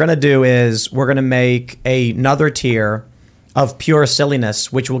what we're going to do is we're going to make another tier of pure silliness,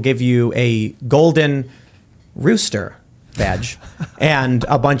 which will give you a golden rooster badge and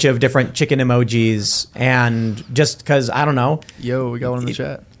a bunch of different chicken emojis. And just because, I don't know. Yo, we got one in the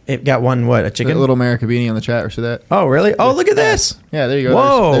chat. It got one, what, a chicken? A little America beanie on the chat, or see that? Oh, really? Oh, look at this. Yeah, there you go.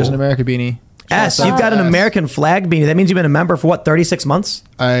 Whoa. There's an America beanie. S, you've got an American flag beanie. That means you've been a member for what, 36 months?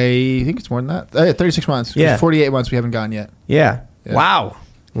 I think it's more than that. Yeah, 36 months. Yeah. 48 months we haven't gone yet. Yeah. Yeah. Wow.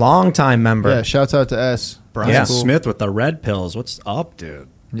 Long time member. Yeah, shouts out to S. Brian Yeah. Smith with the red pills. What's up, dude?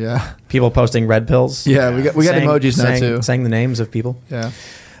 Yeah. People posting red pills. Yeah, we got emojis now too. Saying the names of people. Yeah.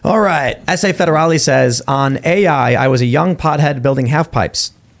 All right. S.A. Federale says, on AI, I was a young pothead building half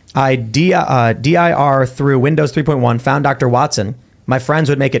pipes. I DIR through Windows 3.1, found Dr. Watson. My friends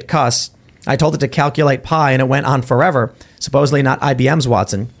would make it cuss. I told it to calculate pi, and it went on forever. Supposedly not IBM's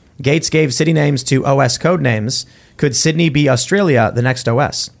Watson. Gates gave city names to OS code names. Could Sydney be Australia, the next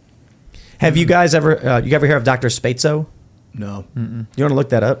OS? Have you guys ever hear of Dr. Spatzo? No. You want to look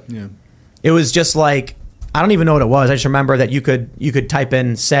that up? Yeah. It was just like, I don't even know what it was. I just remember that you could type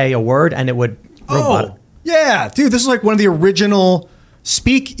in, say a word, and it would rebut. Oh, yeah. Dude, this is like one of the original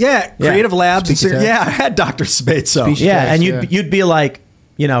Creative Labs. Speak to I had Dr. Spatzo. Speech Yeah, text, and you'd be like,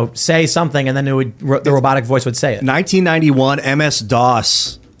 you know, say something, and then the robotic voice would say it. 1991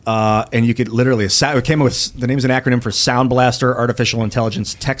 MS-DOS, and you could literally, it came with, the name's an acronym for Sound Blaster Artificial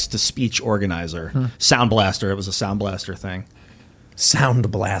Intelligence Text-to-Speech Organizer. Sound Blaster, it was a Sound Blaster thing.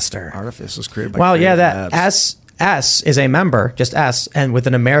 Sound Blaster. Artifice was created by Well, yeah, Creative that Labs. S is a member, just S, and with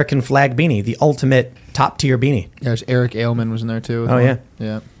an American flag beanie, the ultimate top tier beanie. Yeah, there's Eric Ailman was in there too. Oh, yeah.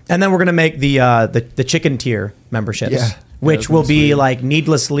 Yeah. And then we're gonna make the chicken tier memberships, Yeah. which Yeah, will that's be sweet. like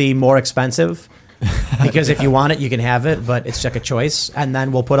needlessly more expensive. Because if you want it, you can have it, but it's like a choice. And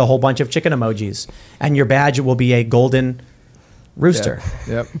then we'll put a whole bunch of chicken emojis, and your badge will be a golden rooster.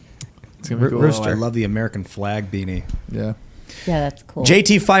 Yep. It's gonna be cool. Rooster. Oh, I love the American flag beanie. Yeah. Yeah, that's cool.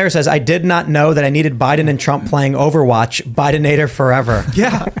 JT Fire says, I did not know that I needed Biden and Trump playing Overwatch. Bidenator forever.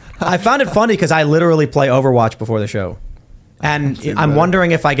 Yeah. I found it funny because I literally play Overwatch before the show. And I'm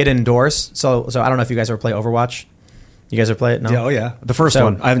wondering if I get endorsed. So I don't know if you guys ever play Overwatch. You guys ever play it? No? Yeah, oh, yeah. The first So-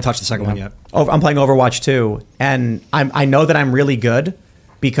 one. I haven't touched the second one yet. Oh, I'm playing Overwatch 2. And I know that I'm really good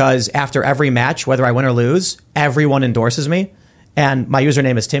because after every match, whether I win or lose, everyone endorses me. And my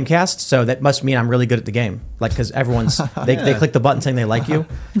username is Timcast, so that must mean I'm really good at the game. Like, because everyone's, they click the button saying they like you.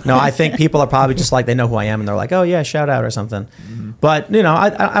 No, I think people are probably just like, they know who I am, and they're like, oh yeah, shout out or something. But, you know, I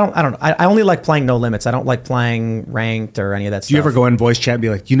don't, I only like playing No Limits. I don't like playing ranked or any of that stuff. Do you ever go in voice chat and be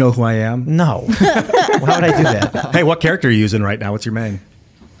like, you know who I am? No. Why would I do that? Hey, what character are you using right now? What's your main?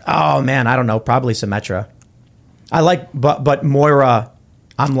 Oh man, I don't know. Probably Symmetra. I like, but Moira,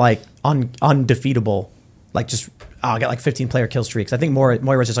 I'm like undefeatable. Like just, I get like 15 player kill streaks. I think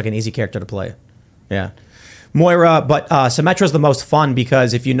Moira's just like an easy character to play. Yeah. Moira, but Symmetra's the most fun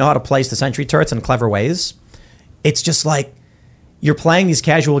because if you know how to place the sentry turrets in clever ways, it's just like you're playing these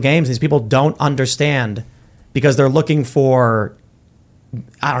casual games. These people don't understand because they're looking for,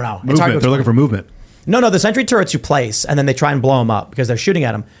 I don't know. It's hard to Movement. They're explain. looking for movement. No, the sentry turrets you place, and then they try and blow them up because they're shooting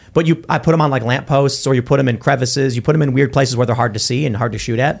at them. But I put them on like lampposts, or you put them in crevices. You put them in weird places where they're hard to see and hard to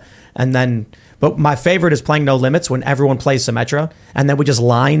shoot at. And then, but my favorite is playing No Limits when everyone plays Symmetra, and then we just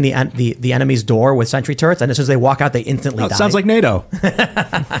line the enemy's door with sentry turrets, and as soon as they walk out, they instantly die. Sounds like NATO. All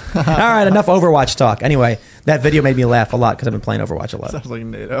right, enough Overwatch talk. Anyway, That video made me laugh a lot because I've been playing Overwatch a lot. Sounds like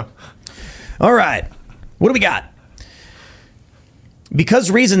NATO. All right. What do we got?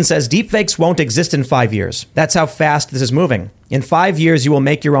 Because Reason says deepfakes won't exist in 5 years. That's how fast this is moving. In 5 years, you will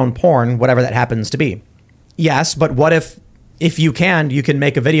make your own porn, whatever that happens to be. Yes, but what if you can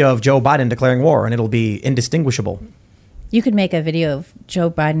make a video of Joe Biden declaring war and it'll be indistinguishable? You could make a video of Joe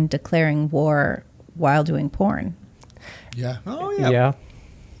Biden declaring war while doing porn. Yeah. Oh yeah. Yeah.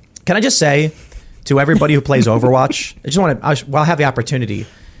 Can I just say to everybody who plays Overwatch, I'll have the opportunity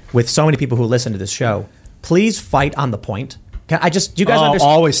with so many people who listen to this show, please fight on the point. Do you guys understand?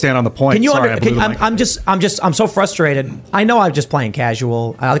 Always stand on the point. Can you Sorry, I'm so frustrated. I know I'm just playing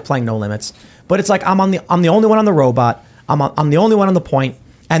casual. I like playing No Limits, but it's like I'm the only one on the robot. I'm the only one on the point,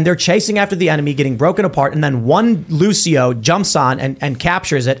 and they're chasing after the enemy, getting broken apart, and then one Lucio jumps on and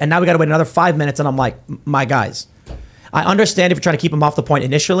captures it, and now we got to wait another 5 minutes, and I'm like, my guys, I understand if you're trying to keep them off the point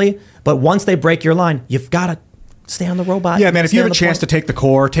initially, but once they break your line, you've got to stay on the robot. Yeah, man. If you have a chance to to take the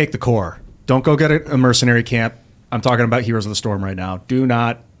core, take the core. Don't go get a mercenary camp. I'm talking about Heroes of the Storm right now. Do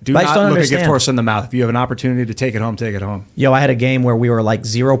not look a gift horse in the mouth. If you have an opportunity to take it home, take it home. Yo, I had a game where we were like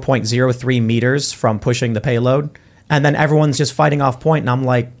 0.03 meters from pushing the payload, and then everyone's just fighting off point, and I'm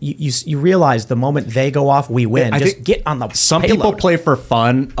like, you realize the moment they go off, we win. Just get on the Some payload. people play for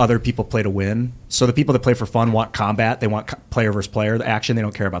fun. Other people play to win. So the people that play for fun want combat. They want player versus player, the action. They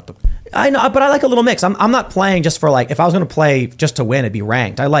don't care about the... I know, but I like a little mix. I'm not playing just for like, if I was going to play just to win, it'd be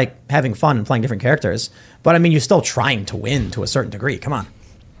ranked. I like having fun and playing different characters. But I mean, you're still trying to win to a certain degree. Come on.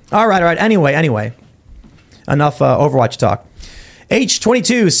 All right. Anyway. Enough Overwatch talk.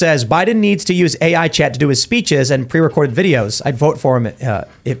 H22 says Biden needs to use AI chat to do his speeches and pre-recorded videos. I'd vote for him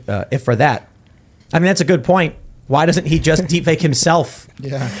if for that. I mean, that's a good point. Why doesn't he just deepfake himself?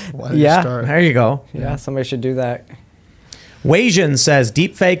 Yeah. There you go. Yeah, somebody should do that. Wasian says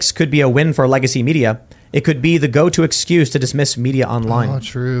deepfakes could be a win for legacy media. It could be the go-to excuse to dismiss media online. Oh,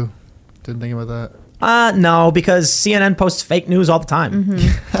 true. Didn't think about that. No, because CNN posts fake news all the time.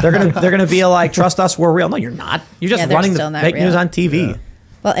 Mm-hmm. They're gonna be like, trust us, we're real. No, you're not. You're just they're running still the not fake real. news on TV. Yeah.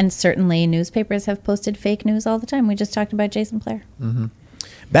 Well, and certainly newspapers have posted fake news all the time. We just talked about Jason Blair. Mm-hmm.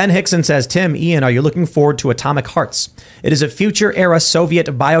 Ben Hickson says, Tim, Ian, are you looking forward to Atomic Hearts? It is a future-era Soviet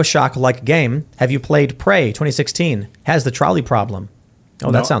Bioshock-like game. Have you played Prey 2016? Has the trolley problem.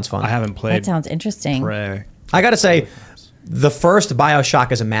 Oh, that sounds fun. I haven't played That sounds interesting. Prey. I gotta say, the first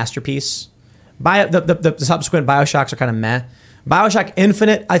Bioshock is a masterpiece. The subsequent Bioshocks are kind of meh. Bioshock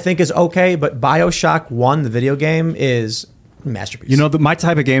Infinite, I think, is okay, but Bioshock 1, the video game, is a masterpiece. You know, my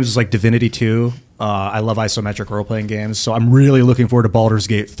type of games is like Divinity 2. I love isometric role-playing games, so I'm really looking forward to Baldur's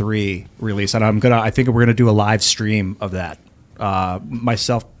Gate 3 release, and I think we're gonna do a live stream of that.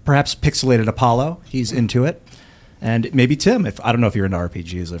 Myself, perhaps Pixelated Apollo, he's into it, and maybe Tim. I don't know if you're into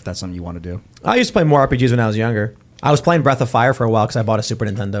RPGs, if that's something you want to do. I used to play more RPGs when I was younger. I was playing Breath of Fire for a while because I bought a Super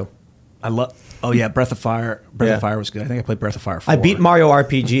Nintendo. Oh yeah, Breath of Fire. Breath of Fire was good. I think I played Breath of Fire 4. I beat Mario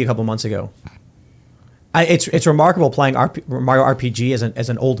RPG a couple months ago. It's remarkable playing Mario RPG as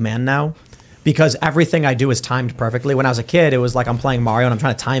an old man now, because everything I do is timed perfectly. When I was a kid, it was like I'm playing Mario and I'm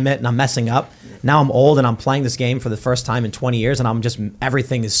trying to time it and I'm messing up. Now I'm old and I'm playing this game for the first time in 20 years and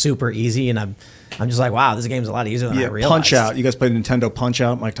everything is super easy and I'm just like, wow, this game's a lot easier than I realized. Punch Out. You guys played Nintendo Punch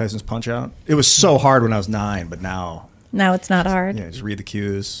Out, Mike Tyson's Punch Out? It was so hard when I was 9, but now Now it's not hard. yeah, just read the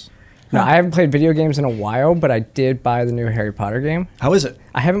cues. No, I haven't played video games in a while, but I did buy the new Harry Potter game. How is it?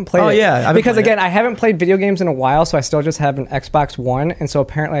 I haven't played it. Oh, yeah, I've been because playing again, I haven't played video games in a while, so I still just have an Xbox One, and so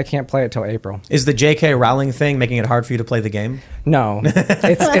apparently I can't play it till April. Is the J.K. Rowling thing making it hard for you to play the game? No,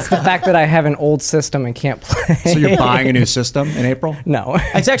 it's the fact that I have an old system and can't play. So you're buying a new system in April? No,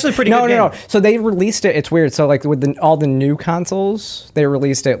 It's actually pretty no, good no, game. no. So they released it. It's weird. So like with all the new consoles, they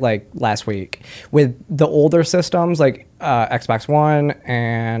released it like last week. With the older systems, like Xbox One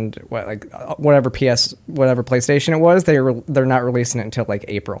and whatever PlayStation it was, they're not releasing it until like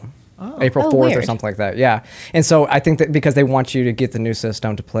April. April 4th or weird. something like that. Yeah. And so I think that because they want you to get the new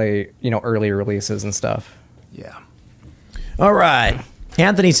system to play, early releases and stuff. Yeah. All right.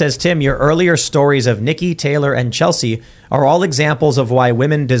 Anthony says, Tim, your earlier stories of Nikki, Taylor, and Chelsea are all examples of why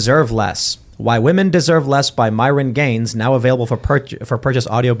women deserve less. Why Women Deserve Less by Myron Gaines, now available for purchase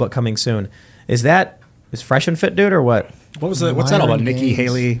audiobook coming soon. Is Fresh and Fit Dude or what? What's that all about? Myron Nikki Gaines.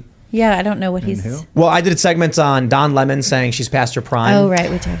 Haley. Yeah, I don't know what he's. who? Well, I did segments on Don Lemon saying she's past her prime. Oh,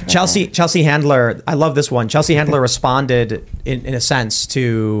 right, we talked about Chelsea Handler, I love this one. Chelsea Handler responded, in a sense,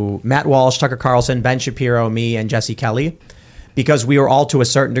 to Matt Walsh, Tucker Carlson, Ben Shapiro, me, and Jesse Kelly, because we were all, to a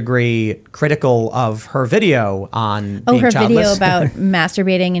certain degree, critical of her video on being her childless. video about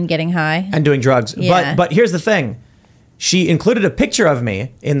masturbating and getting high. and doing drugs. Yeah. But here's the thing. she included a picture of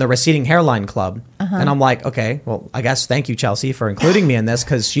me in the receding hairline club. And I'm like, okay, well, I guess thank you, Chelsea, for including me in this,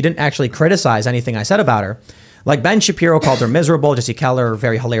 because she didn't actually criticize anything I said about her. Like Ben Shapiro called her miserable. Jesse Keller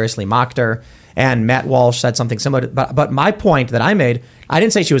very hilariously mocked her. And Matt Walsh said something similar. But my point that I made, I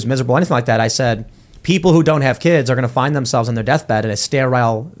didn't say she was miserable or anything like that. I said people who don't have kids are going to find themselves on their deathbed in a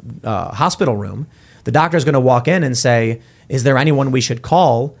sterile hospital room. The doctor's going to walk in and say, is there anyone we should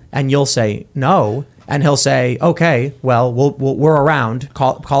call? And you'll say no. And he'll say, okay, well, we're around.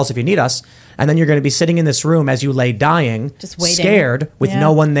 Call us if you need us. And then you're going to be sitting in this room as you lay dying, just waiting, scared, with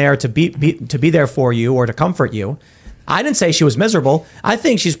no one there to be there for you or to comfort you. I didn't say she was miserable. I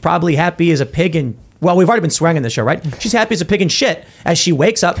think she's probably happy as a pig in... Well, we've already been swearing in this show, right? She's happy as a pig in shit as she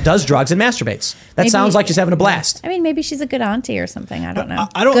wakes up, does drugs, and masturbates. That sounds like she's having a blast. I mean, maybe she's a good auntie or something. I don't know.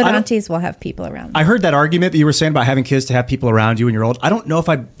 Good aunties will have people around them. I heard that argument that you were saying about having kids to have people around you when you're old. I don't know if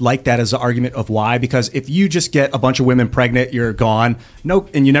I like that as an argument of why, because if you just get a bunch of women pregnant, you're gone.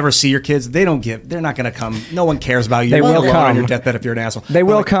 And you never see your kids, they're not going to come. No one cares about you. They will come on your deathbed if you're an asshole. They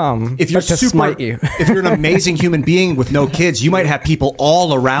will come. If you're to smite you. If you're an amazing human being with no kids, you might have people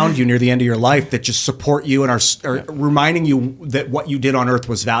all around you near the end of your life that just support you and are reminding you that what you did on earth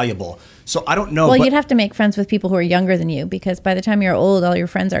was valuable. So I don't know. Well, you'd have to make friends with people who are younger than you, because by the time you're old, all your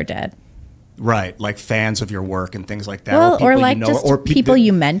friends are dead. Right, like fans of your work and things like that. Well, or like you know, just or people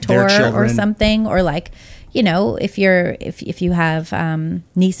you mentor or something, or like, you know, if you have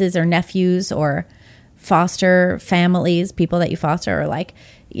nieces or nephews or foster families, people that you foster, or like,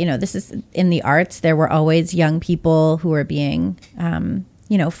 you know, this is in the arts. There were always young people who were being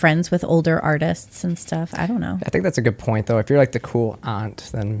friends with older artists and stuff. I don't know. I think that's a good point, though. If you're like the cool aunt,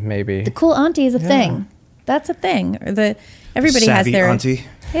 then maybe the cool auntie is a thing. That's a thing. Or everybody has their auntie.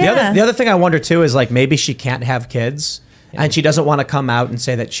 Yeah. The other thing I wonder too is like maybe she can't have kids, and she doesn't want to come out and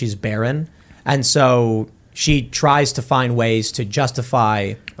say that she's barren, and so she tries to find ways to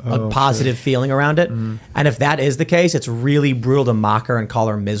justify a positive feeling around it. And if that is the case, it's really brutal to mock her and call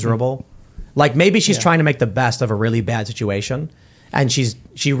her miserable. Like maybe she's trying to make the best of a really bad situation. And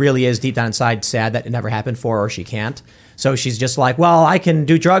she really is deep down inside sad that it never happened for her, or she can't. So she's just like, well, I can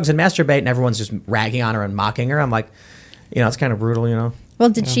do drugs and masturbate, and everyone's just ragging on her and mocking her. I'm like, it's kind of brutal, Well,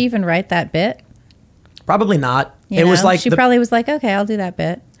 did she even write that bit? Probably not. It was like she probably was like, okay, I'll do that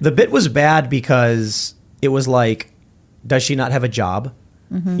bit. The bit was bad because it was like, does she not have a job?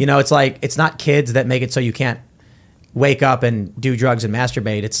 It's like, it's not kids that make it so you can't wake up and do drugs and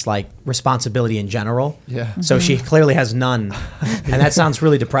masturbate. It's like responsibility in general. Yeah. So she clearly has none. And that sounds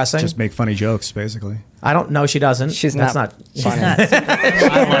really depressing. Just make funny jokes, basically. I don't know. She doesn't. She's That's not She's funny. not.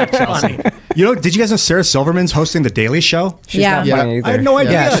 I like Chelsea. Did you guys know Sarah Silverman's hosting The Daily Show? She's not funny either. I had no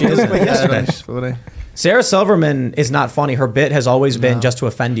idea. Yeah, she is. Yesterday. Sarah Silverman is not funny. Her bit has always been just to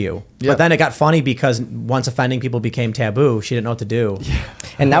offend you. Yep. But then it got funny because once offending people became taboo, she didn't know what to do. Yeah.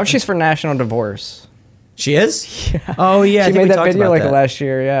 And now she's for national divorce. She is? Yeah. Oh, yeah. She made that video like last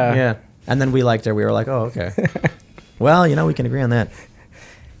year, yeah. Yeah. And then we liked her. We were like, oh, okay. Well, we can agree on that.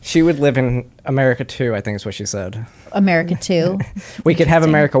 She would live in America 2, I think is what she said. America 2. We could have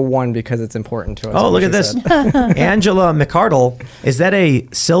America 1 because it's important to us. Oh, look at this. Angela McCardle. Is that a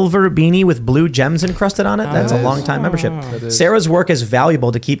silver beanie with blue gems encrusted on it? That's a long-time membership. Sarah's work is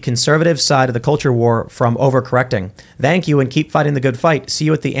valuable to keep conservative side of the culture war from overcorrecting. Thank you, and keep fighting the good fight. See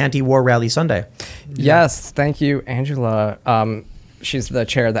you at the anti-war rally Sunday. Yes, thank you, Angela. She's the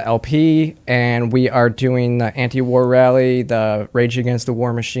chair of the LP, and we are doing the anti-war rally, the Rage Against the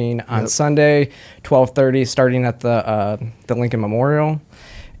War Machine, on Sunday, 12:30, starting at the Lincoln Memorial,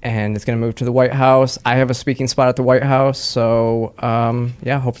 and it's going to move to the White House. I have a speaking spot at the White House, so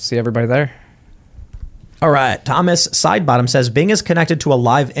hope to see everybody there. All right. Thomas Sidebottom says, Bing is connected to a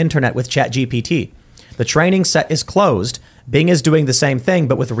live internet with ChatGPT. The training set is closed. Bing is doing the same thing,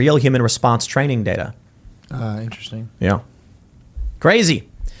 but with real human response training data. Interesting. Yeah. Crazy.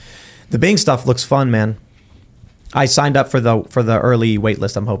 The Bing stuff looks fun, man. I signed up for the early wait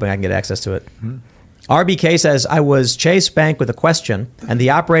list. I'm hoping I can get access to it. RBK says, I was Chase Bank with a question, and the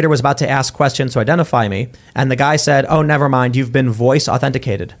operator was about to ask questions to identify me, and the guy said, oh, never mind, you've been voice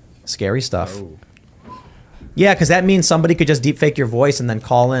authenticated. Scary stuff. Oh. Yeah, because that means somebody could just deepfake your voice and then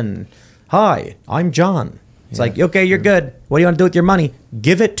call in, hi, I'm John. It's like, okay, you're good. What do you want to do with your money?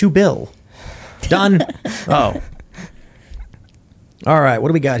 Give it to Bill. Done. Oh. All right, what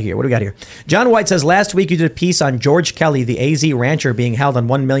do we got here? John White says, last week you did a piece on George Kelly, the AZ rancher being held on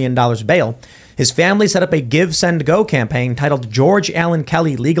 $1 million bail. His family set up a Give, Send, Go campaign titled George Allen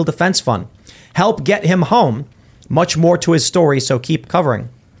Kelly Legal Defense Fund. Help get him home. Much more to his story, so keep covering.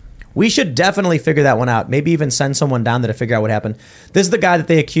 We should definitely figure that one out. Maybe even send someone down there to figure out what happened. This is the guy that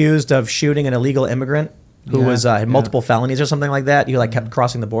they accused of shooting an illegal immigrant who had multiple felonies or something like that. He like kept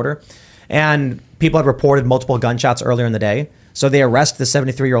crossing the border, and people had reported multiple gunshots earlier in the day. So they arrest the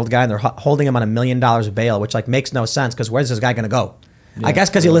 73-year-old guy, and they're holding him on $1 million of bail, which like makes no sense because where's this guy going to go? Yeah, I guess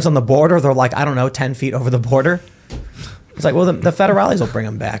because he lives on the border. They're like, I don't know, 10 feet over the border. It's like, well, the federales will bring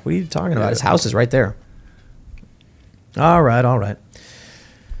him back. What are you talking about? His house is right there. All right.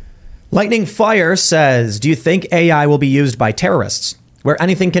 Lightning Fire says, do you think AI will be used by terrorists? Where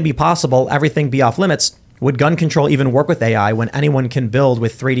anything can be possible, everything be off limits. Would gun control even work with AI when anyone can build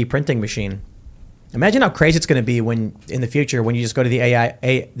with 3D printing machine? Imagine how crazy it's going to be when in the future when you just go to the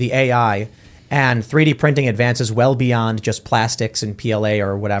AI and 3D printing advances well beyond just plastics and PLA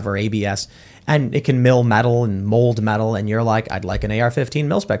or whatever, ABS, and it can mill metal and mold metal, and you're like, I'd like an AR-15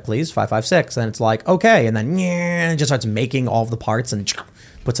 mil spec, please, 5.56, and it's like, okay, and then it just starts making all of the parts and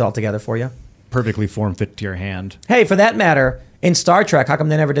puts it all together for you. Perfectly form fit to your hand. Hey, for that matter, in Star Trek, how come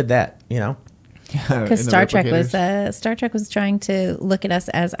they never did that? You know? Because Star Trek was trying to look at us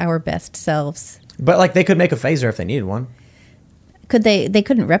as our best selves. But like they could make a phaser if they needed one. Could they? They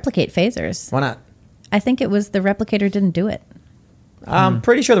couldn't replicate phasers. Why not? I think it was the replicator didn't do it. I'm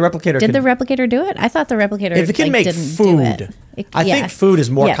pretty sure the replicator did. The replicator do it? I thought the replicator if it can make didn't food. Do it. I think food is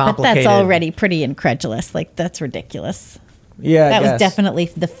more complicated. But that's already pretty incredulous. Like that's ridiculous. Yeah, that was definitely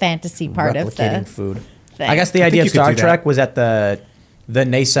the fantasy part of the food. Thing. I guess the idea of Star Trek was that the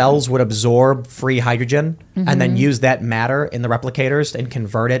nacelles would absorb free hydrogen and then use that matter in the replicators and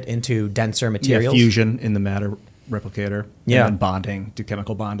convert it into denser materials. Yeah, fusion in the matter replicator. Yeah. And then bonding, do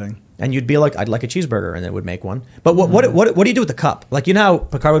chemical bonding. And you'd be like, I'd like a cheeseburger, and it would make one. But what do you do with the cup? Like, you know how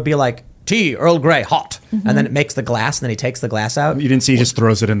Picard would be like, tea, Earl Grey, hot. And then it makes the glass, and then he takes the glass out. You didn't see he just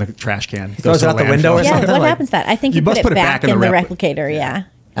throws it in the trash can. He throws it out the window or something? Yeah, what happens to that? I think you put it back in the replicator, yeah.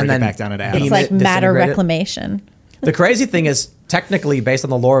 And then back down at atoms. It's like matter reclamation. The crazy thing is, technically, based on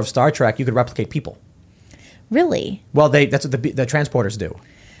the lore of Star Trek, you could replicate people. Really? Well, that's what the transporters do.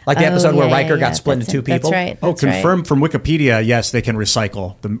 Like the episode where Riker got split into two people. That's right. Confirmed from Wikipedia, yes, they can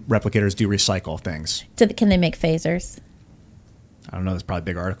recycle. The replicators do recycle things. Can they make phasers? I don't know. That's probably a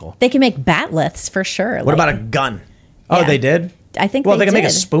big article. They can make batleths for sure. What about a gun? Oh, they did? I think they can make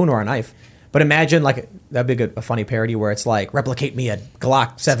a spoon or a knife. But imagine, like, that'd be a funny parody where it's like, replicate me a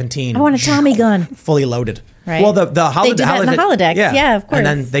Glock 17. I want a Tommy gun. Fully loaded. Right. Well, the they do that in the holodecks. Yeah, of course. And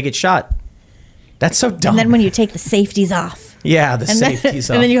then they get shot. That's so dumb. And then when you take the safeties off. Yeah, the safeties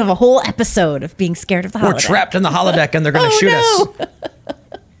off. And then you have a whole episode of being scared of the holodeck. We're trapped in the holodeck and they're going to shoot us.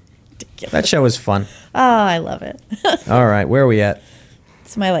 Ridiculous. That show is fun. Oh, I love it. All right, where are we at?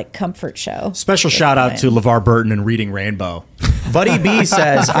 It's my comfort show. Special shout out to LeVar Burton and Reading Rainbow. Buddy B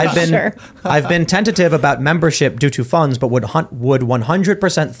says, I've been tentative about membership due to funds, but would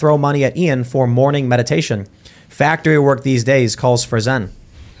 100% throw money at Ian for morning meditation. Factory work these days calls for Zen.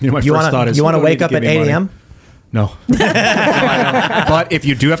 You know, my first thought is, you want to wake up at 8 a.m.? No. But if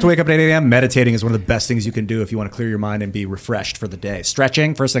you do have to wake up at 8 a.m., meditating is one of the best things you can do if you want to clear your mind and be refreshed for the day.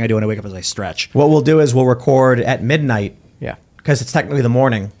 Stretching, first thing I do when I wake up is I stretch. What we'll do is we'll record at midnight. Yeah. Because it's technically the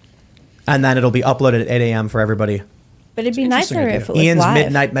morning. And then it'll be uploaded at 8 a.m. for everybody. But it'd be nicer if it was Ian's live.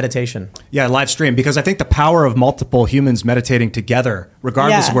 midnight meditation. Yeah, live stream. Because I think the power of multiple humans meditating together,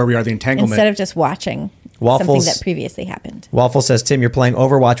 regardless of where we are, the entanglement. Instead of just watching something that previously happened. Waffle says, Tim, you're playing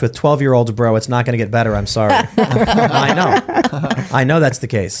Overwatch with 12-year-olds, bro. It's not going to get better. I'm sorry. I know that's the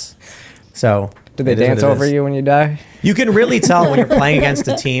case. So, do they dance over you when you die? You can really tell when you're playing against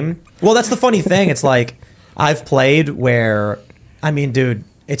a team. Well, that's the funny thing. It's like, I've played where, I mean, dude,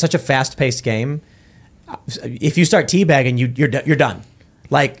 it's such a fast-paced game. If you start teabagging, you're done.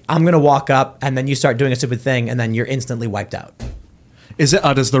 Like, I'm going to walk up, and then you start doing a stupid thing, and then you're instantly wiped out. Is it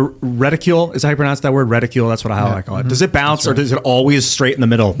does the reticule, is that how you pronounce that word? Reticule, that's how I call it. Does it bounce or does it always straight in the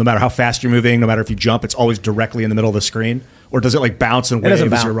middle? No matter how fast you're moving, no matter if you jump, it's always directly in the middle of the scrin? Or does it bounce and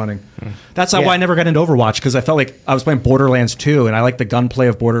wave as you're running? That's why I never got into Overwatch, because I felt like I was playing Borderlands 2, and I like the gunplay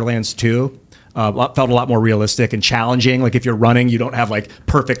of Borderlands 2. Felt a lot more realistic and challenging. Like if you're running, you don't have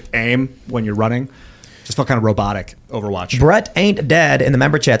perfect aim when you're running. Just felt kind of robotic, Overwatch. Brett Ain't Dead in the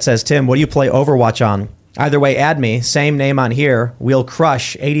member chat says, Tim, what do you play Overwatch on? Either way, add me. Same name on here. We'll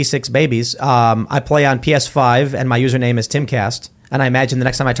crush 86 babies. I play on PS5, and my username is Timcast. And I imagine the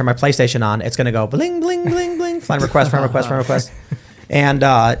next time I turn my PlayStation on, it's going to go bling, bling, bling, bling. Friend request, friend request, friend request. And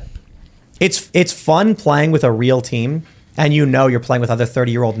it's fun playing with a real team. And you're playing with other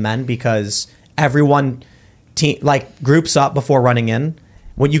 30-year-old men because everyone groups up before running in.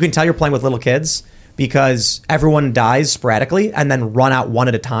 When you can tell you're playing with little kids because everyone dies sporadically and then run out one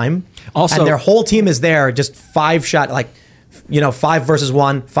at a time. Also, and their whole team is there, just 5 versus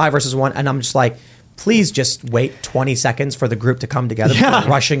 1. And I'm just like, please just wait 20 seconds for the group to come together before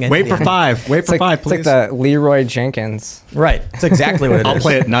rushing in. Wait for 5. Wait for 5, please. It's like the Leroy Jenkins. Right. It's exactly what it is. I'll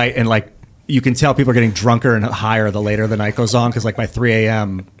play at night, and like you can tell people are getting drunker and higher the later the night goes on, because like by 3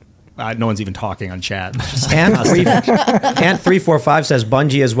 a.m., no one's even talking on chat. And 345 says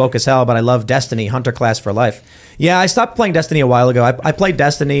Bungie is woke as hell, but I love Destiny, Hunter class for life. Yeah, I stopped playing Destiny a while ago. I played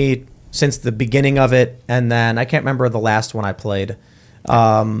Destiny since the beginning of it, and then I can't remember the last one I played.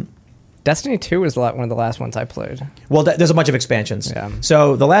 Destiny 2 was one of the last ones I played. Well, there's a bunch of expansions. Yeah.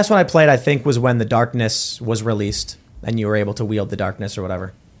 So the last one I played, I think, was when the Darkness was released, and you were able to wield the Darkness or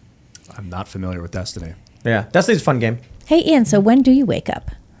whatever. I'm not familiar with Destiny. Yeah, Destiny's a fun game. Hey, Ian, so when do you wake up?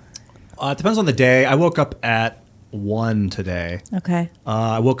 It depends on the day. I woke up at 1 today. Okay.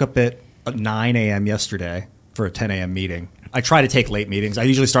 I woke up at 9 a.m. yesterday for a 10 a.m. meeting. I try to take late meetings. I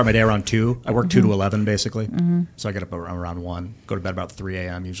usually start my day around 2. I work 2 to 11, basically. So I get up around 1. Go to bed about 3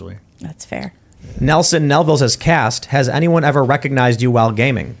 a.m. usually. That's fair. Nelson Nelville says, Cast, has anyone ever recognized you while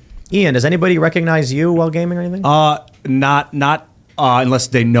gaming? Ian, does anybody recognize you while gaming or anything? Not unless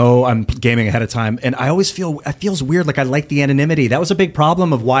they know I'm gaming ahead of time. And I always it feels weird. Like I like the anonymity. That was a big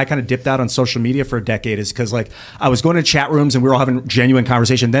problem of why I kind of dipped out on social media for a decade, is because like I was going to chat rooms and we were all having genuine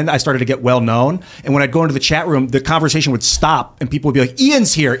conversation. Then I started to get well known. And when I'd go into the chat room, the conversation would stop and people would be like,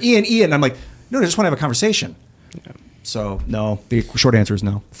 Ian's here, Ian. And I'm like, no, I just want to have a conversation. So no, the short answer is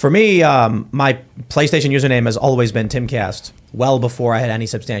no. For me, my PlayStation username has always been Timcast, well before I had any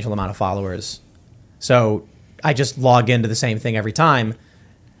substantial amount of followers. So I just log into the same thing every time.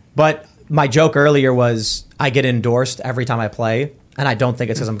 But my joke earlier was I get endorsed every time I play, and I don't think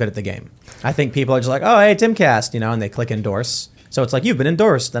it's because I'm good at the game. I think people are just like, oh, hey, Timcast, and they click endorse. So it's like, you've been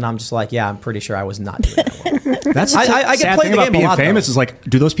endorsed. And I'm just like, yeah, I'm pretty sure I was not doing that well. That's I get played the game being a lot, famous though. is like,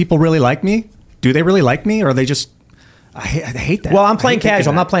 do those people really like me? Do they really like me? Or are they just... I hate that. Well, I'm playing casual.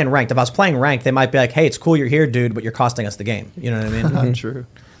 I'm not playing ranked. If I was playing ranked, they might be like, hey, it's cool you're here, dude, but you're costing us the game. You know what I mean? Not true.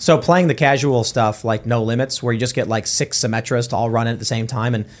 So playing the casual stuff like No Limits, where you just get like 6 Symmetras to all run in at the same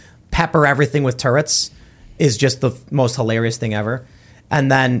time and pepper everything with turrets, is just the most hilarious thing ever. And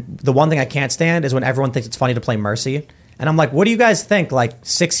then the one thing I can't stand is when everyone thinks it's funny to play Mercy. And I'm like, what do you guys think? Like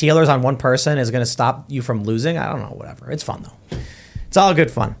 6 healers on one person is going to stop you from losing? I don't know, whatever. It's fun, though. It's all good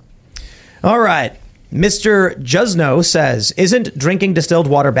fun. All right. Mr. Jusno says, isn't drinking distilled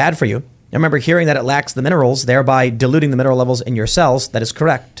water bad for you? I remember hearing that it lacks the minerals, thereby diluting the mineral levels in your cells. That is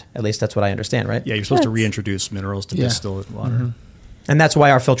correct. At least that's what I understand, right? Yeah, you're supposed to reintroduce minerals to distilled water. Mm-hmm. And that's why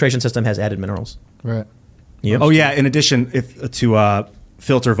our filtration system has added minerals. Right. Yep. Oh, yeah. In addition, to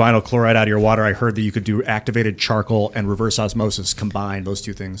filter vinyl chloride out of your water, I heard that you could do activated charcoal and reverse osmosis, combine those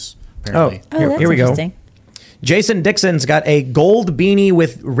two things, apparently. That's here we go. interesting. Jason Dixon's got a gold beanie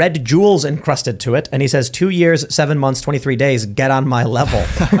with red jewels encrusted to it, and he says 2 years, 7 months, 23 days. Get on my level.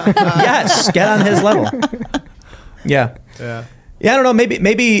 Yes, get on his level. Yeah. I don't know.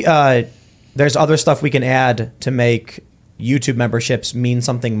 Maybe there's other stuff we can add to make YouTube memberships mean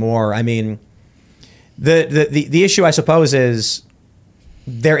something more. I mean, the issue, I suppose, is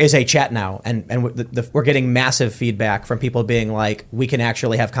there is a chat now, and we're getting massive feedback from people being like, we can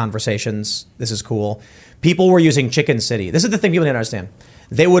actually have conversations. This is cool. People were using Chicken City. This is the thing people didn't understand.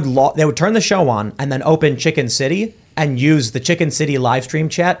 They would turn the show on and then open Chicken City and use the Chicken City live stream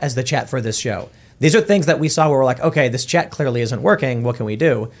chat as the chat for this show. These are things that we saw where we're like, okay, this chat clearly isn't working. What can we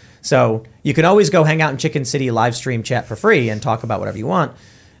do? So you can always go hang out in Chicken City live stream chat for free and talk about whatever you want.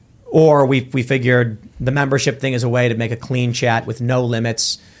 Or we figured the membership thing is a way to make a clean chat with no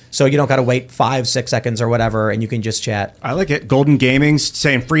limits. So you don't got to wait 5-6 seconds or whatever, and you can just chat. I like it. Golden Gaming's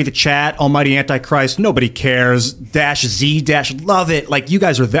saying free the chat. Almighty Antichrist. Nobody cares. -Z. Love it. Like, you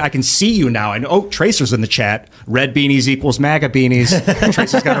guys are there. I can see you now. And Tracer's in the chat. Red beanies equals MAGA beanies.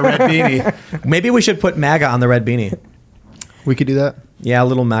 Tracer's got a red beanie. Maybe we should put MAGA on the red beanie. We could do that. Yeah, a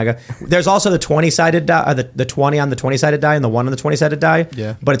little MAGA. There's also the 20-sided die, the 20 on the 20-sided die and the 1 on the 20-sided die.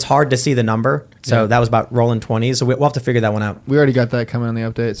 Yeah. But it's hard to see the number. So that was about rolling 20s. So we'll have to figure that one out. We already got that coming on the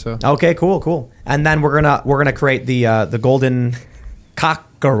update. So okay, cool. And then we're gonna create the golden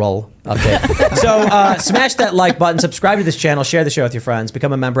cockerel update. So smash that like button, subscribe to this channel, share the show with your friends,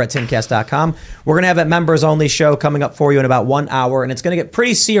 become a member at timcast.com. We're gonna have a members only show coming up for you in about 1 hour, and it's gonna get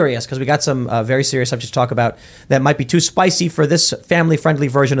pretty serious because we got some very serious subjects to talk about that might be too spicy for this family friendly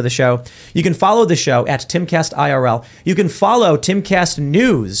version of the show. You can follow the show at Timcast IRL. You can follow Timcast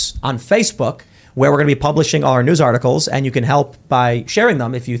News on Facebook, where we're going to be publishing all our news articles, and you can help by sharing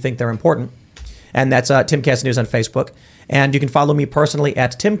them if you think they're important. And that's Timcast News on Facebook. And you can follow me personally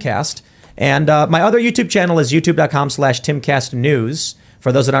at Timcast. And my other YouTube channel is youtube.com/TimcastNews,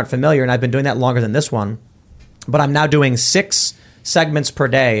 for those that aren't familiar. And I've been doing that longer than this one. But I'm now doing 6 segments per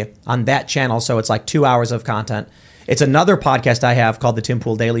day on that channel. So it's like 2 hours of content. It's another podcast I have called The Tim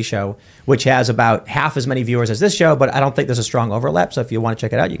Pool Daily Show, which has about half as many viewers as this show, but I don't think there's a strong overlap. So if you want to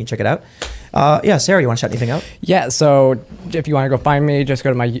check it out, you can check it out. Yeah, Sarah, you want to shout anything out? Yeah, so if you want to go find me, just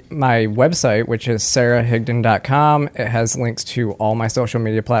go to my website, which is sarahhigdon.com. It has links to all my social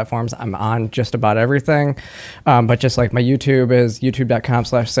media platforms. I'm on just about everything. But just like my YouTube is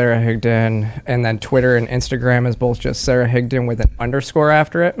youtube.com/sarahhigdon. And then Twitter and Instagram is both just Sarah Higdon with an underscore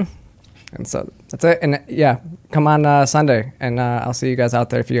after it. And so that's it. And yeah, come on Sunday, and I'll see you guys out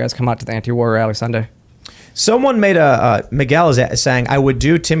there if you guys come out to the anti-war rally Sunday. Someone made Miguel is saying, I would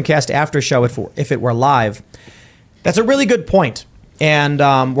do Timcast after show if it were live. That's a really good point. And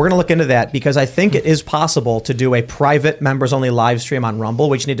we're going to look into that because I think it is possible to do a private members only live stream on Rumble.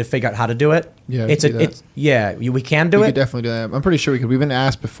 We just need to figure out how to do it. Yeah, we can do we it. could definitely do that. I'm pretty sure we could. We've been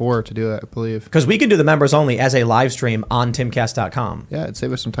asked before to do it, I believe. Because we can do the members only as a live stream on timcast.com. Yeah, it'd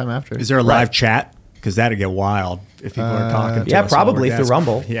save us some time after. Is there a live chat? Because that'd get wild if people are talking to yeah, us probably over through desk.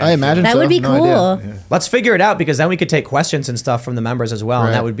 Rumble. Yeah, I imagine That so. would be No cool. idea. Let's figure it out because then we could take questions and stuff from the members as well, and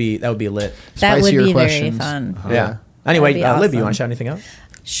Right. that would be lit. That would Spicier be questions. very fun. Yeah. Anyway, That'd be Libby, you awesome. want to shout anything out?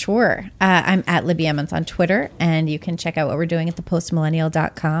 Sure. I'm at Libby Emmons on Twitter, and you can check out what we're doing at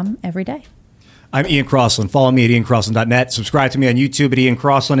thepostmillennial.com every day. I'm Ian Crossland. Follow me at iancrossland.net. Subscribe to me on YouTube at Ian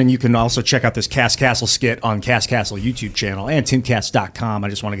Crossland, and you can also check out this Cast Castle skit on Cast Castle YouTube channel and timcast.com. I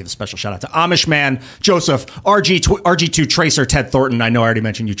just want to give a special shout out to Amish Man, Joseph, RG2 Tracer, Ted Thornton. I know I already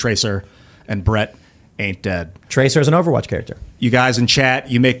mentioned you, Tracer, and Brett ain't dead. Tracer is an Overwatch character. You guys in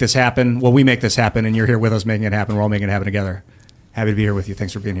chat, you make this happen. Well, we make this happen, and you're here with us making it happen. We're all making it happen together. Happy to be here with you.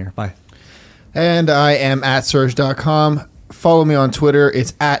 Thanks for being here. Bye. And I am at surge.com. Follow me on Twitter.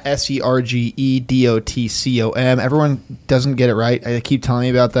 It's at SERGEDOTCOM. Everyone doesn't get it right. I keep telling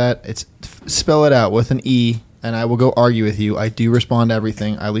you about that. It's spell it out with an E, and I will go argue with you. I do respond to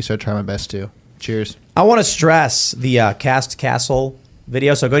everything. At least I try my best to. Cheers. I want to stress the Cast Castle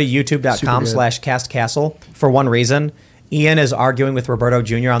video. So go to youtube.com/castcastle for one reason. Ian is arguing with Roberto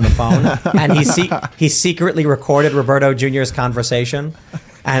Jr. on the phone, and he secretly recorded Roberto Jr.'s conversation.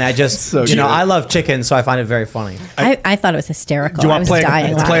 And I just, I love chicken, so I find it very funny. I thought it was hysterical. Do you I want was to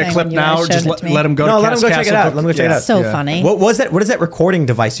dying play a laughing clip when you now, guys or just showed it to me. let him go? No, to let him go check it out. Let him go check it out. So funny. What was that? What is that recording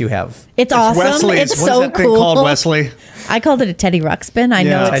device you have? It's awesome. Wesley's. It's What is so that thing cool. called, Wesley? I called it a Teddy Ruxpin. I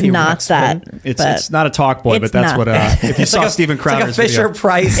know it's Teddy not Ruxpin. that. It's not a talk boy, but it's that's not what. that. If you saw Steven Crowder's it's like a Fisher video.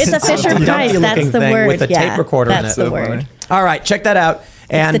 Price. It's a Fisher Humpty Price. Dumpty That's looking the thing word. with a Yeah, tape recorder that's in it. the word. All right, check that out.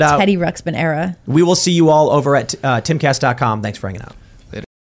 It's And the Teddy Ruxpin era. we will see you all over at timcast.com. Thanks for hanging out.